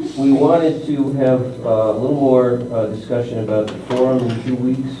 We wanted to have a little more discussion about the forum in 2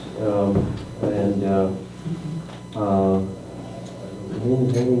 weeks.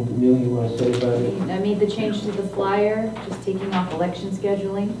 Anything new you want to say about it? I made the change to the flyer, just taking off election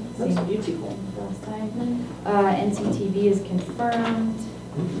scheduling. That's Same beautiful. last time. NCTV is confirmed.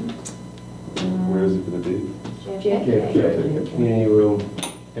 Where is it going to be? JFK, community room.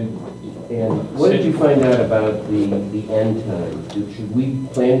 And And what did you find out about the end time? Should we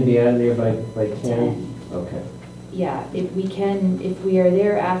plan to be out of there by 10? Okay. Yeah, if we are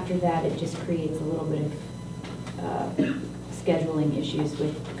there after that, it just creates a little bit of scheduling issues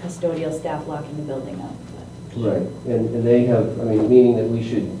with custodial staff locking the building up. Right, and they have, meaning that we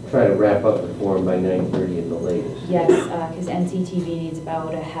should try to wrap up the forum by 9:30 at the latest. Yes, because NCTV needs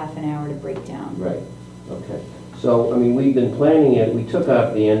about a half an hour to break down. Right, okay. So, we've been planning it, we took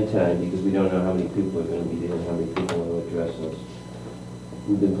off the end time because we don't know how many people are going to be there and how many people want to address us.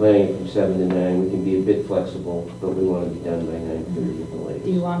 We've been planning it from 7 to 9, we can be a bit flexible, but we want to be done by 9:30 at the latest.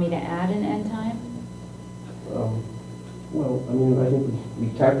 Do you want me to add an end time? Well, I think we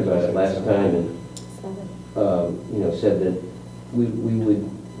talked about it last time and, 7. said that we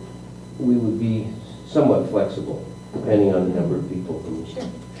would be somewhat flexible depending on the number of people who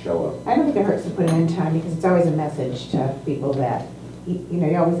show up. I don't think it hurts to put an end time because it's always a message to people that,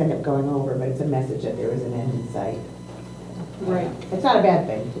 you always end up going over, but it's a message that there is an end in sight. Right. It's not a bad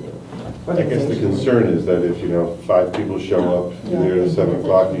thing to do. I guess the concern is that if, 5 people show up, you're there at 7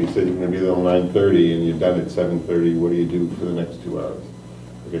 o'clock, and you said you're going to be there till 9:30, and you're done at 7:30, what do you do for the next 2 hours?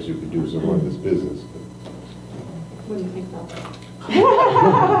 I guess you could do some more of this business. What do you think about that?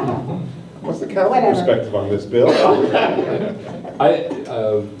 What's the council Whatever. perspective on this, Bill?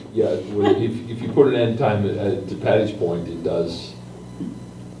 If you put an end time, to Patty's point, it does,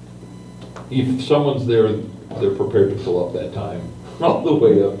 if someone's there, they're prepared to fill up that time all the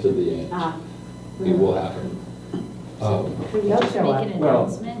way up to the end. It will happen. Could we They'll just show make up. an Well,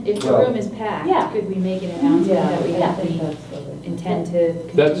 announcement? If the well- room is packed, Yeah. could we make an announcement that we have the intend to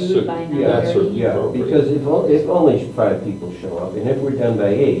conclude by 9:30? Yeah, because if only 5 people show up, and if we're done by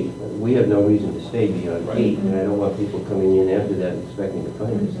 8, we have no reason to stay beyond 8, and I don't want people coming in after that expecting to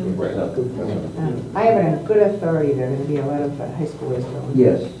find us. Right. So, I have it on good authority, there are going to be a lot of high schoolers going.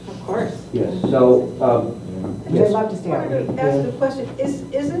 Yes, Of course. yes. So I'd love to stay I up wanted late. to ask a question. Is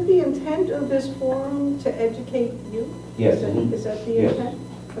it the intent of this forum to educate you? Yes. Is that the Yes. intent?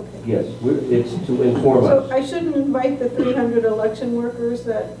 Okay. Yes, it's to inform So us. I shouldn't invite the 300 election workers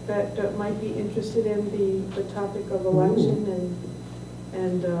that might be interested in the topic of election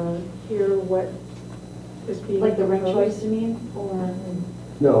and hear what is being Like the ranked proposed? choice, you mean, or?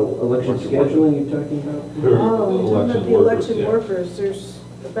 No, election scheduling you're talking about? Or Oh, you're talking about the election yeah. workers. There's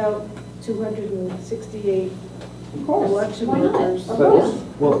about 268 Of course. election Why not? workers. Of But, course.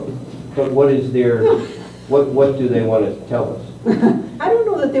 well, but what is their, what do they want to tell us? I don't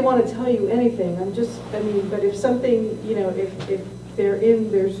know that they want to tell you anything. But if something, if they're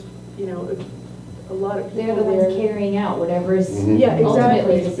in, there's, a lot of They're people the ones there. carrying out whatever is Mhm. Yeah,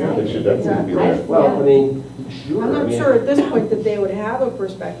 ultimately exactly. Yeah, they should decided. definitely be Exactly. there. Well, I mean, sure. I'm I not mean, sure at this point that they would have a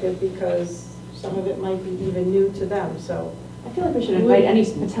perspective because some of it might be even new to them, so. I feel like we should invite any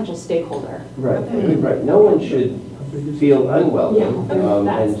potential stakeholder. Right, right. No one should feel unwelcome. Yeah,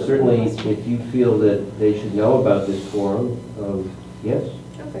 that's And the certainly, question. if you feel that they should know about this forum, yes,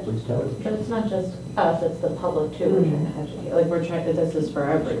 Okay. please tell us. But it's not just us, it's the public too, we're trying to educate, like, we're trying, this is for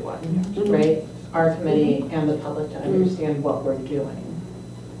everyone, right? Our committee and the public to understand what we're doing.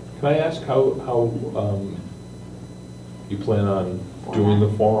 Can I ask how you plan on doing the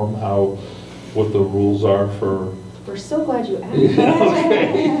forum, what the rules are for? We're so glad you asked.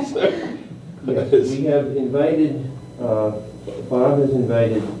 Okay, so- Yes, we have invited, Bob has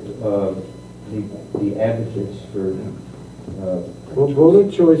invited the advocates for, Well, voter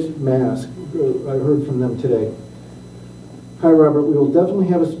choice mask, I heard from them today. Hi, Robert, we will definitely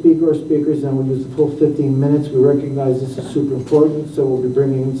have a speaker or speakers, and we'll use the full 15 minutes. We recognize this is super important, so we'll be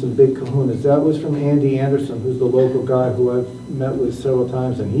bringing in some big kahunas. That was from Andy Anderson, who's the local guy who I've met with several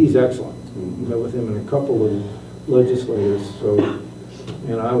times, and he's excellent. Met with him and a couple of legislators, so,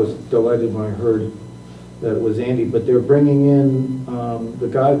 and I was delighted when I heard that it was Andy. But they're bringing in, the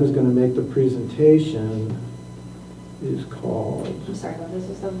guy who's going to make the presentation is called... I'm sorry, this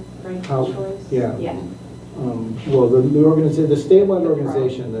is the ranked How- choice? yeah. Yeah. Well, the statewide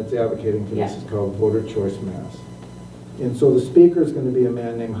organization that's advocating for this Yeah. is called Voter Choice Mass. And so the speaker is going to be a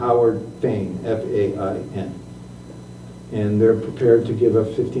man named Howard Fain, F-A-I-N. And they're prepared to give a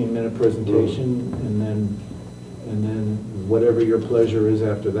 15-minute presentation, and then whatever your pleasure is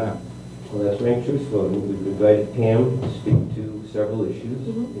after that. well, that's ranked choice voting. We've invited Pam to speak to several issues,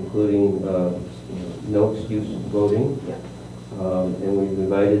 including no excuse voting. Yeah. And we've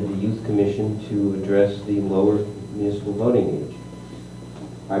invited the Youth Commission to address the lower municipal voting age.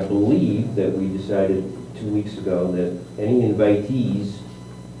 I believe that we decided 2 weeks ago that any invitees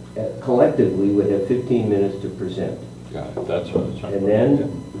collectively would have 15 minutes to present. Got it, that's what I was trying to. And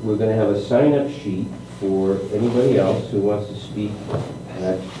then we're going to have a sign-up sheet for anybody else who wants to speak. And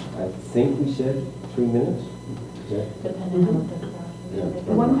I think we said 3 minutes? Is that- Depending on what the.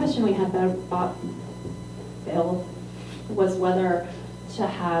 Yeah. One question we had about Bill was whether to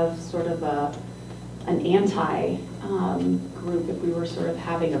have sort of an anti group if we were sort of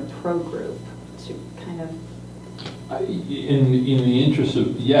having a pro group to kind of. In the interest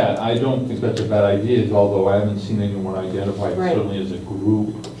of, yeah, I don't think that's a bad idea, although I haven't seen anyone identified Right. certainly as a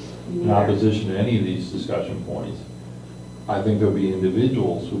group in neither. opposition to any of these discussion points. I think there'll be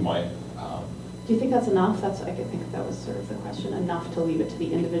individuals who might, Do you think that's enough? I could think that was sort of the question, enough to leave it to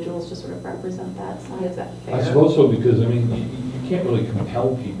the individuals to sort of represent that side? Is that fair? I suppose so, because, I mean, you can't really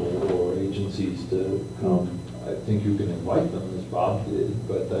compel people or agencies to come. I think you can invite them, as Bob did,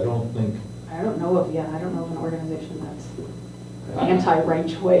 but I don't think, I don't know of an organization that's anti-ranked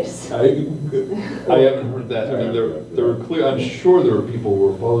choice. I haven't heard that. I mean, there were clear, I'm sure there were people who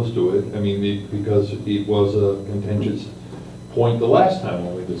were opposed to it. I mean, because it was a contentious point the last time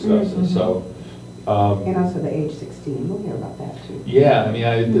when we discussed it, so. And also the age 16, we'll hear about that too. Yeah, I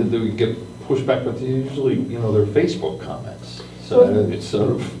mean, they would get pushback, but usually, they're Facebook comments. So it's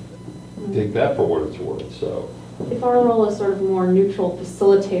sort of, take that for what it's worth, so. If our role is sort of more neutral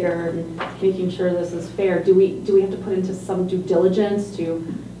facilitator and making sure this is fair, do we have to put into some due diligence to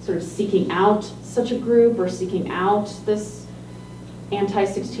sort of seeking out such a group or seeking out this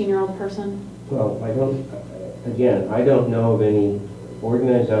anti-16-year-old person? Well, I don't know of any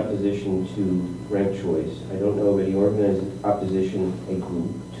organized opposition to ranked choice. I don't know of any organized opposition, a group,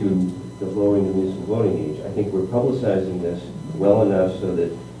 to the lowering the municipal voting age. I think we're publicizing this well enough so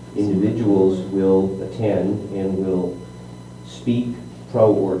that individuals will attend and will speak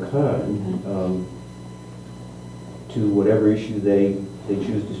pro or con to whatever issue they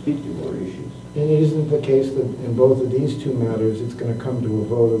choose to speak to, or issues. And it isn't the case that in both of these two matters, it's going to come to a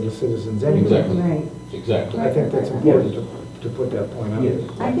vote of the citizens anyway. Exactly. Right. Exactly. I think that's important to to put that point out. Yes.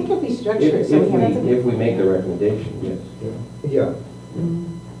 I think if we structure it, so we have. If we make the recommendation, yes. Yeah.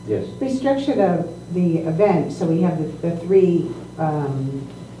 Yes. We structure the event, so we have the three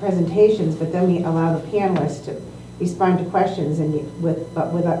presentations, but then we allow the panelists to respond to questions with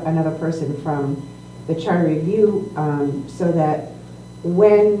another person from the charter review, so that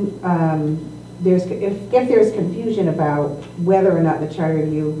when if there's confusion about whether or not the charter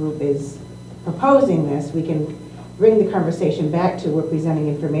review group is proposing this, we can bring the conversation back to we're presenting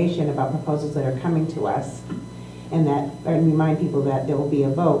information about proposals that are coming to us, and remind people that there will be a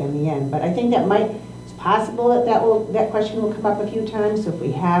vote in the end. But I think it's possible that question will come up a few times. So if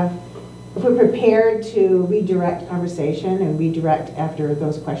we're prepared to redirect conversation and redirect after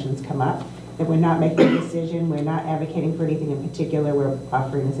those questions come up, that we're not making a decision, we're not advocating for anything in particular, we're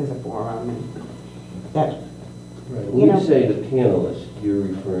offering this as a forum, and that. Right. When you say the panelists, you're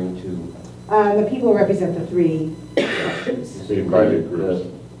referring to the people who represent the three sections. The private groups.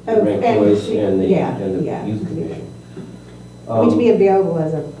 The ranked choice and the yeah. youth commission. To be available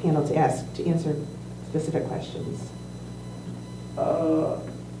as a panel to answer specific questions.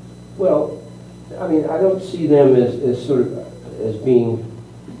 Well, I mean, I don't see them as sort of as being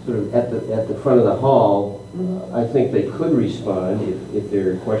sort of at the front of the hall. I think they could respond if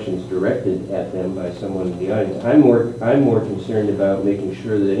there are questions directed at them by someone in the audience. I'm more concerned about making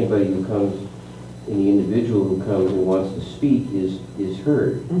sure that anybody who comes, any individual who comes and wants to speak is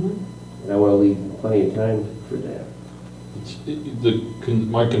heard. And I want to leave plenty of time for that.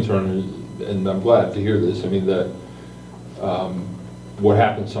 My concern is, and I'm glad to hear this, I mean, that what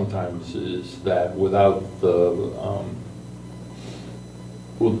happens sometimes is that without the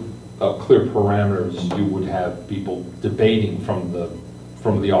clear parameters, you would have people debating from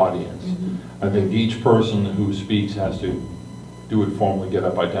the audience. I think each person who speaks has to do it formally, get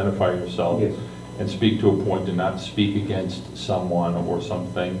up, identify yourself, Yes. and speak to a point, and not speak against someone or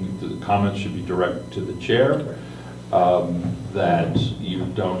something. The comments should be directed to the chair. That you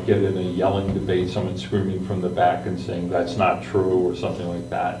don't get in a yelling debate, someone screaming from the back and saying that's not true or something like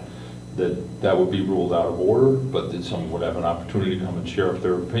that. That would be ruled out of order, but that someone would have an opportunity to come and share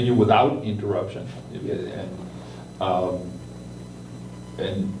their opinion without interruption.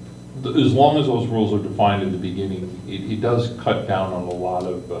 And as long as those rules are defined in the beginning, it does cut down on a lot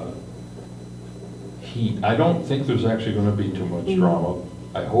of heat. I don't think there's actually going to be too much drama.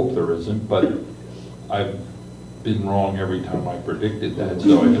 I hope there isn't, but I've been wrong every time I predicted that,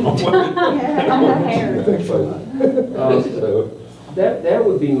 so I don't know what That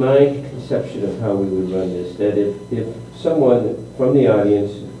would be my conception of how we would run this, that if someone from the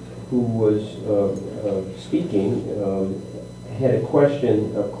audience who was speaking had a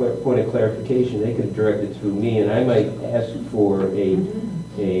question, a point of clarification, they could direct it through me, and I might ask for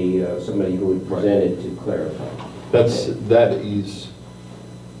somebody who would present it to clarify.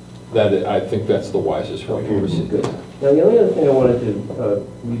 I think that's the wisest way to proceed. Good. Now, the only other thing I wanted to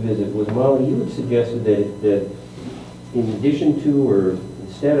revisit was, Molly, you had suggested that in addition to, or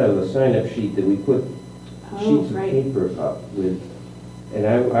instead of a sign-up sheet, that we put sheets of paper up with, and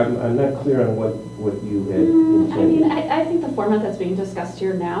I'm not clear on what you had intended. I mean, I think the format that's being discussed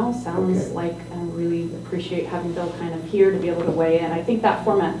here now sounds like I really appreciate having Bill kind of here to be able to weigh in. I think that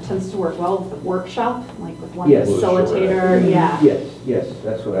format tends to work well with the workshop, like with one facilitator. Yeah. Yes,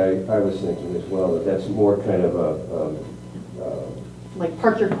 that's what I was thinking as well, that's more kind of like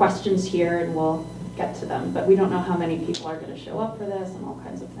park your questions here and we'll get to them, but we don't know how many people are going to show up for this and all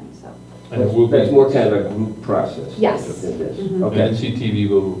kinds of things, so. That's more kind of a group process. Yes. Than this. Mhm. Okay. NCTV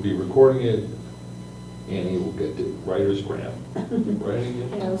will be recording it, and he will get the writer's grant. Writing it.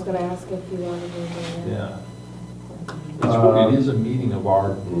 Yeah, I was gonna ask if you wanted to do that. Yeah. It is a meeting of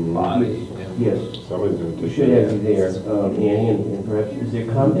our body. and- Yes. Somebody's going to We take should have you care there, Annie, and perhaps, is there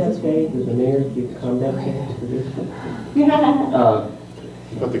combat pay? Does the mayor give combat pay for this?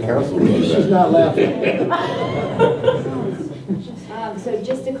 But the council does She's that. not laughing. So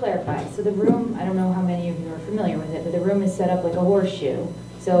just to clarify, so the room, I don't know how many of you are familiar with it, but the room is set up like a horseshoe.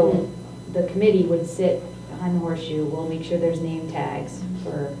 So the committee would sit behind the horseshoe. We'll make sure there's name tags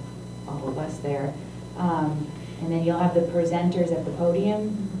for all of us there. And then you'll have the presenters at the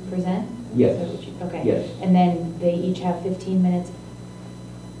podium present? Yes. Is that what you- Okay. Yes. And then they each have 15 minutes.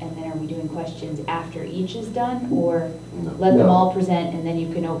 And then are we doing questions after each is done, or let them No. all present and then you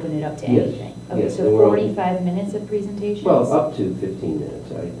can open it up to Yes. anything? Okay, Yes, so and we're all- 45 minutes of presentations? Well, up to 15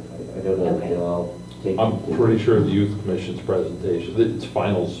 minutes. I don't know if Okay. they'll all take. I'm pretty sure the youth commission's presentation, its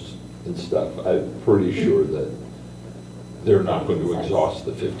finals and stuff, I'm pretty sure that they're not going to exhaust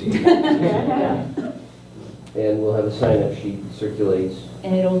the 15 minutes. And we'll have a sign-up sheet that circulates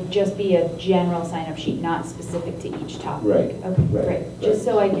And it'll just be a general sign-up sheet, not specific to each topic? Right, Okay, right, great. Just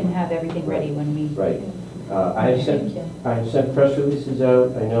so I can have everything ready when we... Right. I've sent press releases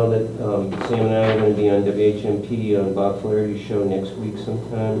out. I know that Sam and I are going to be on WHMP on Bob Flaherty's show next week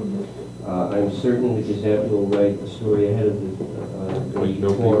sometime. I'm certain the Gazette will write a story ahead of the Well, you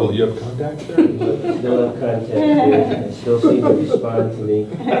know people, you have contacts there? Still have contact there. I still see them respond to me.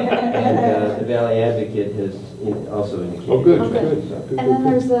 And the Valley Advocate has also indicated. Oh, good, Okay. good. And then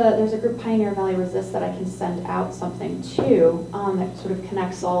there's a group, Pioneer Valley Resist, that I can send out something to, that sort of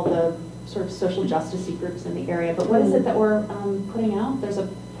connects all the sort of social justice-y groups in the area. But what is it that we're putting out? There's a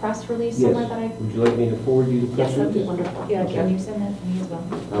press release somewhere that I... Yes. Would you like me to forward you the press Yes, that'd be release? wonderful. Yeah, Okay. can you send that to me as well?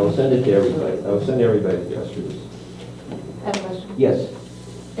 I will send it to everybody. I will send everybody the press release. I have a question. Yes.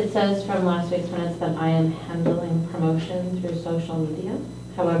 It says from last week's minutes that I am handling promotion through social media.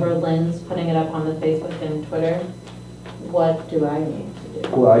 However, Lynn's putting it up on the Facebook and Twitter. What do I need to do?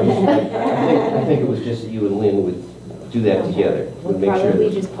 Well, I think it was just that you and Lynn would do that together. We'll Would make sure probably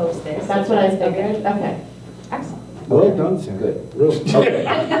that- just post this. That's what I figured. Okay. Excellent. Well done, Sam. Good. Really. Okay.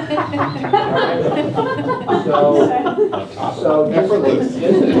 So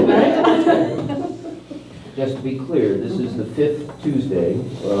just to be clear, this is the 5th Tuesday.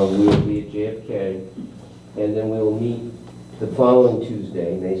 We will be at JFK, and then we will meet the following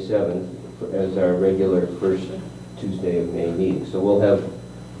Tuesday, May 7th, as our regular first Tuesday of May meeting. So we'll have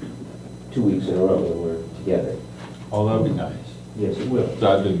 2 weeks in a row when we're together. Oh, that'd be nice. Yes, it will.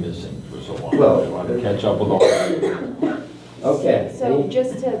 I've been missing for so long. Well, I want to catch up with all that. Okay. So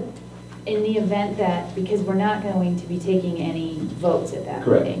just to, in the event that, because we're not going to be taking any votes at that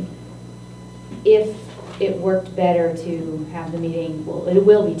Correct. meeting, if it worked better to have the meeting, well, it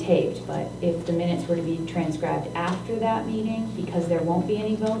will be taped, but if the minutes were to be transcribed after that meeting, because there won't be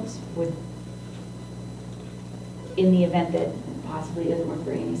any votes, would, in the event that possibly it doesn't work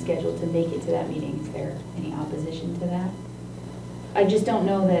for any schedule to make it to that meeting, is there any opposition to that? I just don't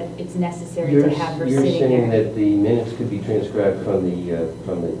know that it's necessary to have her You're sitting saying there. that the minutes could be transcribed from the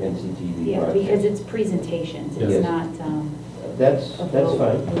NCTV Yeah, broadcast? because it's presentations, Yes. it's not That's a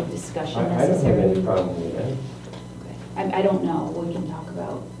fine. vote discussion I don't have necessarily. any problem with that. Okay. I don't know, we can talk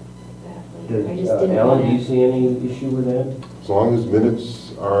about that later. I just Does, didn't Alan, want do you to. see any issue with that? As long as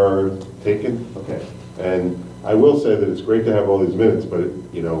minutes are taken. Okay. And I will say that it's great to have all these minutes, but,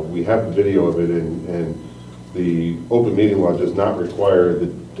 you know, we have the video of it, and the open meeting law does not require the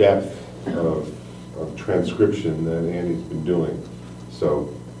depth of transcription that Andy's been doing.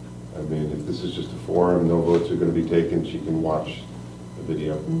 So, I mean, if this is just a forum, no votes are going to be taken, she can watch the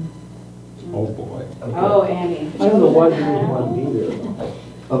video. Oh, boy. Oh, Annie. I don't know why you would want to be there.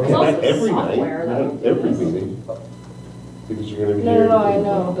 Okay. There's also Not every night, software that not every meeting, because you're going to be No, here. no, I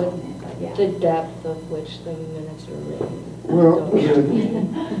know, but Yeah. the depth of which the minutes are written. Well,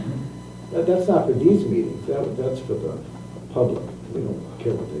 That's not for these meetings, that's for the public. We don't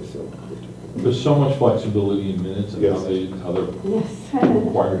care what they say. There's so much flexibility in minutes and how Yes. they're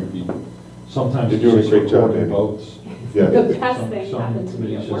required to be. Sometimes You're it's doing a just great job, recording Andy. votes. Yeah. The best Some- thing some happened to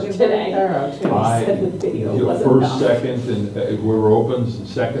me at committees work just- today. I, Said the video your wasn't first, done. second, and whoever opens, and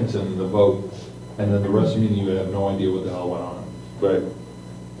seconds, and the vote, and then the rest of the meeting, you have no idea what the hell went on. Right.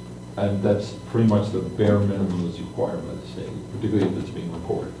 And that's pretty much the bare minimum that's required by the state, particularly if it's being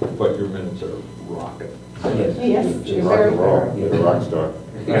recorded. But your minutes are rocket. Yes. Yes, It's you're rock very and roll, thorough. you're a rock star. All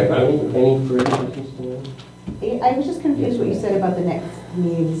right, any further business tonight? I was just confused what you said about the next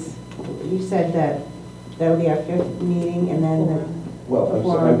meetings. You said that that'll be our 5th meeting, and then the... Well, The I'm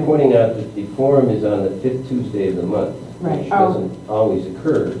forum. pointing out that the forum is on the 5th Tuesday of the month, Right. which Oh. doesn't always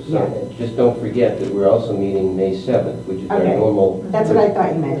occur. So Yeah. just don't forget that we're also meeting May 7th, which is our Okay. normal. That's what I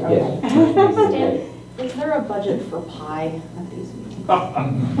thought you meant, Yes. okay. first meeting in May. Is there a budget for pie at these meetings?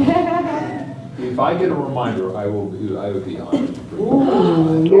 If I get a reminder, I would be honored. Will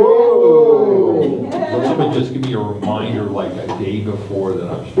someone just give me a reminder like a day before that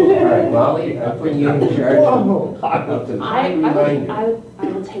I'm supposed All to? right, Molly, I'm putting you in charge of the reminder. I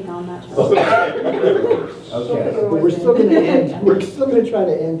will take on that challenge. Okay. But we're still gonna end, we're still gonna try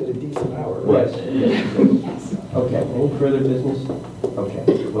to end at a decent hour, right? Yes. Okay, any further business? Okay,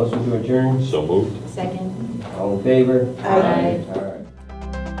 motion to adjourn, So moved. Second. all in favor? Aye. All right.